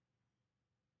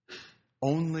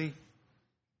 Only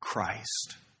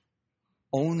Christ.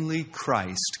 Only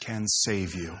Christ can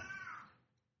save you.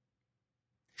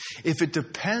 If it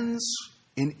depends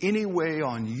in any way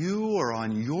on you or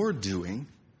on your doing,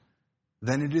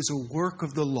 then it is a work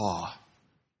of the law.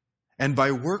 And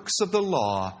by works of the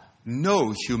law,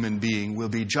 no human being will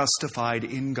be justified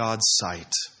in God's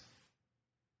sight.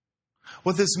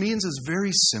 What this means is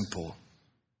very simple.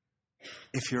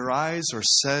 If your eyes are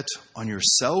set on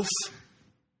yourself,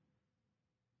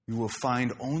 you will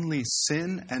find only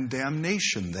sin and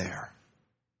damnation there.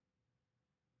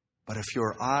 But if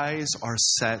your eyes are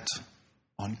set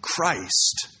on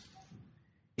Christ,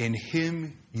 in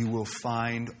Him you will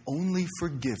find only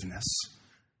forgiveness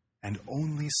and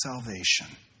only salvation.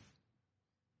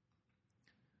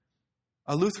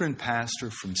 A Lutheran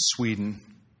pastor from Sweden,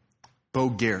 Bo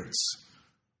Gertz,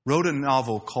 wrote a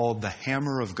novel called The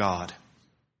Hammer of God.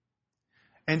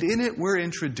 And in it we're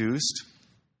introduced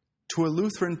to a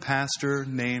Lutheran pastor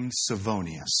named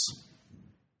Savonius.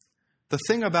 The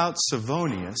thing about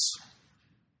Savonius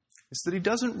is that he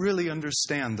doesn't really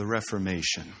understand the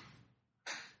Reformation.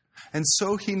 And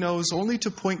so he knows only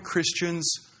to point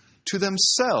Christians to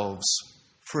themselves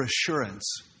for assurance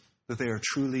that they are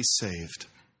truly saved.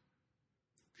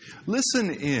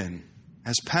 Listen in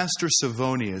as Pastor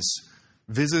Savonius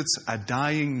visits a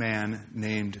dying man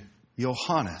named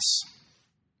Johannes.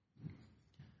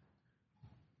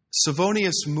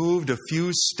 Savonius moved a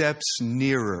few steps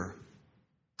nearer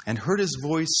and heard his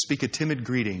voice speak a timid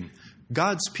greeting,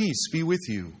 "God's peace be with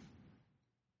you."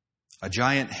 A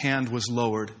giant hand was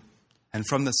lowered, and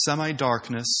from the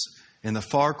semi-darkness in the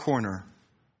far corner,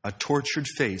 a tortured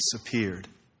face appeared,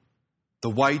 the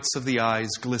whites of the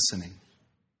eyes glistening.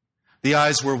 The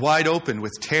eyes were wide open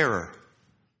with terror.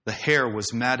 The hair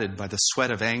was matted by the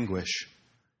sweat of anguish.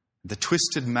 The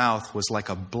twisted mouth was like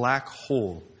a black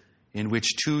hole in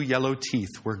which two yellow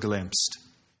teeth were glimpsed.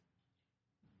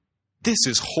 This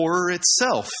is horror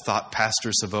itself, thought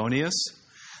Pastor Savonius,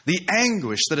 the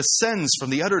anguish that ascends from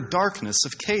the utter darkness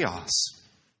of chaos.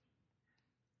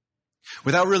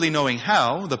 Without really knowing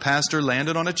how, the pastor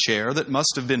landed on a chair that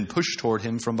must have been pushed toward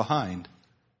him from behind.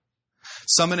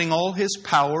 Summoning all his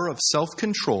power of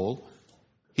self-control,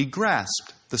 he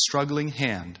grasped the struggling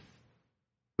hand,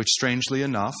 which strangely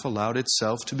enough allowed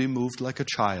itself to be moved like a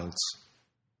child's.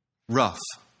 Rough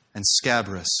and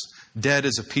scabrous, dead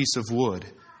as a piece of wood,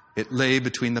 it lay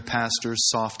between the pastor's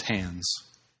soft hands.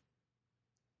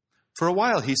 For a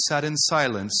while he sat in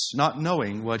silence, not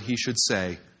knowing what he should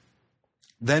say.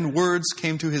 Then words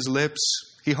came to his lips,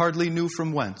 he hardly knew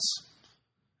from whence.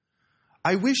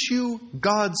 "I wish you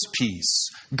God's peace,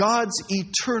 God's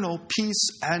eternal peace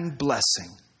and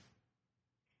blessing."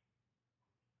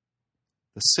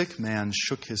 The sick man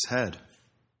shook his head.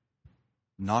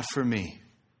 "Not for me.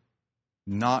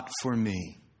 Not for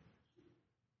me.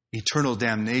 Eternal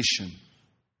damnation,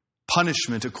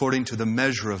 punishment according to the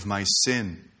measure of my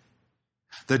sin,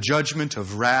 the judgment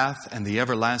of wrath and the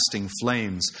everlasting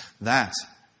flames, that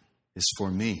is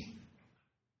for me.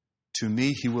 To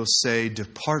me he will say,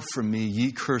 'Depart from me,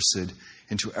 ye cursed,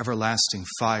 into everlasting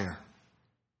fire.'"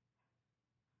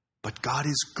 "But God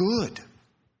is good,"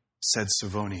 said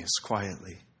Savonius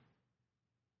quietly.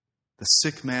 The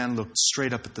sick man looked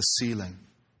straight up at the ceiling.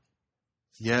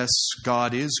 "Yes,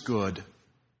 God is good,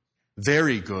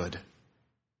 very good.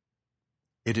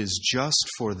 It is just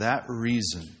for that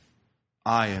reason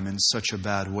I am in such a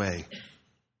bad way.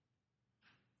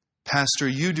 Pastor,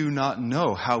 you do not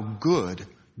know how good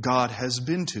God has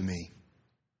been to me.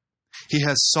 He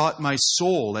has sought my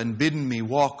soul and bidden me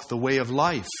walk the way of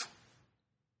life,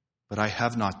 but I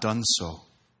have not done so.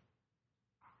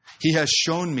 He has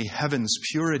shown me heaven's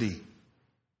purity,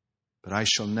 but I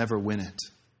shall never win it.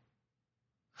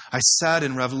 I sat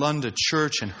in Revlunda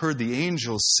Church and heard the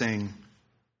angels sing.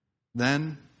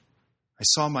 Then I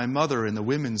saw my mother in the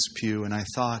women's pew, and I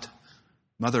thought,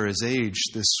 Mother is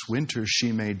aged, this winter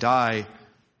she may die,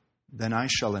 then I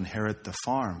shall inherit the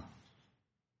farm.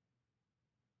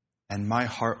 And my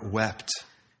heart wept,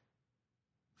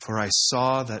 for I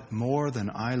saw that more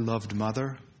than I loved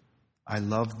Mother, I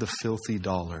loved the filthy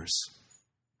dollars.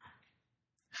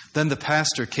 Then the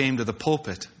pastor came to the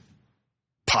pulpit.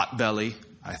 Potbelly,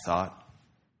 I thought.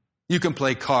 You can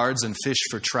play cards and fish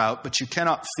for trout, but you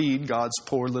cannot feed God's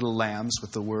poor little lambs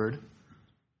with the word.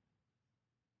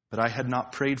 But I had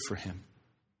not prayed for him.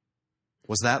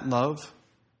 Was that love?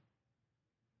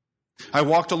 I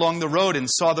walked along the road and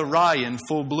saw the rye in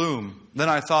full bloom. Then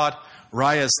I thought,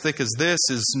 rye as thick as this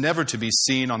is never to be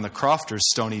seen on the crofter's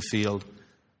stony field.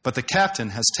 But the captain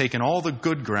has taken all the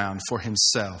good ground for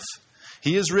himself.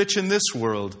 He is rich in this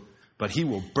world, but he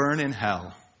will burn in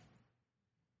hell.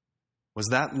 Was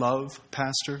that love,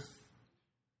 Pastor?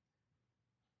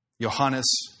 Johannes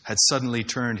had suddenly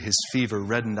turned his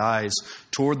fever-reddened eyes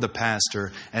toward the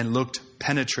pastor and looked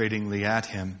penetratingly at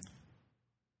him.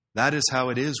 That is how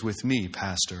it is with me,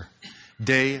 Pastor.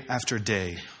 Day after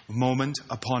day, moment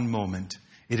upon moment,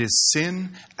 it is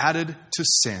sin added to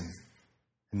sin,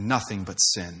 and nothing but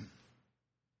sin.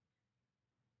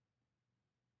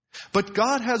 But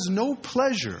God has no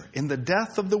pleasure in the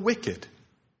death of the wicked,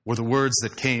 were the words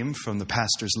that came from the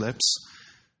pastor's lips.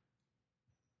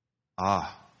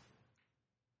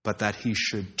 But that he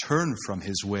should turn from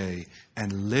his way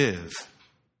and live,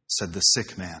 said the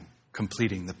sick man,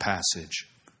 completing the passage.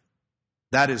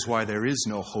 That is why there is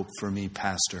no hope for me,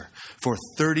 Pastor. For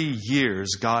 30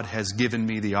 years, God has given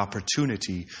me the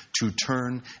opportunity to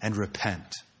turn and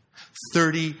repent.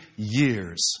 30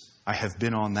 years I have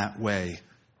been on that way,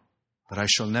 but I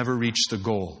shall never reach the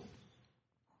goal.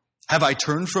 Have I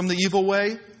turned from the evil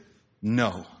way?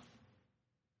 No.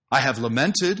 I have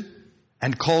lamented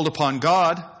and called upon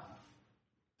God,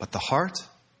 but the heart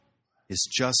is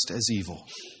just as evil.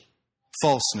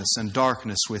 Falseness and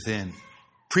darkness within,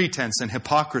 pretense and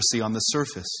hypocrisy on the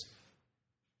surface.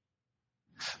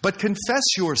 But confess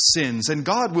your sins and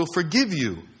God will forgive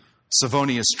you.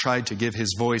 Savonius tried to give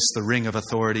his voice the ring of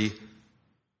authority.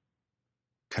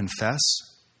 Confess,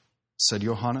 said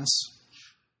Johannes,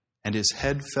 and his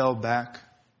head fell back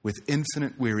with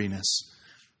infinite weariness.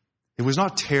 It was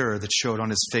not terror that showed on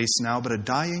his face now, but a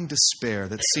dying despair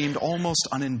that seemed almost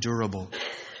unendurable.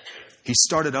 He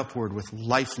started upward with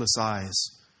lifeless eyes.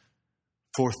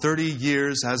 For 30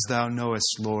 years, as thou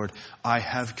knowest, Lord, I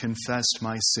have confessed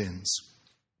my sins,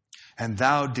 and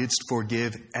thou didst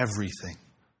forgive everything.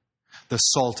 The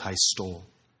salt I stole,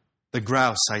 the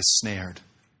grouse I snared,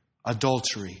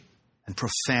 adultery and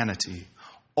profanity,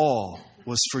 all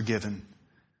was forgiven.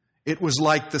 It was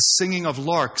like the singing of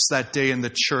larks that day in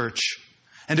the church,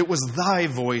 and it was thy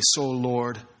voice, O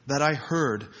Lord, that I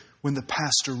heard when the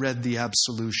pastor read the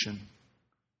absolution.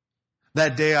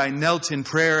 That day I knelt in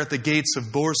prayer at the gates of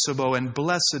Borsabo, and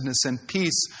blessedness and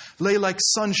peace lay like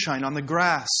sunshine on the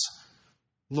grass.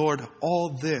 Lord,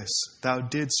 all this thou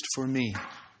didst for me.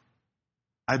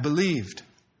 I believed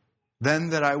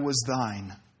then that I was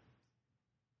thine,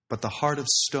 but the heart of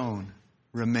stone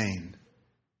remained.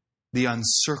 The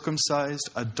uncircumcised,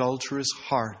 adulterous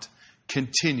heart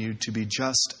continued to be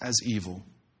just as evil.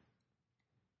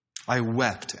 I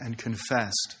wept and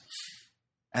confessed,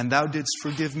 and thou didst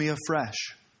forgive me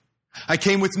afresh. I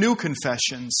came with new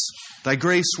confessions. Thy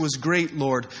grace was great,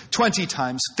 Lord. 20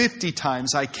 times, 50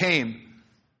 times I came,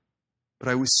 but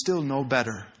I was still no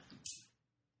better.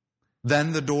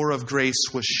 Then the door of grace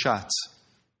was shut.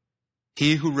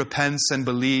 He who repents and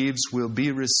believes will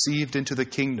be received into the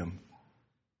kingdom.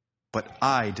 But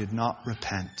I did not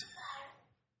repent.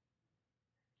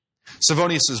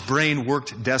 Savonius' brain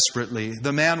worked desperately.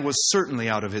 The man was certainly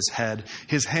out of his head.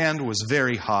 His hand was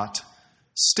very hot.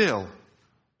 Still,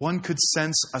 one could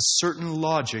sense a certain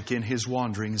logic in his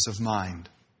wanderings of mind.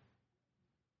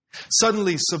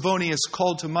 Suddenly, Savonius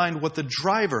called to mind what the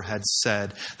driver had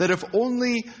said, that if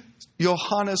only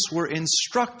Johannes were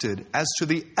instructed as to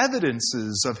the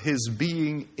evidences of his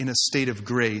being in a state of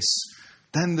grace,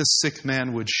 then the sick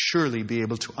man would surely be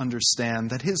able to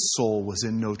understand that his soul was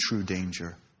in no true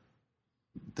danger.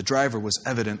 The driver was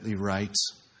evidently right.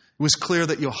 It was clear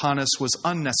that Johannes was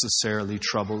unnecessarily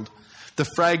troubled. The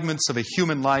fragments of a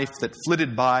human life that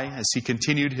flitted by as he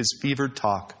continued his fevered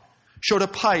talk showed a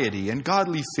piety and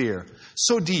godly fear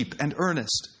so deep and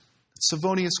earnest that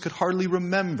Savonius could hardly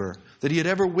remember that he had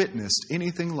ever witnessed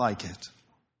anything like it.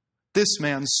 This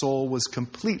man's soul was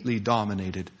completely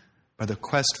dominated by the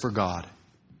quest for God.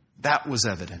 That was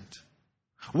evident.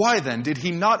 Why then did he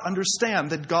not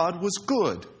understand that God was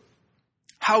good?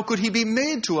 How could he be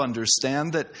made to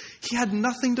understand that he had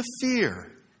nothing to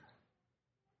fear?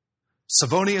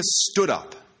 Savonius stood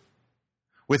up.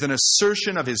 With an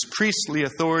assertion of his priestly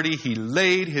authority, he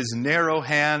laid his narrow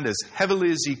hand as heavily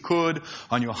as he could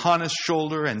on Johannes'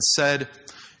 shoulder and said,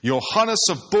 "Johannes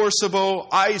of Borsabo,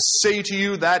 I say to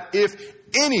you that if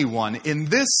anyone in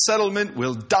this settlement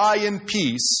will die in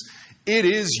peace, it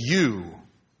is you."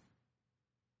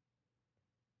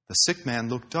 The sick man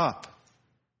looked up.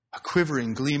 A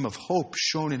quivering gleam of hope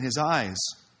shone in his eyes.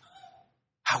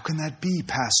 "How can that be,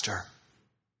 Pastor?"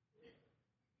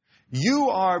 "You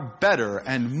are better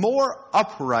and more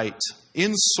upright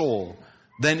in soul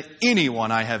than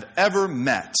anyone I have ever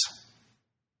met."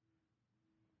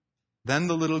 Then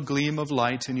the little gleam of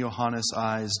light in Johannes'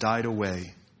 eyes died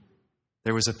away.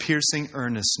 There was a piercing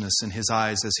earnestness in his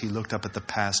eyes as he looked up at the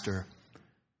pastor.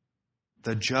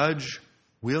 "The judge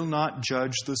will not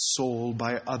judge the soul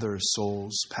by other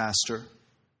souls, Pastor.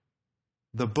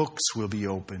 The books will be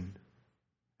opened,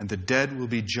 and the dead will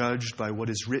be judged by what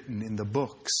is written in the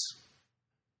books.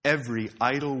 Every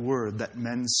idle word that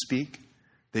men speak,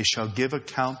 they shall give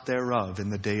account thereof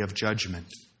in the day of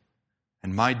judgment.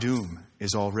 And my doom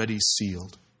is already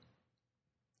sealed."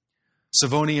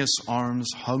 Savonius'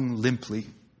 arms hung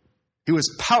limply. He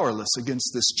was powerless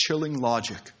against this chilling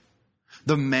logic.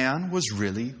 The man was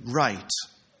really right.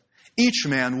 Each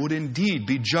man would indeed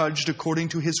be judged according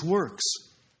to his works.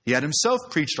 He had himself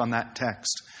preached on that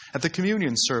text at the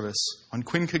communion service on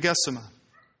Quinquagesima.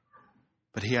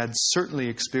 But he had certainly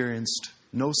experienced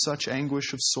no such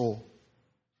anguish of soul.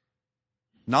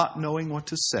 Not knowing what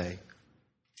to say,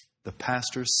 the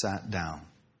pastor sat down.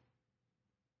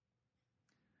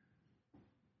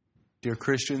 Dear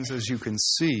Christians, as you can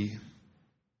see,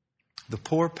 the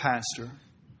poor pastor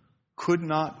could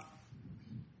not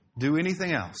do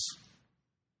anything else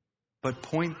but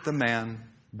point the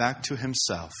man back to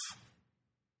himself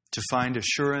to find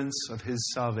assurance of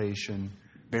his salvation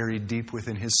buried deep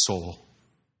within his soul.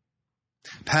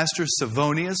 Pastor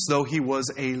Savonius, though he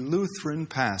was a Lutheran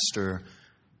pastor,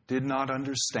 did not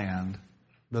understand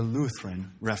the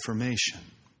Lutheran Reformation.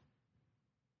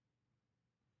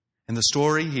 In the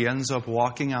story, he ends up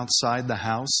walking outside the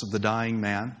house of the dying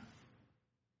man,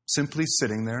 simply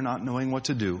sitting there, not knowing what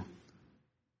to do,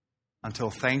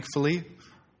 until thankfully,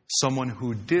 someone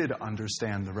who did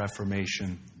understand the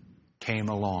Reformation came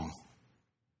along.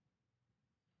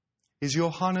 "Is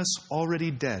Johannes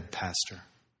already dead, Pastor?"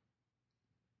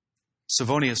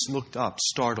 Savonius looked up,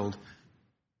 startled.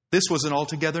 This was an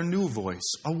altogether new voice,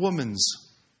 a woman's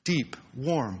deep,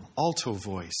 warm, alto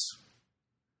voice.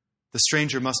 The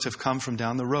stranger must have come from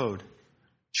down the road.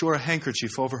 She wore a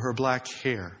handkerchief over her black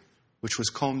hair, which was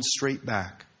combed straight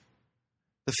back.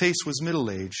 The face was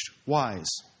middle-aged, wise,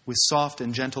 with soft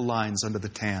and gentle lines under the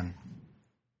tan.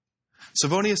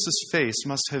 Savonius' face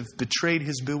must have betrayed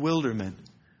his bewilderment,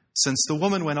 since the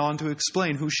woman went on to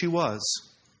explain who she was.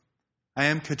 "I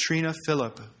am Katrina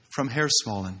Philipp from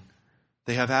Hersmalen.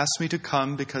 They have asked me to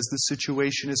come because the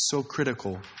situation is so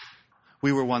critical.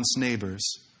 We were once neighbors,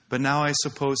 but now I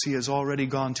suppose he has already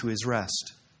gone to his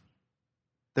rest."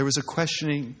 There was a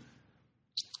questioning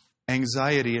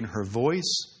anxiety in her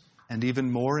voice and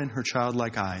even more in her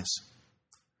childlike eyes.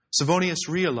 Savonius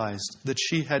realized that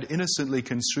she had innocently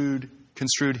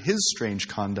construed his strange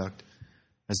conduct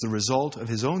as the result of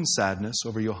his own sadness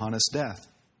over Johannes' death.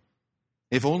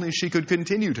 If only she could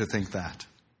continue to think that.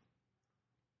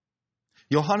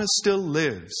 "Johannes still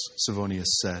lives,"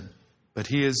 Savonius said, "but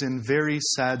he is in very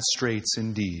sad straits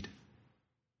indeed."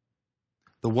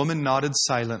 The woman nodded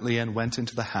silently and went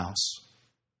into the house.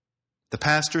 The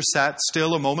pastor sat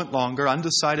still a moment longer,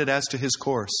 undecided as to his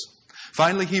course.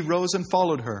 Finally, he rose and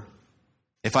followed her.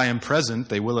 "If I am present,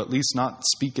 they will at least not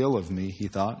speak ill of me," he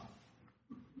thought.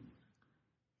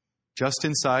 Just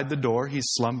inside the door, he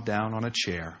slumped down on a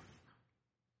chair.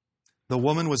 The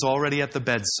woman was already at the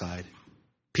bedside.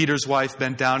 Peter's wife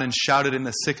bent down and shouted in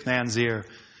the sick man's ear,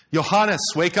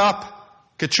 "Johannes, wake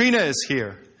up! Katrina is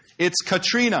here. It's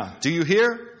Katrina. Do you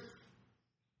hear?"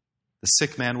 The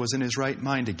sick man was in his right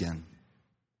mind again.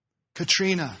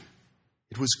 "Katrina,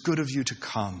 it was good of you to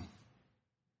come.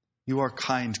 You are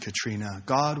kind, Katrina.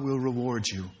 God will reward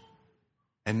you.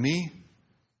 And me,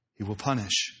 he will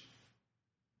punish."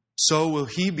 So will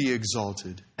he be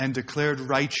exalted and declared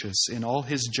righteous in all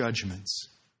his judgments.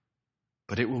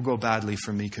 But it will go badly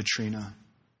for me, Katrina.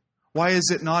 Why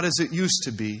is it not as it used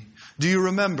to be? Do you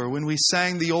remember when we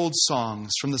sang the old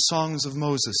songs from the songs of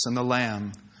Moses and the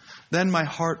Lamb? Then my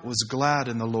heart was glad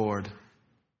in the Lord.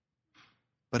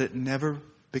 But it never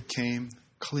became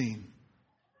clean.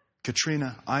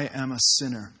 Katrina, I am a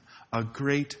sinner, a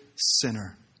great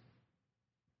sinner.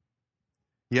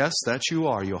 Yes, that you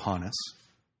are, Johannes.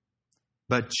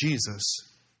 But Jesus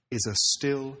is a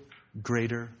still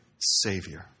greater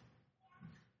Savior.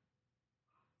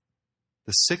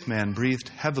 The sick man breathed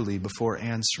heavily before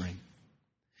answering.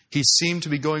 He seemed to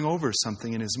be going over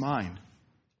something in his mind.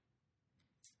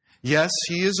 Yes,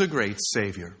 he is a great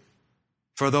Savior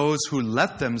for those who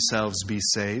let themselves be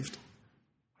saved.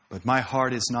 But my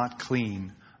heart is not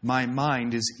clean. My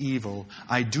mind is evil.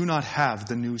 I do not have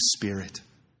the new spirit.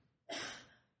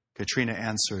 Katrina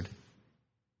answered,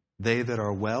 They that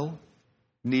are well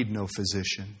need no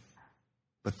physician,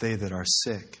 but they that are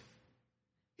sick.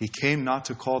 He came not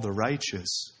to call the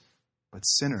righteous, but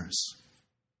sinners.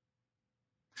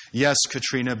 Yes,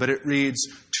 Katrina, but it reads,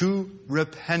 to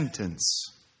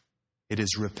repentance. It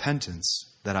is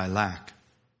repentance that I lack.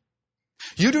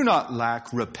 You do not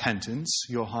lack repentance,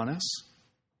 Johannes,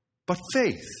 but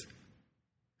faith.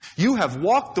 You have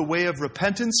walked the way of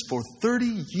repentance for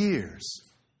 30 years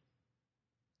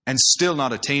and still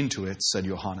not attained to it, said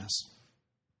Johannes.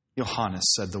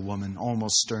 Johannes, said the woman,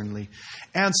 almost sternly,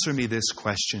 answer me this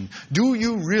question. Do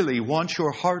you really want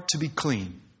your heart to be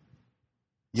clean?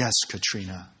 Yes,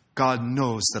 Katrina, God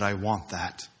knows that I want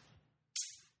that.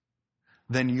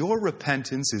 Then your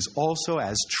repentance is also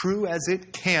as true as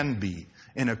it can be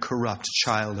in a corrupt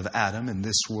child of Adam in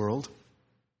this world.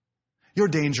 Your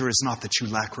danger is not that you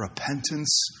lack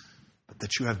repentance, but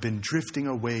that you have been drifting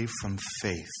away from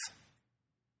faith.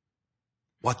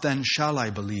 What then shall I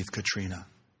believe, Katrina?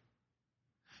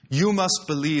 You must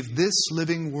believe this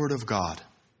living word of God.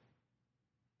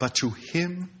 But to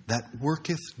him that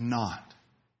worketh not,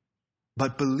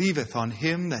 but believeth on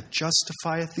him that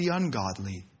justifieth the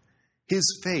ungodly,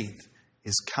 his faith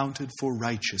is counted for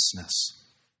righteousness.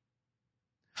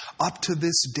 Up to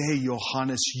this day,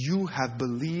 Johannes, you have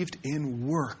believed in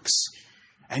works,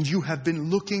 and you have been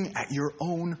looking at your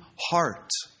own heart.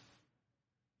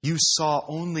 You saw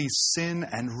only sin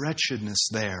and wretchedness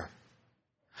there,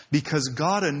 because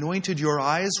God anointed your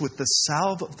eyes with the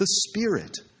salve of the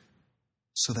Spirit,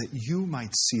 so that you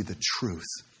might see the truth.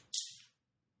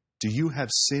 Do you have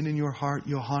sin in your heart,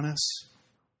 Johannes?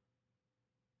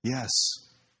 Yes,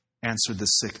 answered the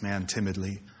sick man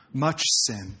timidly. Much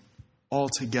sin,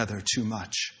 altogether too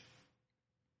much.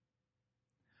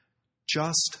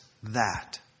 Just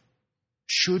that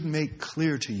should make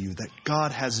clear to you that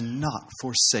God has not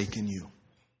forsaken you,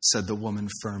 said the woman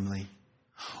firmly.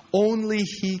 Only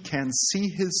he can see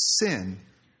his sin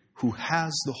who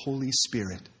has the Holy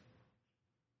Spirit.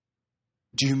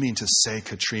 Do you mean to say,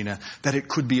 Katrina, that it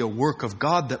could be a work of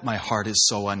God that my heart is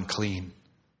so unclean?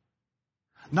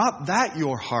 Not that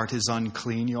your heart is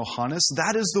unclean, Johannes,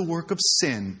 that is the work of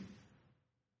sin.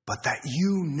 But that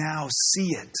you now see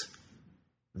it,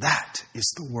 that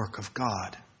is the work of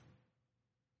God.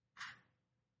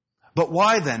 But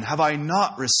why then have I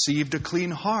not received a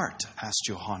clean heart? Asked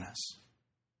Johannes.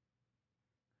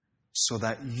 So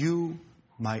that you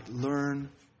might learn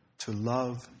to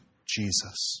love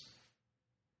Jesus,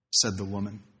 said the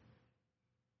woman.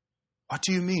 What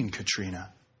do you mean,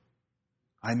 Katrina?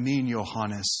 I mean,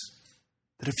 Johannes,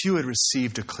 that if you had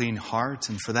received a clean heart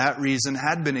and for that reason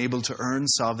had been able to earn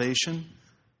salvation,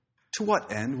 to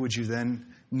what end would you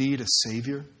then need a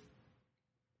Savior?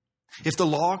 If the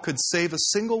law could save a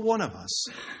single one of us,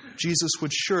 Jesus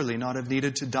would surely not have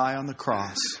needed to die on the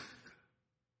cross,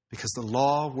 because the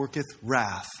law worketh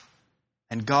wrath,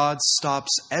 and God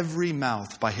stops every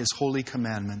mouth by his holy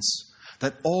commandments,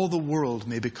 that all the world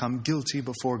may become guilty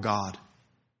before God.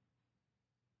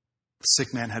 The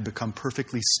sick man had become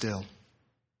perfectly still.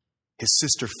 His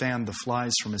sister fanned the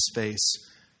flies from his face.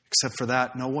 Except for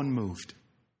that, no one moved.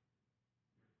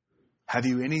 Have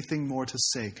you anything more to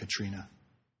say, Katrina?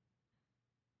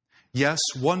 Yes,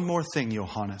 one more thing,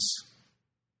 Johannes.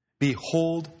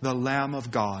 Behold the Lamb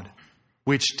of God,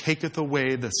 which taketh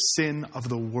away the sin of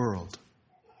the world.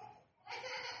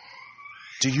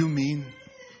 Do you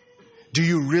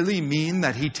really mean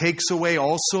that he takes away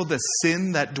also the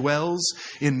sin that dwells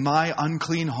in my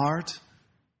unclean heart?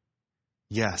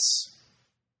 Yes.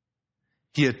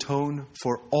 He atoned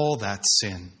for all that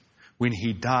sin when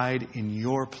he died in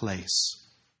your place.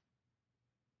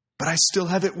 But I still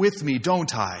have it with me,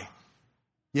 don't I?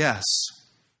 Yes.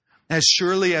 as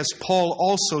surely as Paul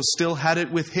also still had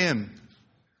it with him.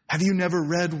 Have you never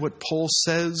read what Paul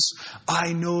says?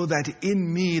 I know that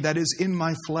in me, that is in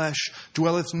my flesh,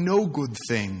 dwelleth no good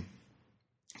thing.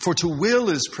 For to will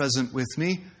is present with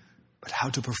me, but how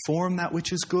to perform that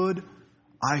which is good,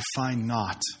 I find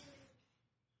not.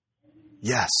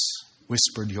 Yes,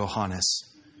 whispered Johannes,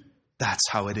 that's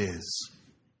how it is.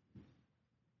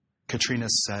 Katrina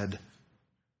said,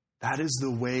 that is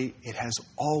the way it has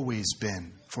always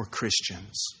been for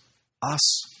Christians,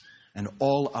 us and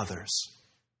all others.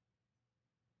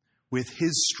 With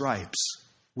his stripes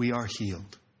we are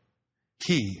healed.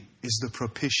 He is the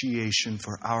propitiation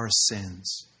for our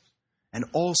sins, and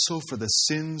also for the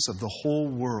sins of the whole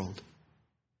world.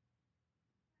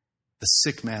 The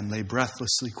sick man lay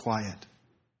breathlessly quiet.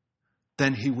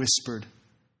 Then he whispered,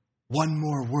 one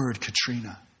more word,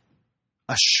 Katrina,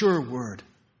 a sure word,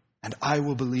 and I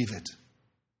will believe it.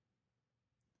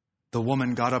 The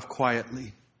woman got up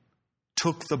quietly,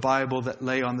 took the Bible that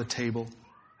lay on the table,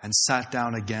 and sat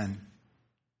down again.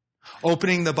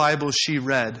 Opening the Bible, she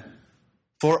read,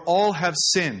 for all have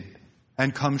sinned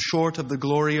and come short of the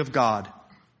glory of God,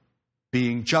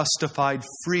 being justified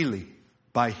freely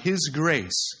by his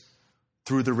grace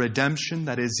through the redemption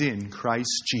that is in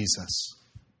Christ Jesus.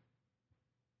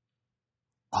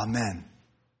 Amen.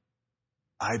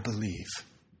 I believe,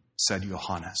 said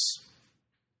Johannes.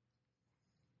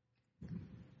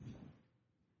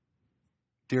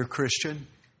 Dear Christian,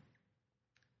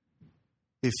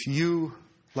 if you,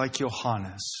 like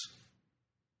Johannes,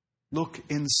 look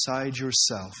inside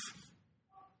yourself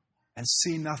and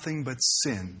see nothing but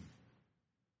sin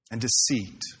and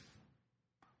deceit,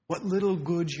 what little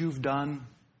good you've done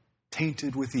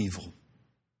tainted with evil,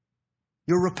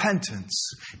 your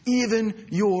repentance, even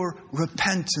your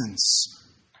repentance,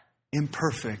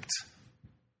 imperfect,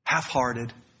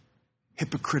 half-hearted,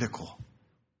 hypocritical.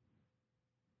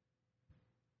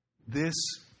 This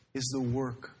is the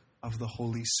work of the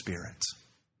Holy Spirit.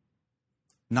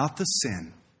 Not the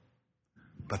sin,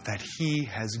 but that he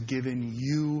has given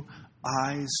you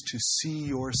eyes to see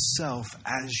yourself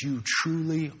as you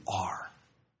truly are.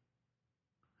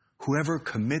 Whoever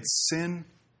commits sin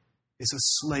is a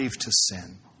slave to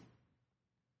sin.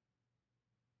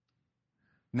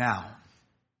 Now,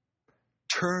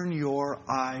 turn your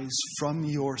eyes from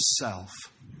yourself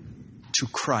to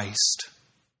Christ.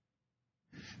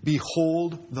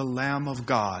 Behold the Lamb of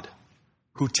God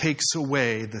who takes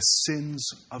away the sins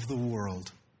of the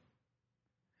world.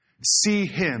 See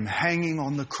him hanging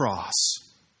on the cross.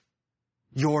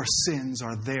 Your sins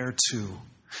are there too.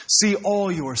 See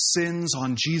all your sins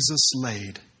on Jesus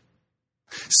laid.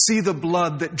 See the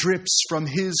blood that drips from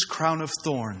his crown of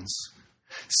thorns.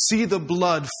 See the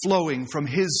blood flowing from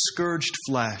his scourged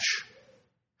flesh.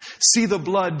 See the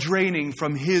blood draining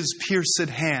from his pierced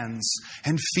hands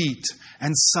and feet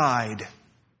and side.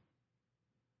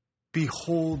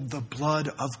 Behold the blood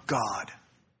of God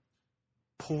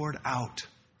poured out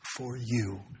for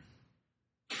you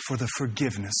for the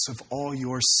forgiveness of all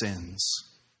your sins.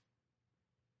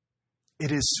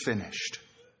 It is finished.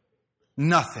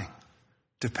 Nothing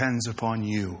depends upon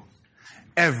you.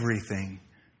 Everything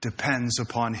depends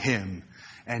upon him,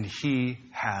 and he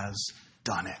has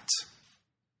done it.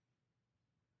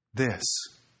 This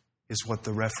is what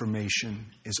the Reformation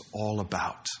is all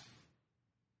about.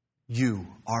 You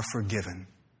are forgiven.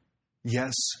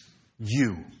 Yes,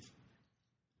 you.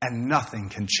 And nothing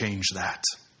can change that.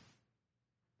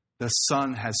 The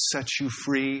Son has set you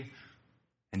free,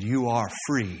 and you are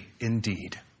free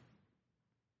indeed.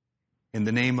 In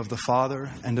the name of the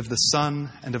Father, and of the Son,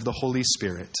 and of the Holy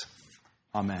Spirit.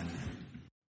 Amen.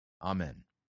 Amen.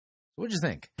 What'd you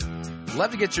think?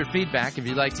 Love to get your feedback. If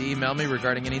you'd like to email me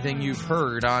regarding anything you've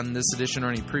heard on this edition or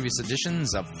any previous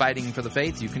editions of Fighting for the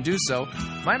Faith, you can do so.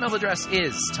 My email address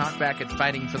is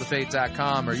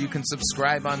talkback@fightingforthefaith.com, or you can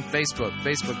subscribe on Facebook,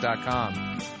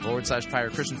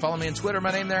 facebook.com/Pirate Christian. Follow me on Twitter.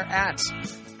 My name there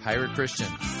 @Pirate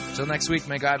Christian. Until next week,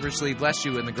 may God richly bless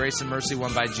you in the grace and mercy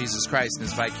won by Jesus Christ and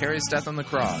his vicarious death on the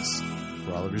cross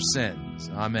for all of your sins.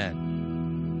 Amen.